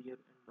an 8-year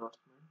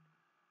endorsement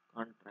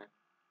contract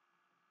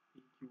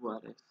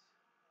 (EQRS).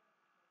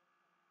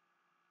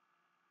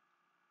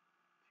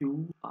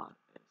 QRS.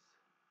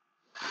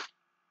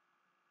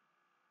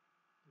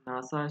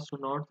 NASA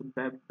astronauts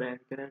Beb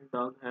Behnken and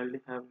Doug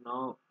Hurley have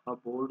now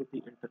aboard the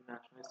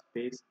International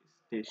Space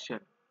Station.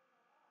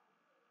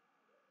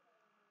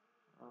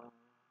 Uh,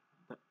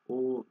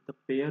 the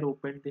pair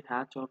opened the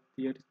hatch of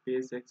their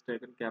SpaceX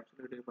Dragon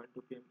capsule at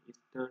 1:02 p.m.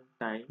 Eastern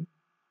Time.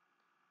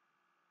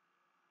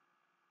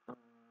 Uh,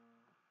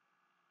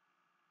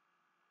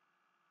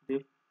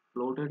 they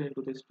floated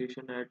into the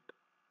station at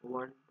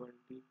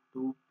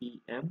 1:22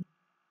 p.m.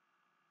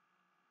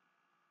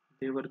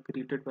 They were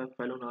greeted by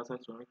fellow NASA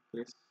astronaut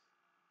Chris.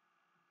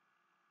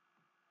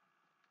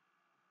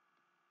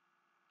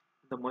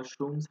 The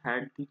mushrooms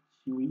had the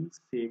chewy,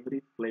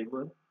 savory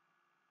flavor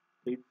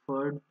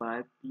preferred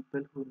by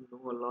people who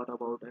know a lot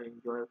about and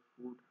enjoy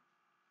food.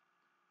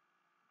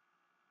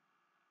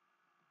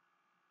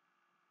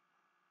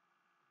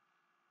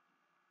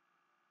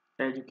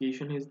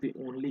 Education is the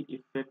only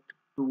effect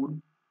tool.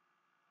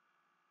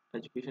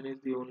 Education is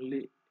the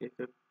only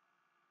effect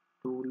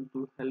tool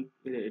to help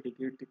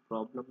eradicate the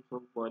problems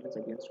of violence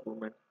against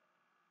women.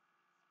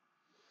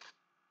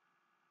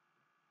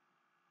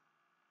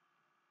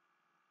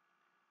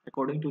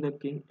 According to the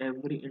king,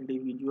 every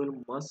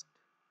individual must.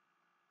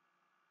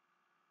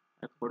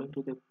 According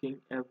to the king,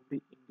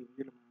 every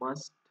individual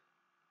must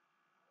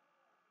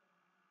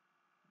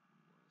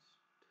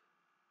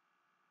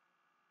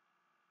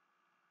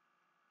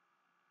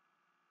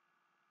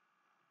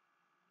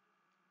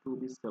to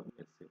be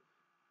submissive.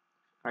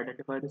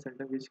 Identify the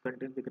sentence which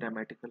contains the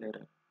grammatical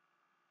error.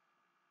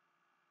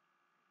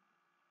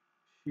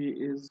 She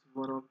is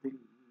one of the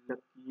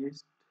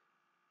luckiest.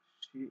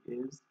 She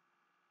is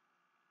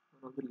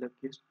one of the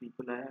luckiest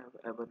people I have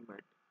ever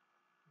met.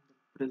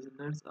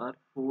 Prisoners are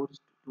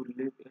forced to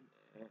live in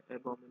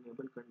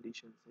abominable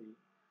conditions.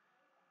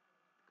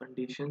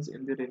 Conditions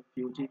in the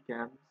refugee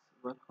camps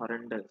were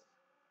horrendous.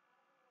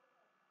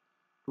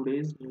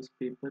 Today's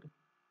newspaper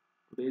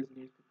today's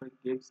newspaper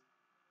gives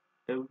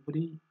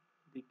every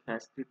the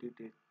ghastly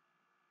detail.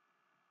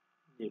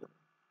 Yeah.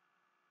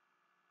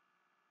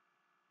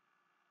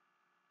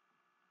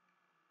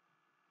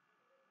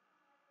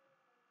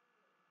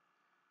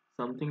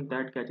 Something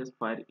that catches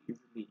fire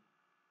easily.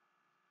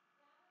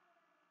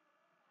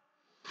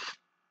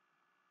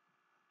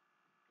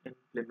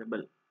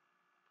 Inflammable.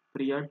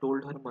 Priya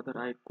told her mother,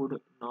 I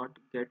could not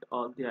get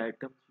all the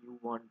items you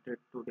wanted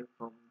today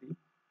from the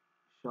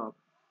shop.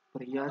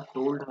 Priya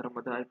told her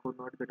mother, I could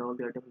not get all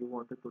the items you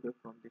wanted today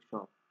from the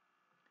shop.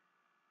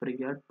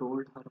 Priya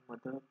told her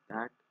mother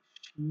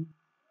she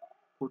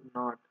could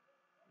not,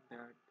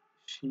 that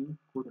she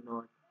could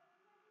not,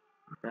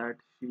 that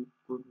she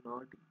could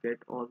not get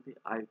all the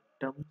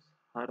items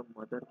her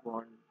mother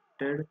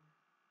wanted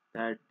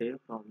that day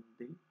from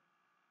the,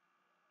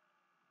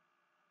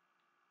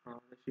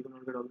 she could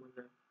not get all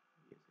the,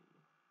 yes,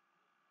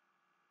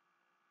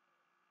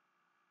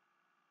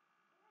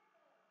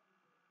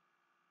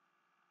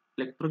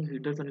 electric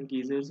heaters and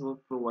geysers were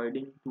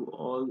provided to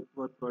all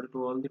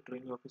the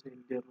training officers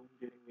in their rooms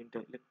during winter.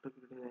 Electric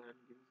heaters and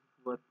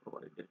geysers were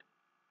provided.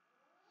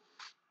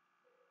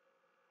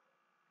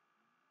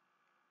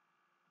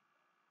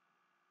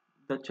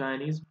 The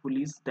Chinese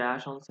police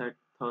dash on said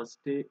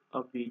Thursday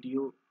a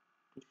video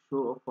to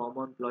show a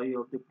former employee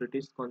of the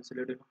British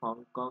consulate in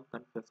Hong Kong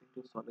confessing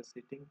to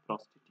soliciting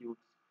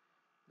prostitutes.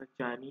 The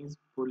Chinese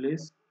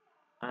police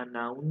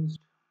announced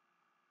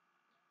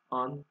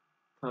on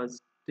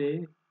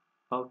Thursday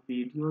a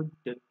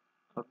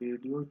a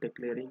video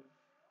declaring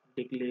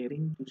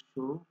to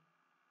show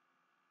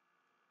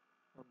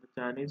the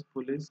Chinese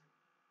police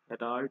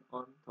herald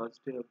on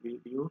Thursday a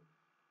video.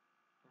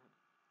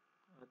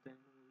 Then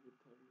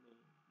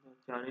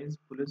the Chinese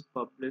police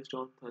published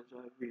on Thursday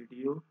a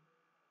video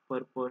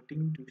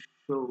purporting to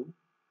show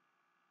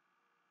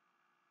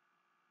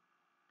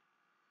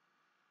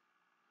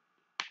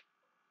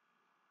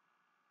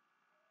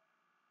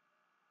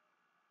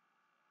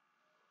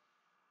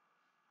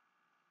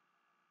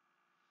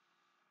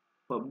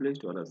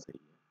published वाला सही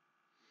है.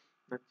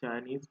 The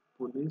Chinese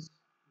police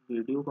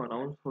video को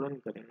announce थोड़ा नहीं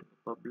करेंगे,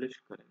 publish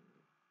करेंगे.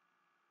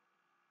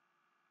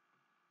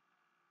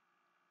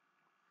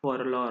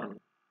 Forlorn,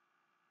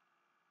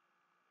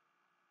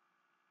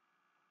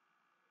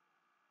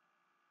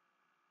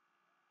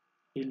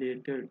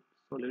 elated,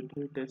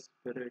 solitary,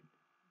 desperate,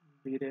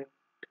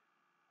 bereft.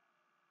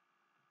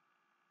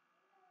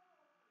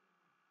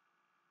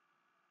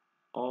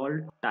 All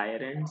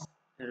tyrants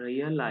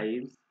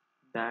realize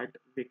that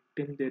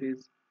victim there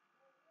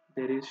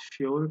is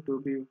sure to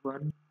be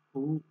one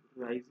who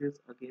rises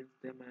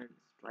against them and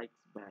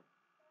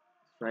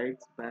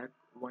strikes back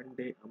one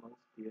day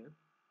amongst their.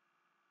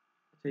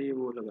 अच्छा ये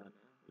वो लगाना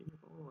है, ये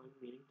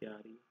मीनिंग क्या आ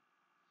रही है?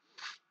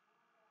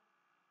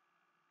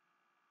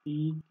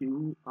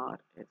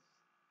 PQRS.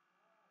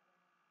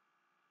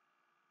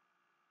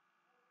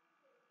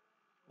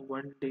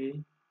 One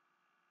day,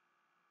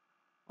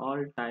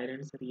 all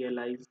tyrants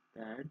realize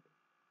that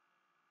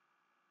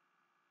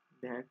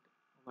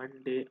one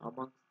day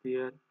amongst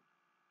their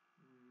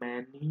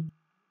many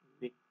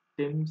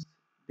victims,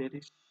 there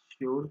is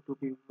sure to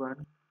be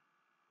one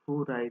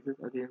who rises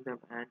against them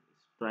and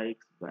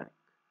strikes back.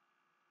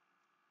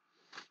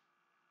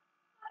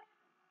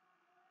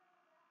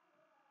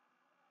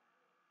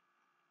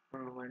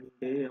 One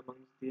day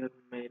amongst their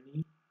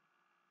many,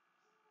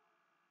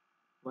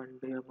 one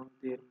day among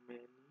their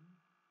many,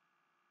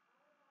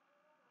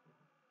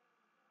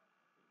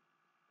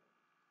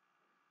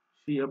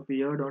 she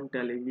appeared on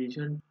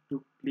television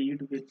to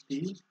plead with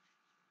the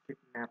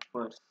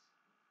kidnappers.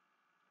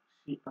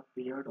 She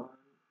appeared on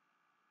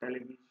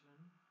television.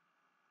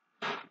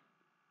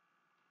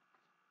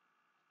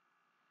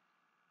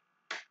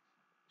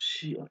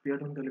 She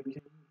appeared on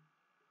television.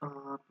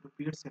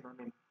 Appropriate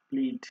synonym: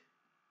 plead,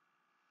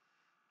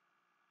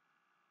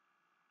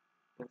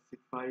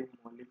 pacify,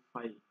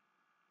 mollify.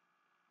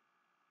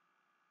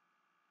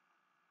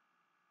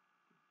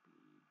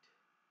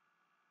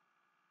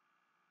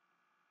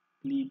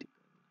 Plead,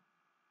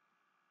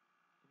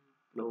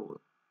 implore,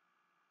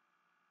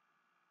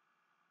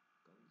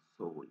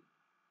 console.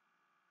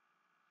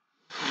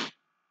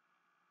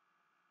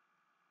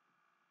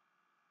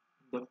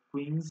 The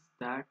queens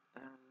that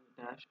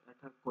dash at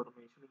her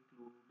coronation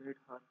included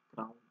her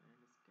crown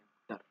and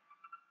scepter.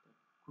 The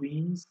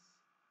queen's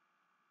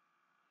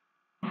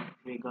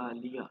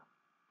regalia.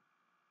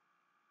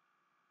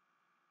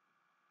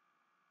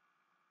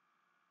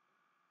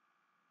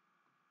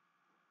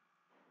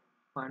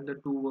 Find the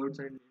two words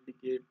and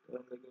indicate the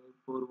given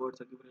four words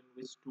are given in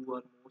which two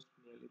are most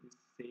nearly the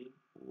same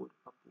or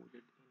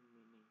opposite in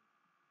meaning.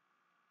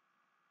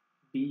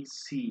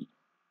 BC,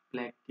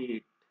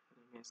 placate,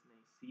 remes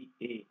नहीं,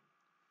 CA,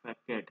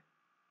 facade,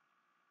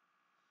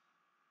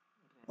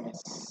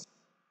 remes,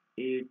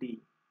 AD,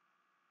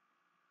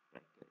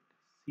 facade,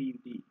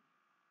 CD,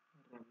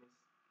 remes,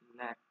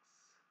 lax,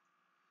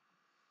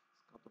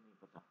 इसका तो नहीं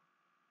पता,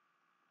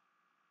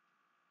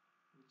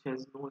 which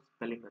has no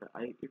spelling error.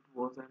 It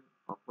was an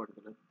awkward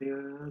color.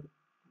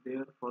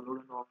 There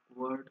followed an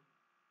awkward.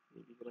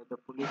 The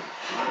police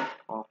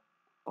are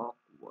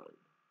awkward.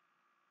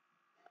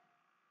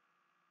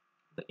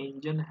 The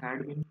engine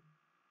had been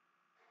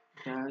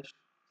dash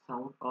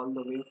sound all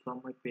the way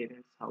from my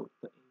parents' house.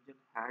 The engine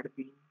had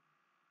been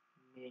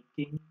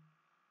making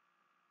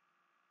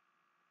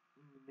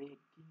an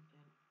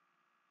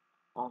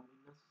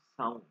ominous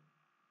sound.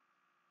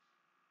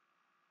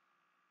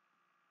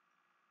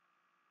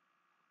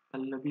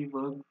 Pallavi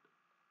worked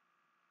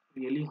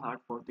really hard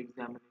for the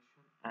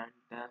examination and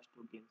dashed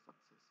to gain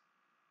success.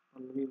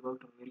 Pallavi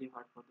worked really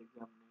hard for the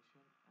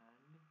examination and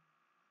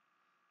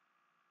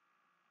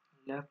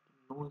left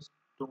no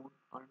stone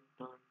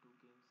unturned to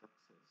gain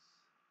success.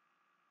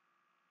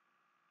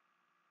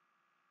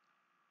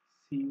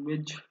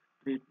 Sewage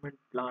treatment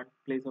plant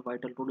plays a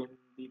vital role in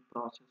the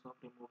process of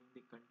removing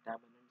the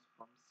contaminants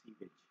from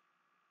sewage.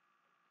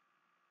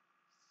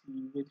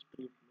 Sewage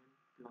treatment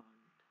plant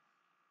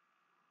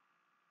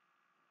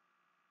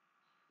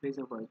plays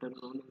a vital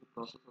role in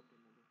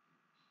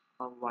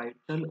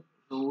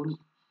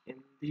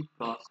the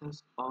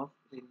process of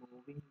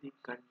removing the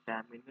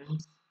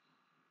contaminants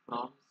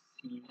from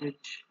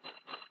sewage.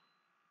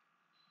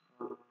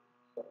 Uh,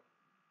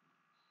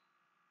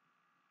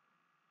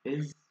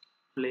 is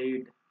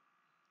played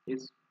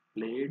is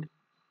played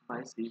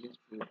by sewage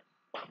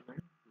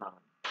treatment plant.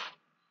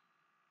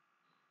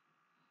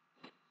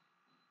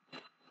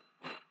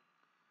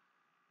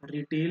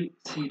 Retail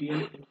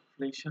cereal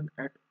inflation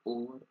at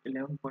over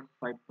 11.5%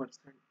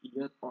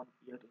 year on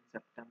year in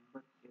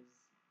September is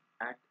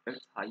at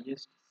its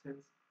highest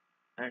since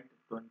end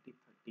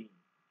 2013.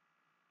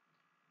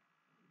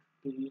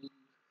 Retail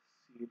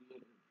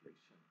cereal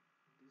inflation.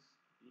 This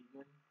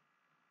even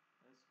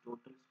as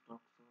total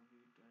stocks of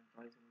wheat and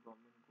rice in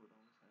government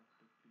godowns have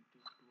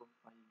depleted to a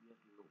 5-year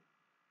low.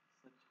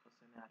 Such a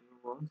scenario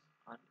was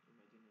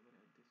unimaginable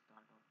at the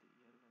start of the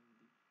year when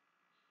the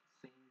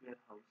same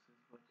warehouses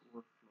were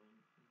overflowing.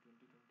 In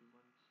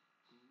 2021,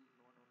 to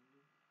not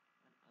only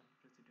an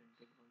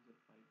unprecedented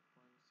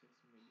 105.6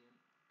 million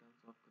tons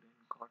of grain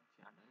got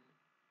channeled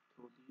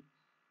through the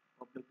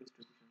public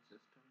distribution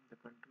system, the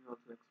country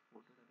also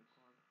exported a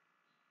record.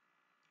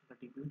 The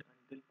debate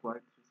until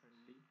quite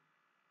recently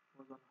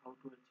was on how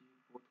to achieve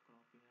both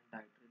cropping and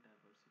dietary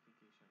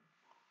diversification,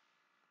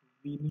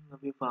 weaning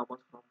away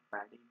farmers from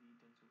paddy,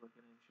 wheat, and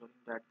sugarcane, ensuring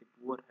that the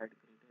poor had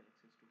greater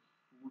access to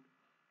foods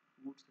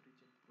rich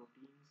in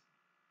proteins,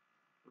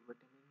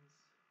 vitamins,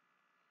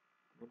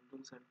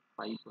 minerals, and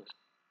fiber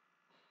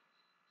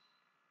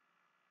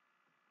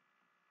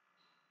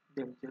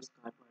than just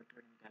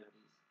carbohydrate and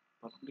calories.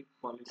 Public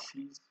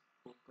policies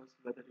focused,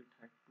 whether it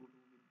had to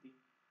do with the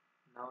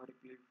now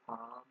repealed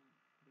farm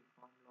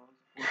reform laws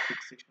or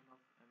fixation of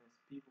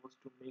MSP, was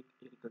to make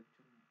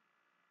agriculture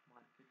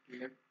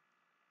market-led,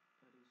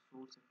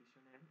 resource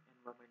efficient, and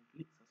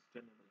environmentally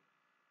sustainable.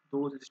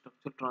 Those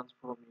structural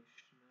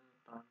transformation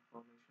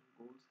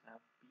goals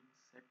have been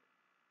set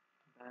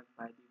back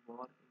by the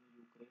war in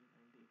Ukraine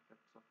and the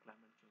effects of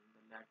climate change.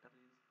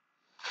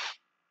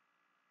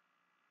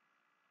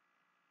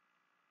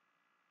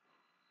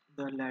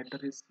 The latter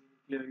is seen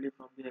clearly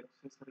from the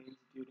excess rains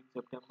during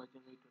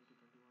September-January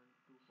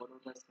 2021,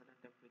 followed by sudden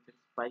temperature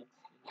spikes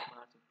in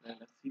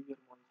March-April. A severe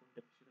monsoon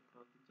deficit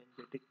across the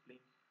Gangetic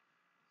Plain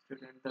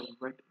straightened the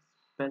wet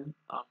spell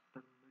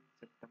after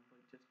mid-September,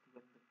 just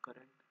when the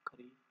current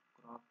Kharif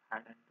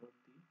had entered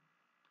the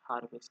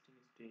harvesting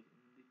stage.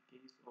 In the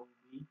case of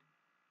wheat,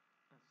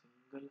 a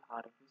single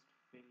harvest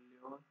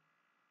failure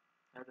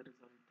has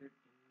resulted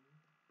in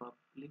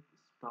public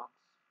stocks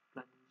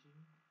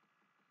plunging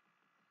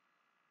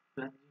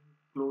plunging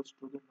close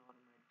to the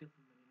normative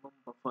minimum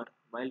buffer.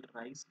 While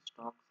rice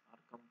stocks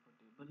are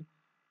comfortable,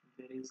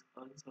 there is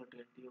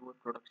uncertainty over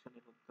production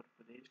in Uttar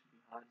Pradesh,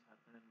 Bihar,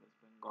 Jharkhand, and West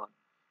Bengal.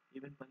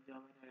 Even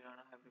Punjab and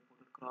Haryana have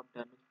reported crop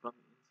damage from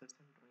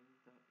incessant rains,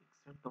 the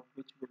extent of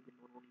which will be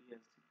known only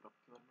as the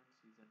procurement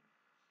season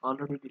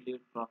already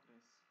delayed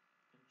progress.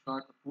 In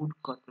short, the Food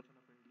Corporation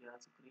of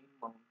India's grain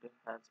mountain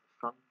has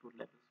shrunk to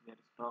levels where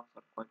stocks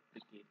are quite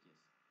precarious.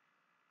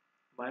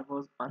 Why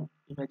was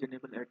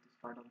unimaginable at the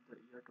start of the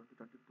year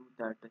 2022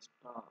 that the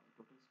total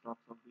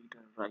stocks of wheat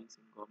and rice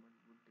in government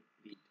would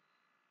deplete?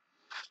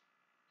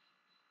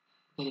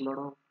 Because a lot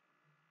of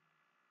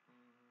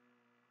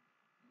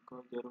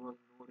because there was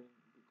no rain,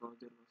 because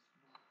there was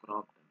no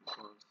crop, and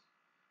because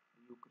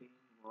Ukraine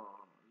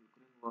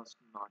was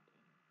not in,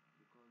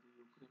 because the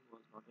Ukraine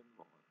was not in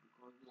war,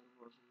 because there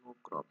was no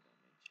crop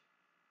damage.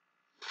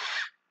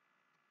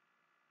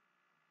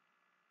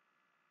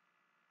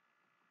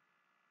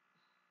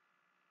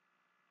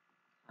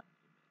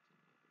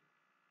 Unimaginable.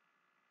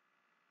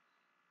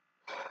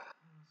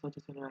 Such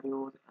a scenario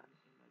was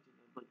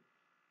unimaginable.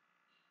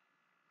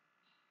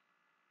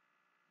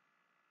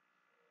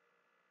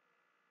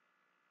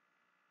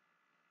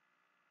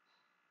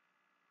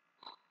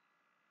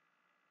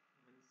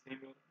 When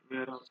same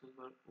warehouses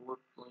were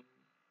overflowing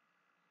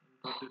in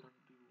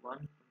 2021,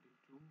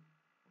 22,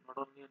 not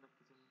only in a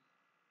present.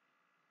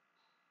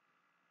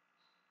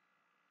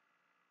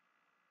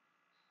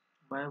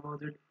 Why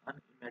was it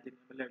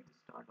unimaginable at the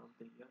start of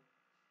the year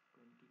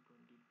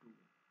 2022?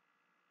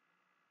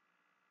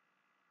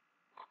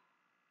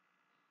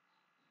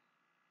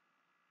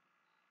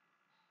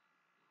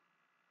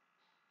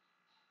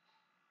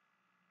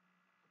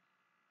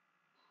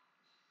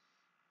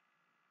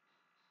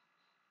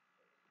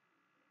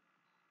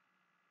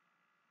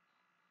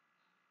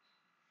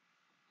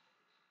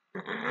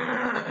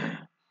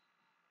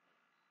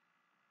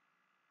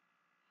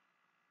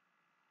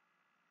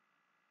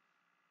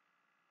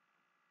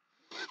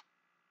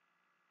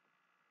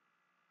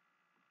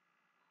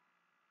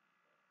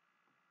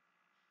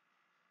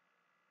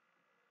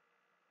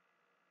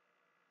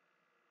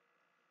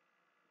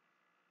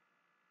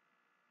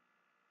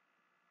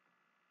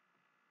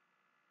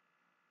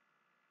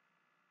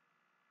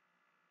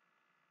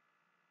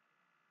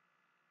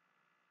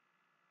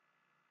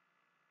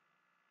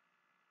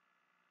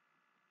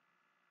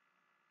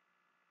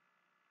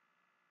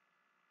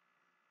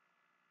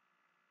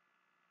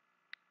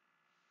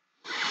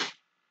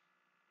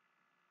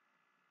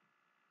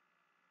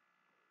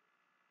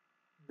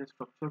 The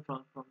structural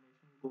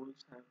transformation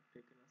goals have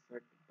taken a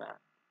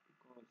setback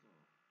because of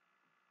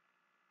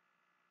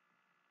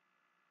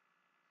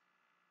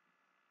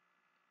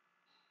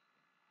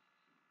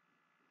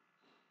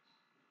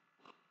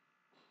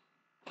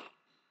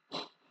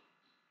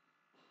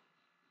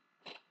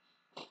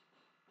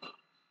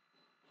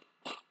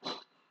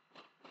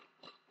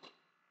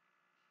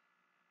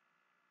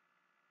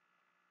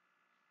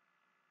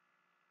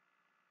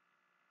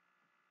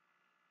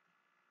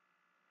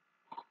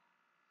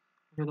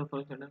here the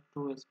first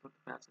TEST-2 is for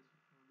the passage.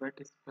 Wet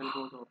spell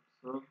was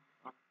observed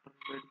after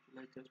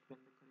mid-July just when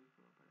the Kharif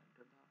crop had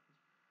entered the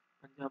harvest.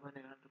 Punjab and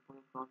Haryana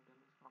reported crop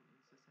damage from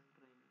incessant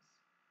rains.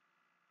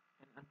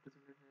 An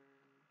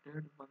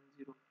unprecedented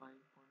 105.7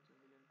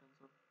 million tons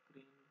of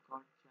grain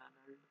got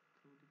channeled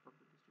through the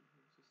public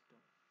distribution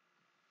system.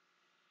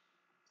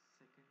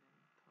 Second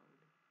and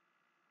third.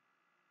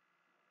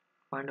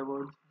 Find a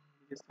word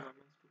which is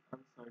synonymous to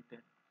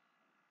uncertain.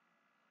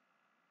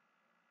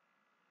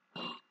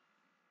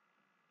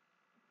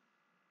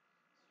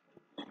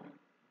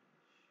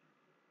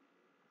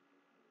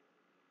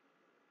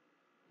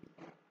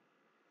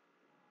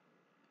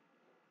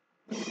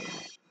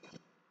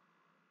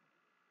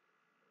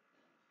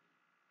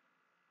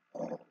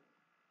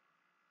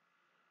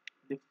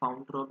 The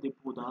founder of the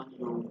Bhudan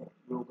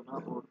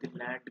Yogana or the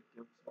Land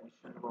Gives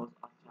mission was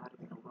Acharya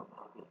Vinoba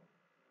Bhave,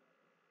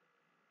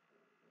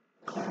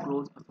 a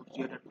close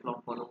associate and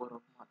follower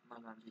of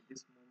Mahatma Gandhi.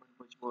 This movement,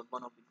 which was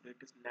one of the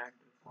greatest land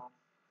reform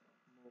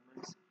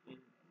movements in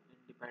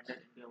independent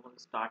India, was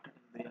started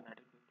in the year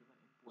 1951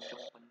 in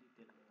Pochampalli,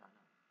 Telangana.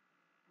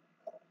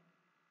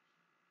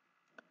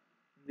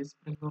 In the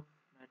spring of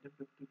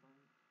 1951,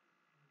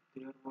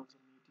 there was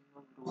a meeting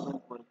of rural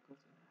workers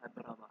in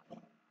Hyderabad.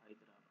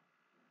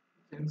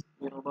 Since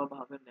Vinoba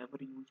Bhave never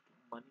used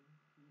money,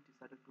 he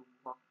decided to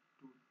walk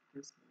to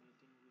this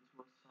meeting, which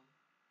was some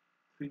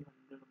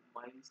 300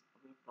 miles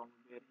away from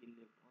where he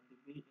lived. On the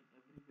way, in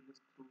every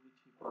village through which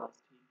he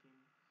passed, he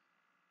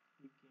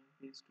came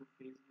face to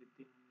face with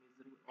the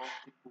misery of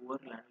the poor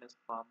landless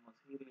farmers.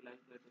 He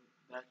realized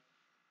that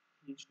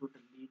he should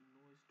leave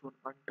no stone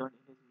unturned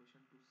in his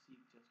mission to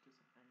seek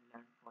justice and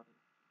land for his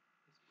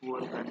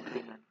poor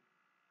countrymen.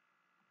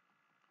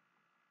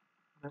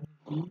 When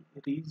he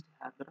reached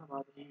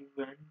Hyderabad, he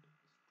went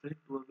straight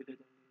to a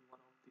village and in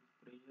one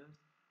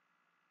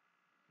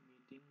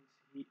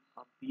he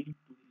appealed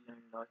to the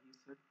landlord. He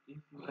said,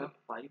 if you have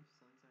five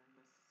sons and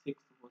the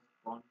sixth was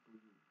born to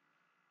you,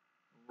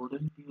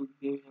 wouldn't you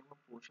give him a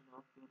portion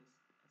of your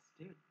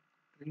estate?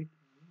 Treat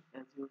me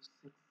as your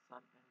sixth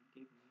son and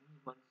give me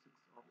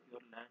one-sixth of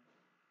your land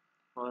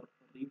for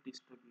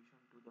redistribution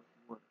to the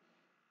poor.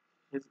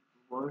 His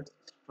words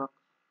struck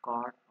a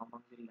chord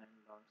among the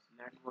landlords.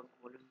 Land was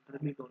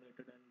voluntarily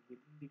donated, and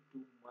within the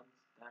 2 months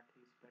that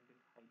he spent in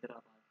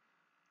Hyderabad,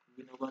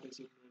 Vinoba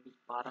received nearly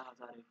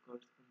 12,000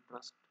 acres in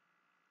trust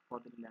for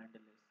the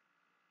landless.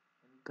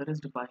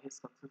 Encouraged by his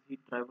success, he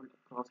traveled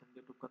across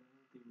India to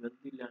convince the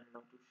wealthy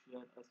landlord to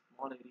share a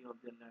small area of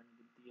their land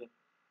with their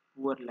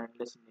poor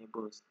landless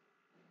neighbors.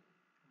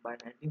 By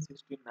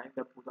 1969,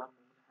 the Bhudan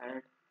movement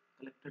had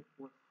collected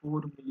over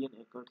 4 million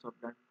acres of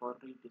land for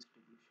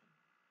redistribution.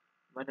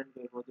 When and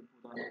where was the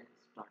Bhudan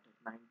movement started?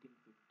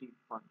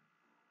 1951.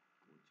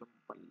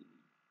 Pochampalli.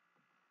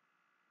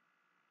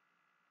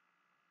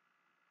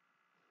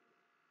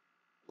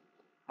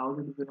 How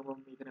did Vinama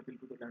make an appeal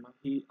to the landlord?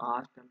 He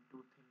asked them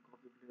to think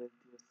of the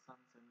wealthiest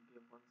sons and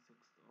give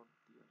one-sixth of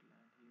their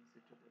land. He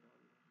insisted that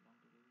all belonged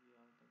to him. He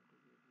asked them to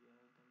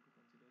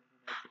consider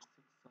him as the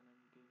sixth son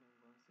and give him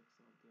one-sixth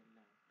of their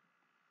land.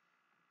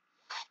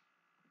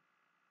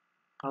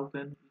 How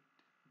can it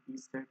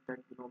be said that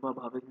Vinoba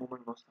Bhave's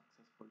movement was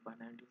successful? By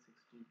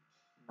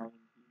 1969,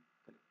 he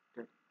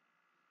collected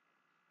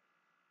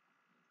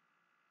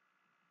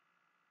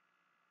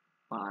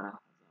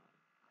 12,000.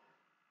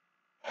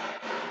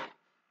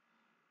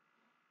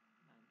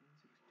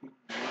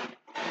 1969,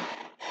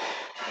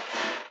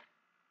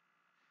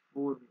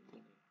 4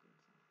 million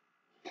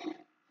acres.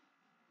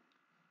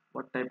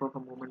 What type of a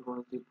movement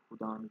was the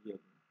Bhudan Yagna?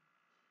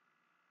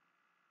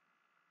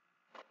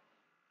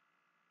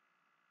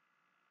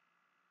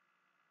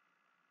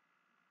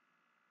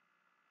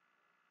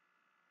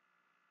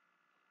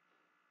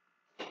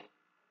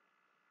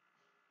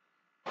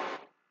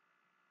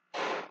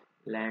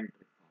 Land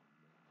reform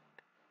movement.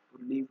 To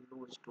leave no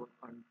stone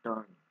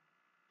unturned.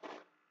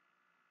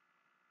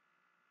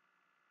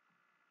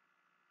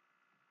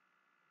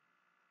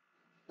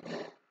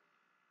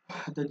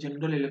 The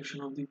general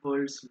election of the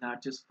world's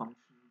largest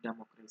functioning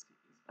democracy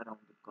is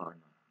around the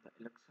corner. The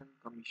election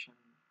commission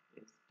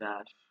is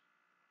dash.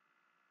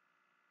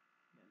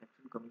 The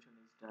election commission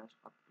is dash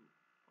up to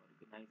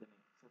organize an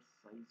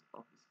exercise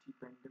of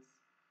stupendous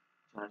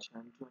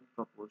gargantuan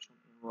proportion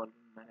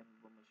involving men and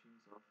women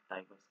machines of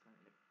diverse kind,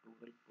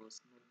 electoral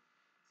personnel,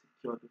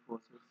 security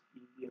forces,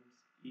 EVMs,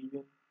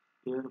 even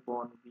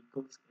airborne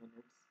vehicles in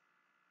its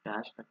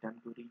dash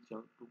attempt to reach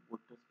out to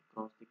voters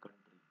across the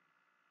country.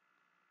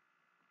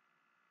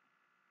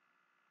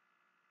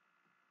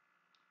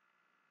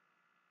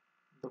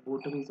 The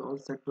voter is all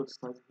set to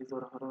exercise his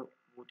or her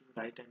voting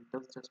right and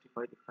thus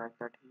justify the fact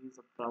that he is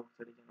a proud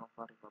citizen of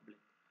our republic.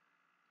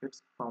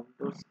 Its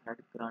founders had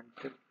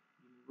granted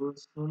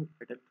universal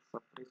adult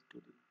suffrage to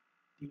the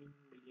teen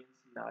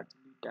millions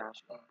largely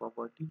dashed in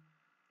poverty,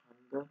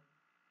 hunger,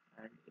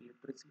 and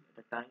illiteracy at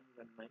a time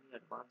when many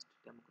advanced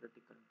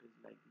democratic countries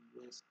like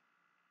the US,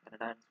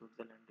 Canada, and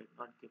Switzerland did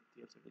not give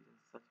their citizens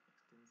such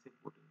extensive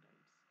voting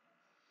rights.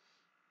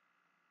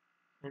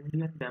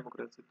 Indian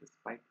democracy,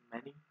 despite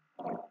many,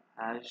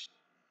 has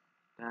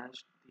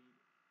dashed the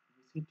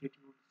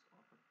vicissitudes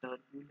of a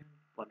turbulent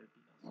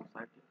polity, a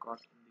society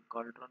caught in the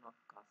cauldron of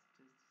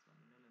castes,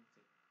 communal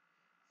and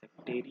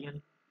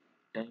sectarian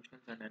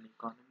tensions, and an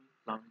economy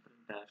floundering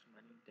dash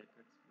many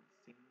decades with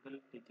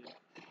single-digit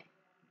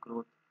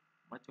growth.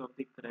 Much of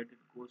the credit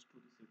goes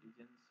to the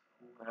citizens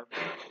who have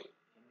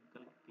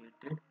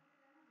inculcated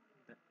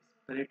the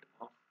spirit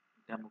of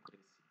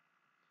democracy.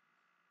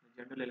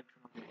 The general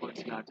election of the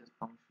world's largest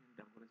functioning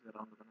democracy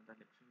around the world, the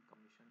election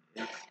commission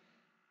is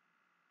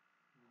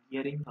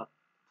gearing up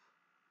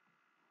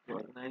to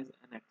organize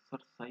an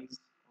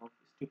exercise of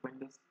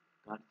stupendous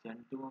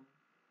gargantuan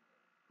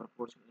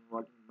proportion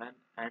involving men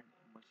and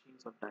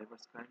machines of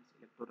diverse kinds,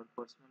 electoral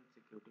personnel,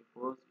 security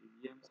force,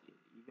 EVMs,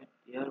 even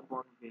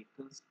airborne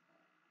vehicles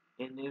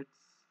in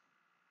its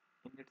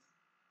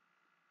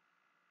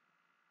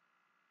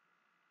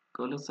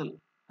colossal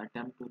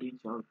attempt to reach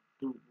out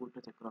to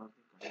voters across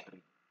the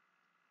country.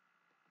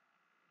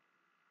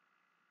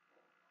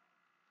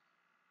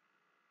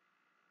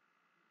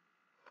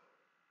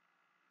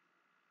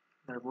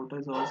 The voter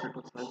is also set to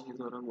exercise his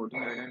or her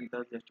voting right and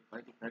thus justify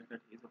the fact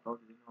that he is a proud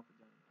citizen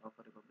of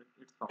a republic.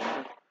 Its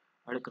founders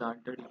had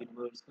granted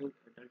universal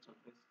adult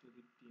suffrage to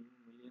the teeming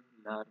millions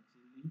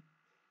largely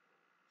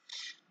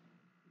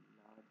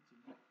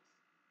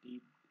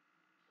steeped,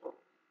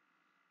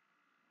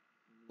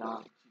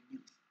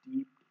 largely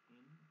steeped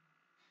in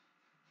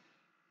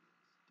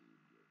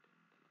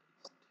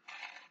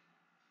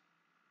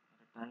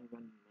at a time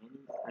when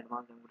many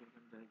advanced democratic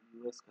countries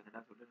like US,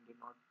 Canada, Sweden did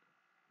not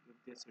give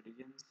their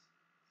citizens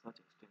such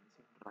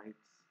extensive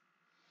rights.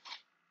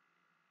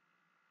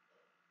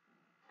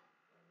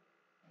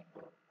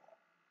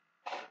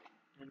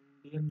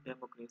 Indian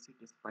democracy,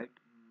 despite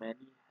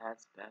many,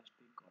 has dashed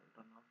the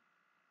cauldron of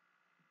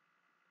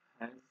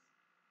has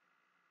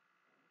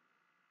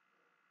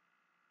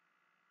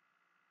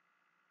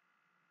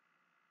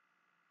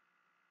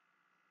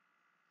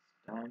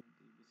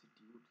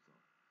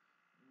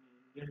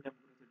Indian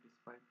democracy,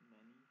 despite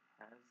many,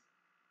 has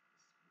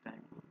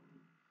stand withstand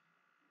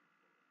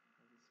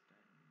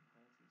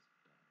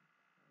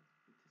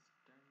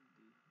the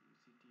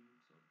vicissitudes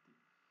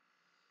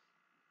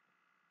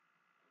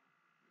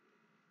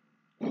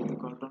of the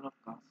cauldron of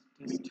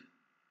casteist,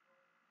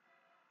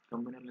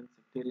 communal and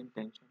sectarian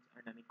tensions,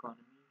 and an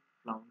economy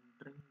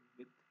floundering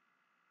with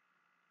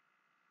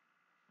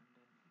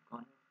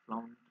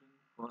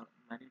for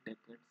many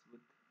decades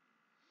with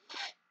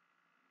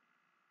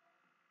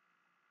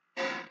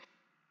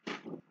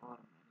for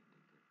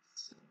many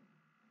decades.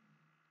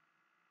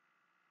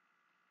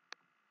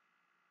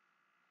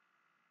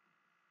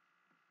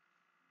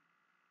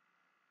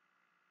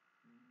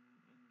 In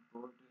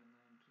both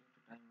entry at a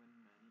time when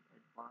many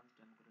advanced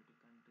democratic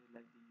countries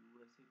like the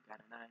USA,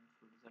 Canada, and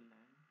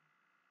Switzerland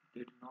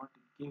did not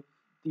give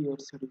their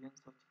citizens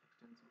such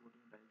extensive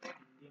voting rights.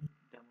 Indian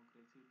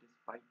democracy,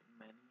 despite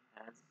many,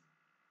 withstood has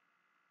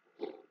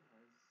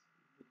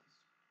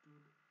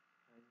withstood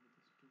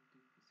the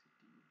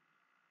vicissitude.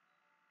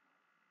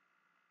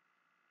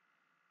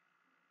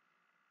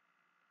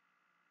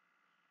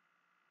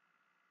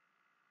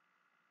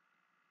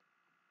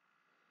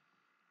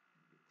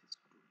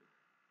 Withstood.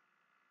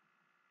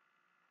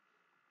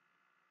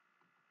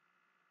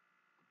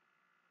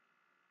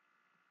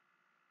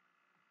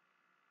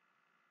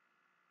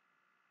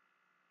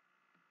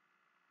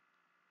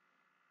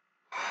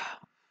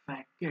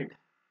 Facade,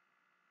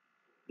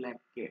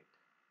 placate.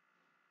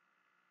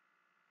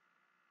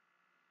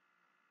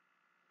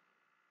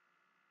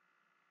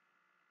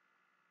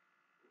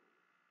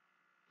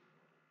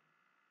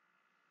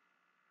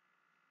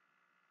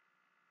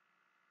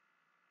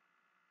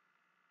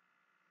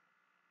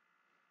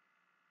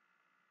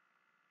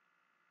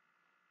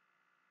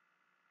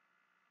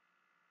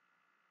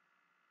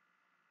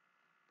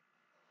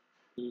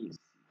 Easy.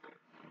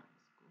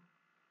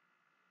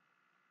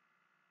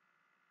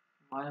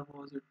 Why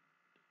was it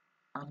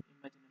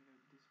unimaginable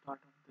at the start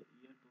of the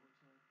year? Those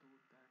are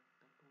thought that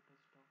the total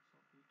stocks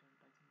of wheat and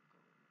rice in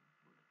government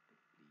would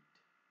deplete.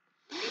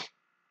 This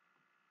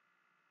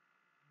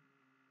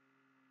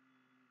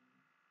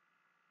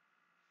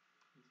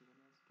even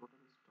as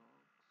total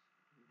stocks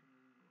of wheat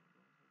and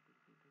government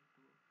have depleted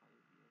to a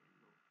 5-year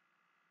low.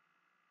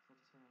 Such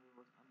a scenario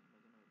was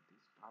unimaginable at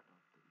the start of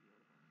the year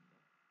when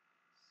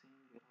the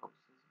same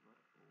warehouses were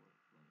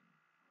overflowing.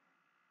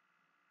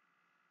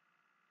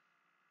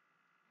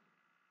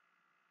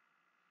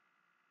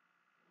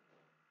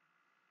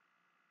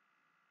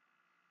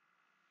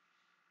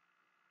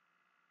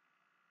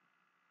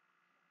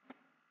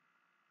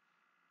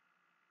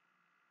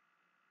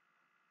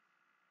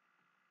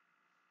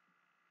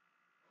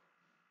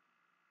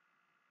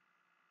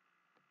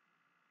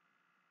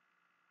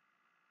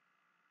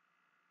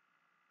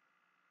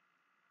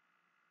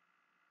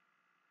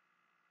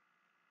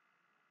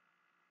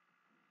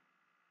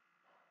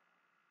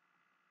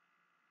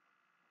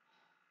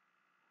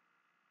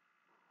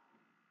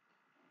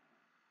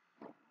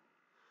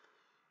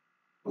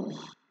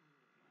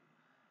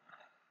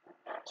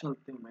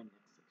 चलते हैं मैं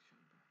next section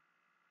पे.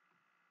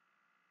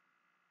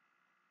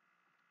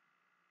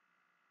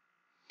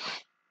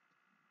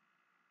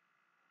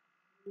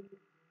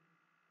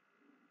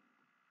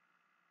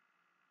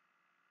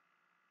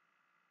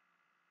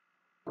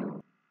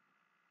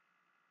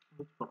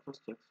 Which process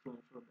checks to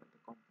ensure that the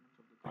components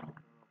of the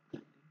computer are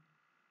operating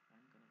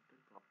and connected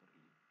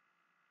properly.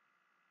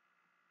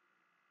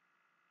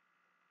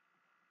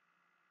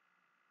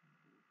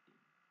 Booting.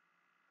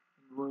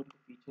 Invert the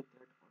feature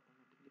that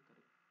automatically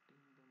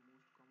correcting the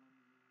most common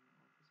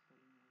office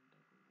spelling and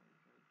typo while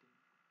writing.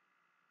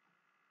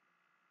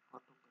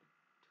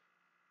 Autocorrect.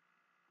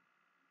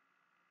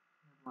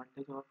 The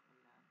advantage of a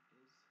LAN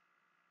is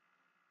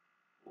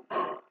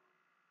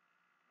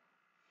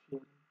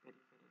sharing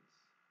peripherals.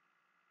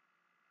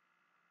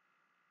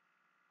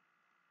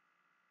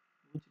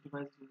 Which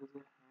device uses a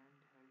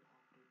handheld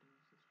operating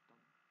system?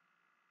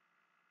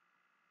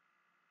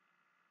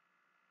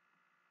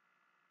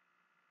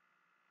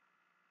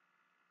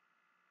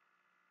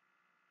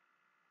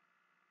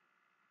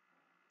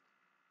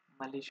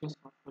 Malicious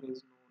software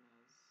is known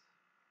as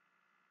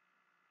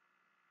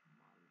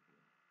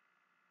malware.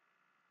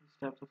 These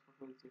types of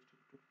software is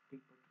restricted to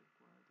free but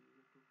require the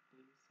user to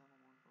pay some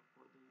amount for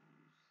further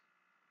use.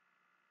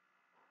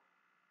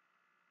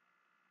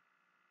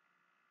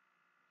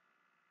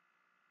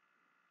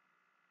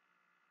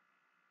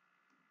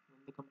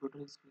 When the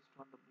computer is switched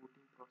on, the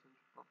booting process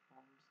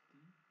performs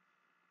the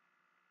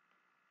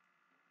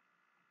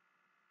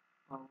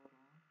power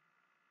on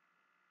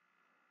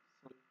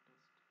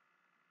self-test.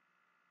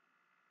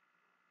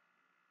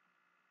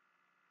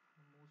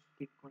 The most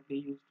frequently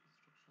used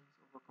instructions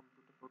of a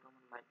computer program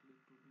are likely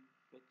to be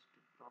fetched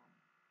from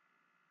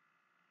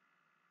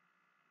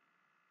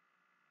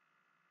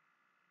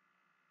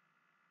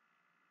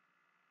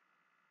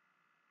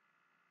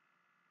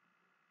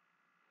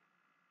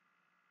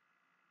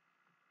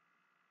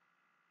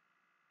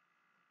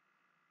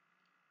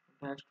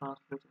dash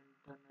translates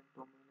internet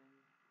domain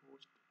and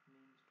host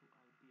names to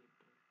IP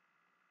address.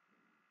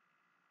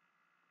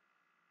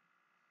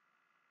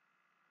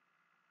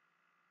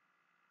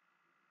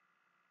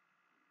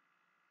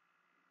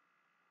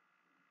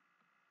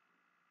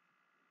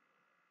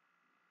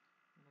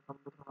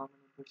 number how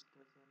many bits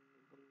does an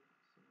enable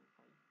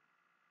signify?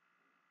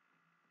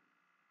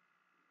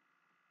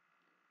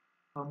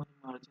 How many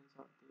margins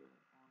are there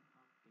on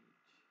a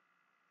page?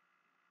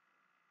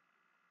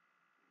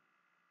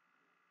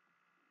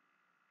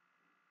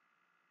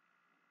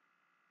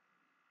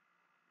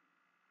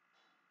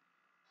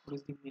 What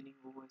is the meaning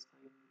of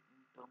OSI in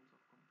terms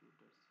of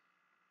computers?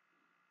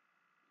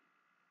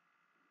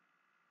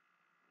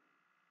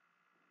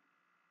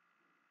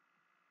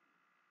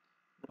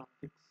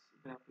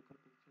 Graphical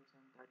pictures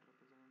and that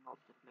represent an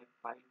object like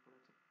file,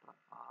 etc.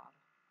 are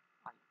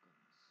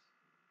icons.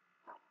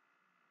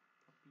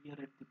 Appear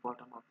at the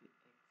bottom of the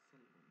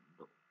Excel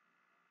window.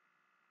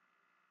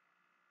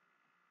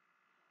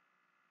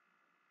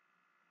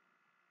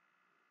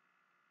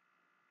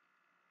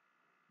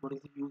 What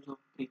is the use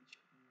of bridge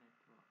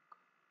network?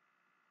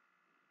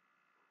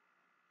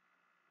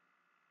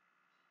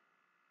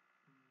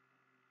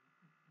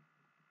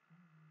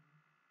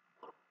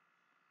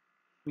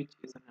 Which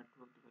is a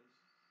network device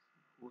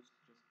whose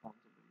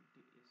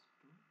responsibility is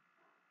to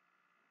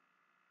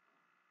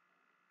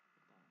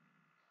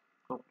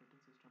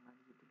operating system and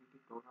utility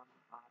program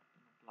are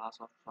in a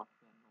class of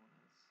software known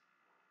as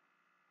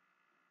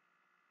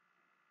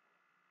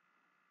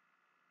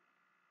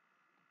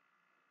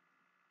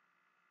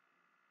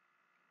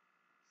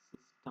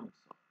system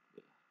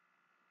software.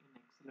 In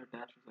Excel, a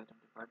dash is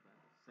identified by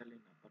the cell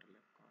in upper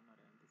left corner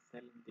and the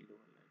cell in the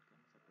lower right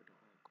corner separated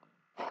by a column.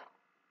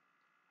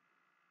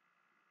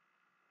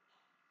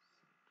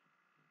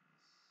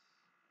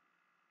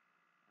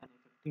 An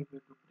effective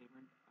way to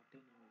prevent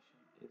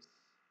attenuation is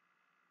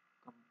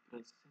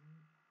compressing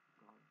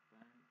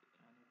broadband.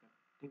 An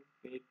effective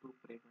way to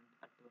prevent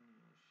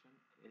attenuation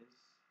is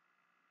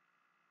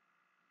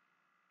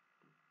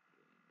to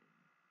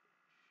prevent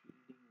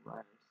shielding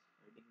wires,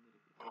 hiding the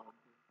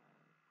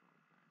amplifier,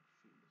 broadband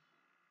shielding.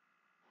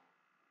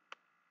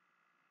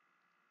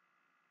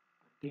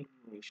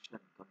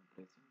 Attenuation,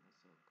 compressing the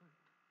circuit.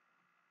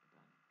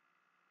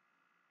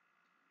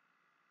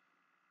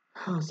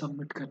 हाँ,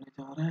 submit करने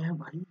जा रहे हैं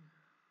भाई.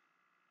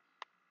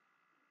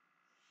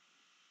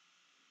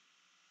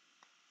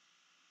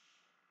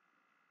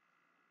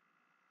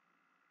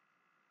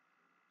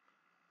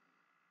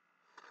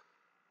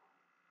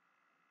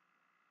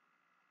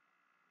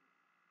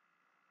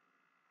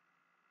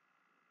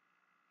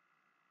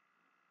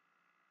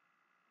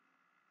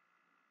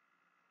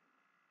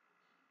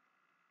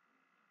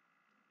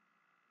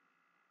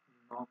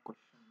 नौ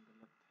question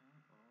गलत हैं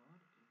और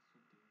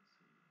 103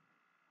 सही है.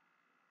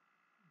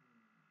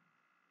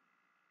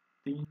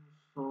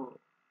 300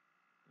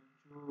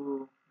 जो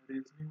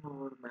रीजनिंग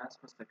और मैथ्स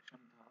का सेक्शन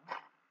था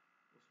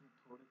उसमें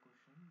थोड़े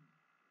क्वेश्चन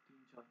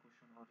 3-4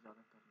 क्वेश्चन और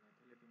ज़्यादा करने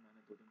थे, लेकिन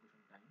मैंने 2-3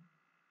 क्वेश्चन टाइम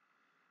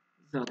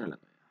ज़्यादा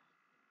लगाया.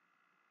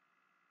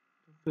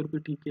 तो फिर भी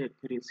ठीक है,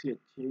 एक्यूरेसी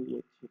अच्छी है, ये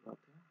अच्छी बात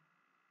है.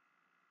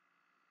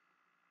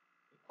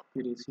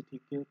 एक्यूरेसी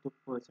ठीक है. तो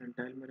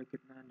परसेंटाइल मेरा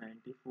कितना है?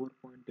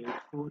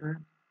 94.84 है.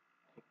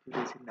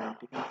 एक्यूरेसी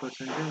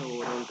 91% है.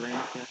 ओवरऑल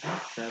रैंक क्या है?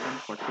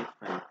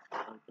 745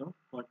 आउट ऑफ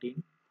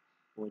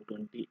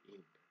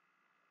 14/28.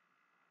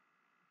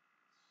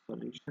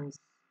 सॉल्यूशंस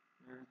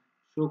मैं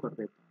शो कर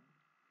देता हूँ.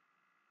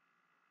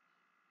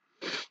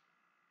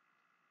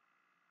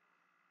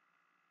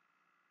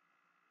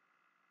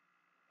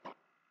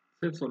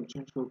 सिर्फ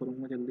सॉल्यूशन शो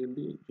करूंगा जल्दी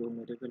जल्दी, जो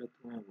मेरे गलत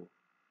हुए हैं वो.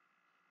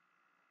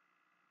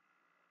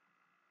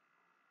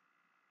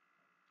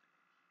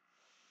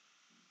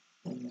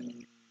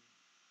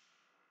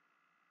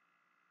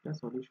 क्या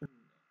सॉल्यूशन?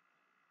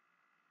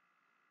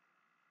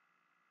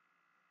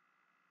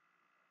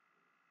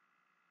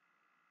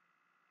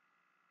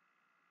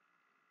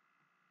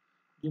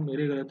 ये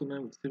मेरे गलत तो मैं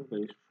सिर्फ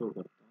वही शो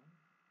करता हूँ,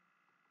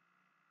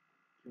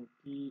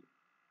 क्योंकि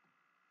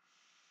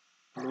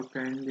लोग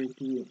कहेंगे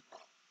कि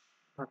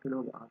बाकी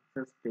लोग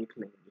आंसर्स देख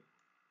लेंगे.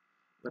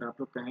 अगर आप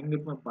लोग कहेंगे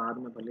तो मैं बाद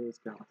में भले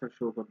इसके आंसर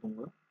शो कर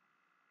दूंगा,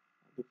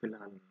 अभी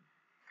फिलहाल नहीं.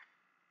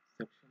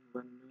 सेक्शन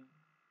 1 में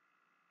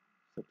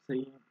सब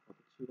सही है, बहुत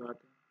अच्छी बात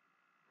है.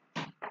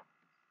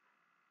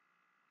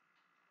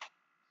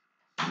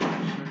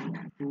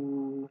 सेक्शन 2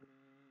 में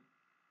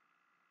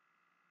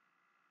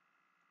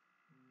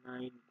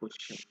 9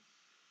 क्वेश्चन.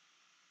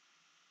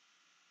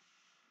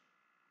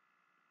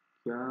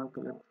 क्या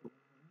गलत हुआ है?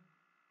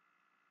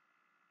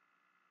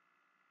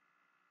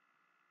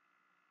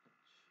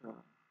 अच्छा,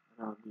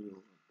 रागी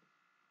होगा.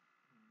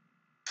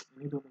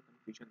 इन्हीं दो में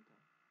कंफ्यूजन था.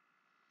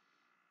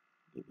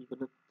 ये भी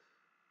गलत.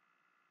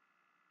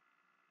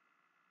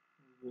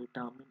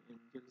 विटामिन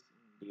एंजल्स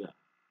इंडिया,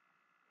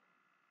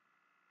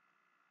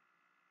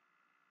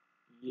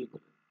 ये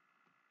गलत.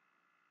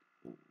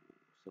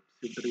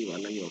 सब्सिडरी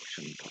वाला ही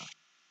ऑप्शन था.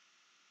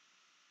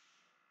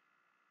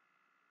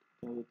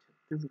 क्या ये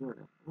छत्तीसगढ़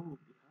है? ओ,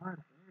 बिहार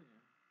है.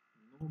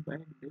 नो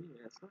बैड डे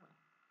ऐसा.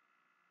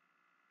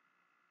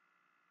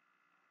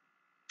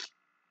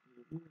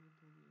 ये भी गलत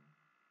हो गया.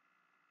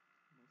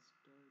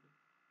 मस्टर्ड.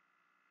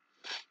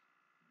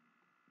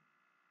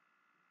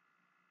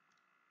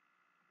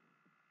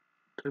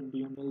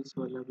 ट्रिब्यूनल्स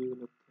वाला भी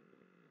गलत है.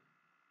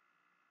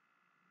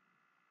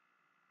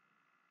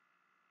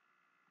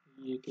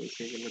 ये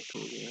कैसे गलत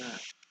हो गया?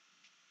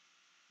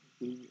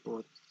 बी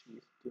और सी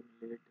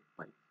स्टिमुलेट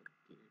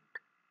बाइफरकेट।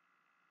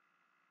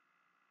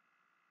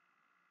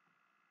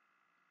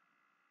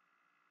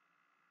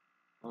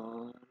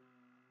 और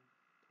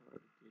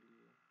थर्ड के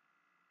लिए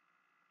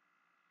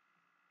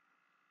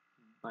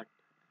बट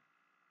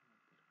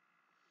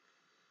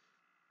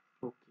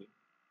ओके।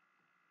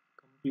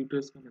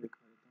 कंप्यूटर्स का मैं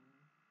दिखा देता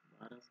हूँ,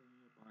 12 सही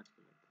है, 5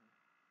 गलत है।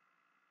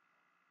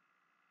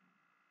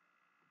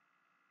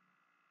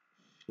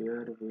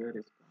 शेयर वेयर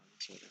इसका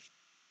आंसर है।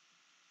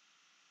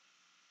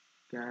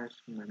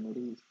 कैश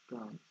मेमोरी इसका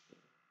आंसर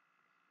है।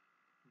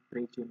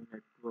 Bridge in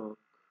network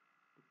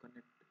to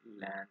connect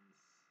lens.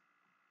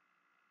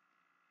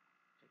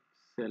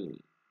 Excel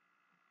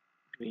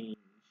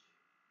range,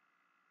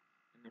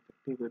 an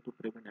effective way to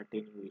prevent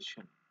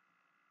attenuation,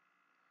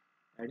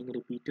 adding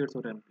repeaters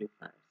or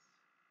amplifiers.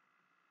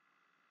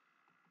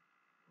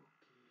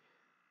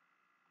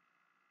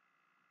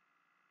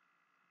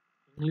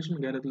 English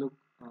में कह रहे थे लोग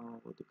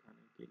वो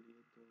दिखाने के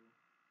लिए, तो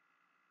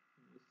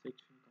इंग्लिश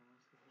सेक्शन कहाँ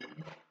से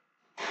है?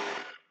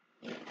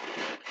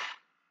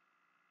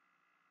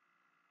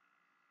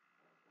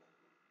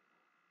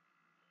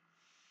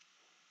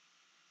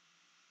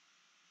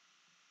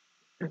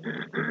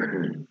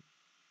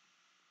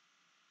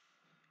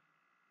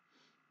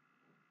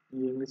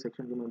 ये इंग्लिश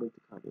सेक्शन को मैं बस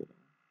दिखा दे रहा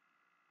हूँ।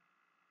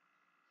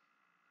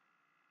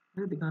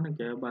 मुझे दिखाना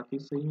क्या है, बाकी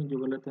सही है, जो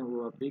गलत है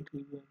वो आप देख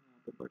लीजिए।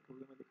 यहाँ पे बट हो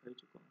गया, मैं दिखा ही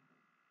चुका हूँ।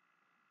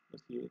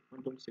 बस ये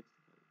 1.6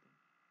 दिखा देता हूँ।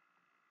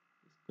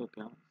 इसका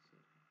क्या आंसर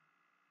है?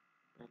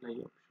 पहला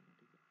ही ऑप्शन है।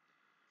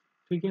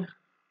 ठीक है,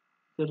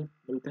 फिर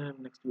मिलते हैं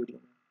नेक्स्ट वीडियो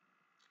में।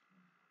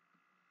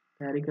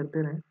 तैयारी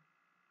करते रहें,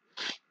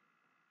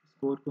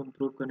 स्कोर को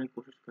इम्प्रूव करने की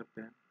कोशिश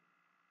करते हैं।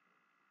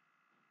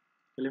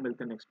 चलिए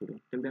मिलते हैं next video.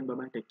 Till then bye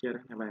bye, take care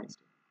and have a nice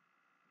day.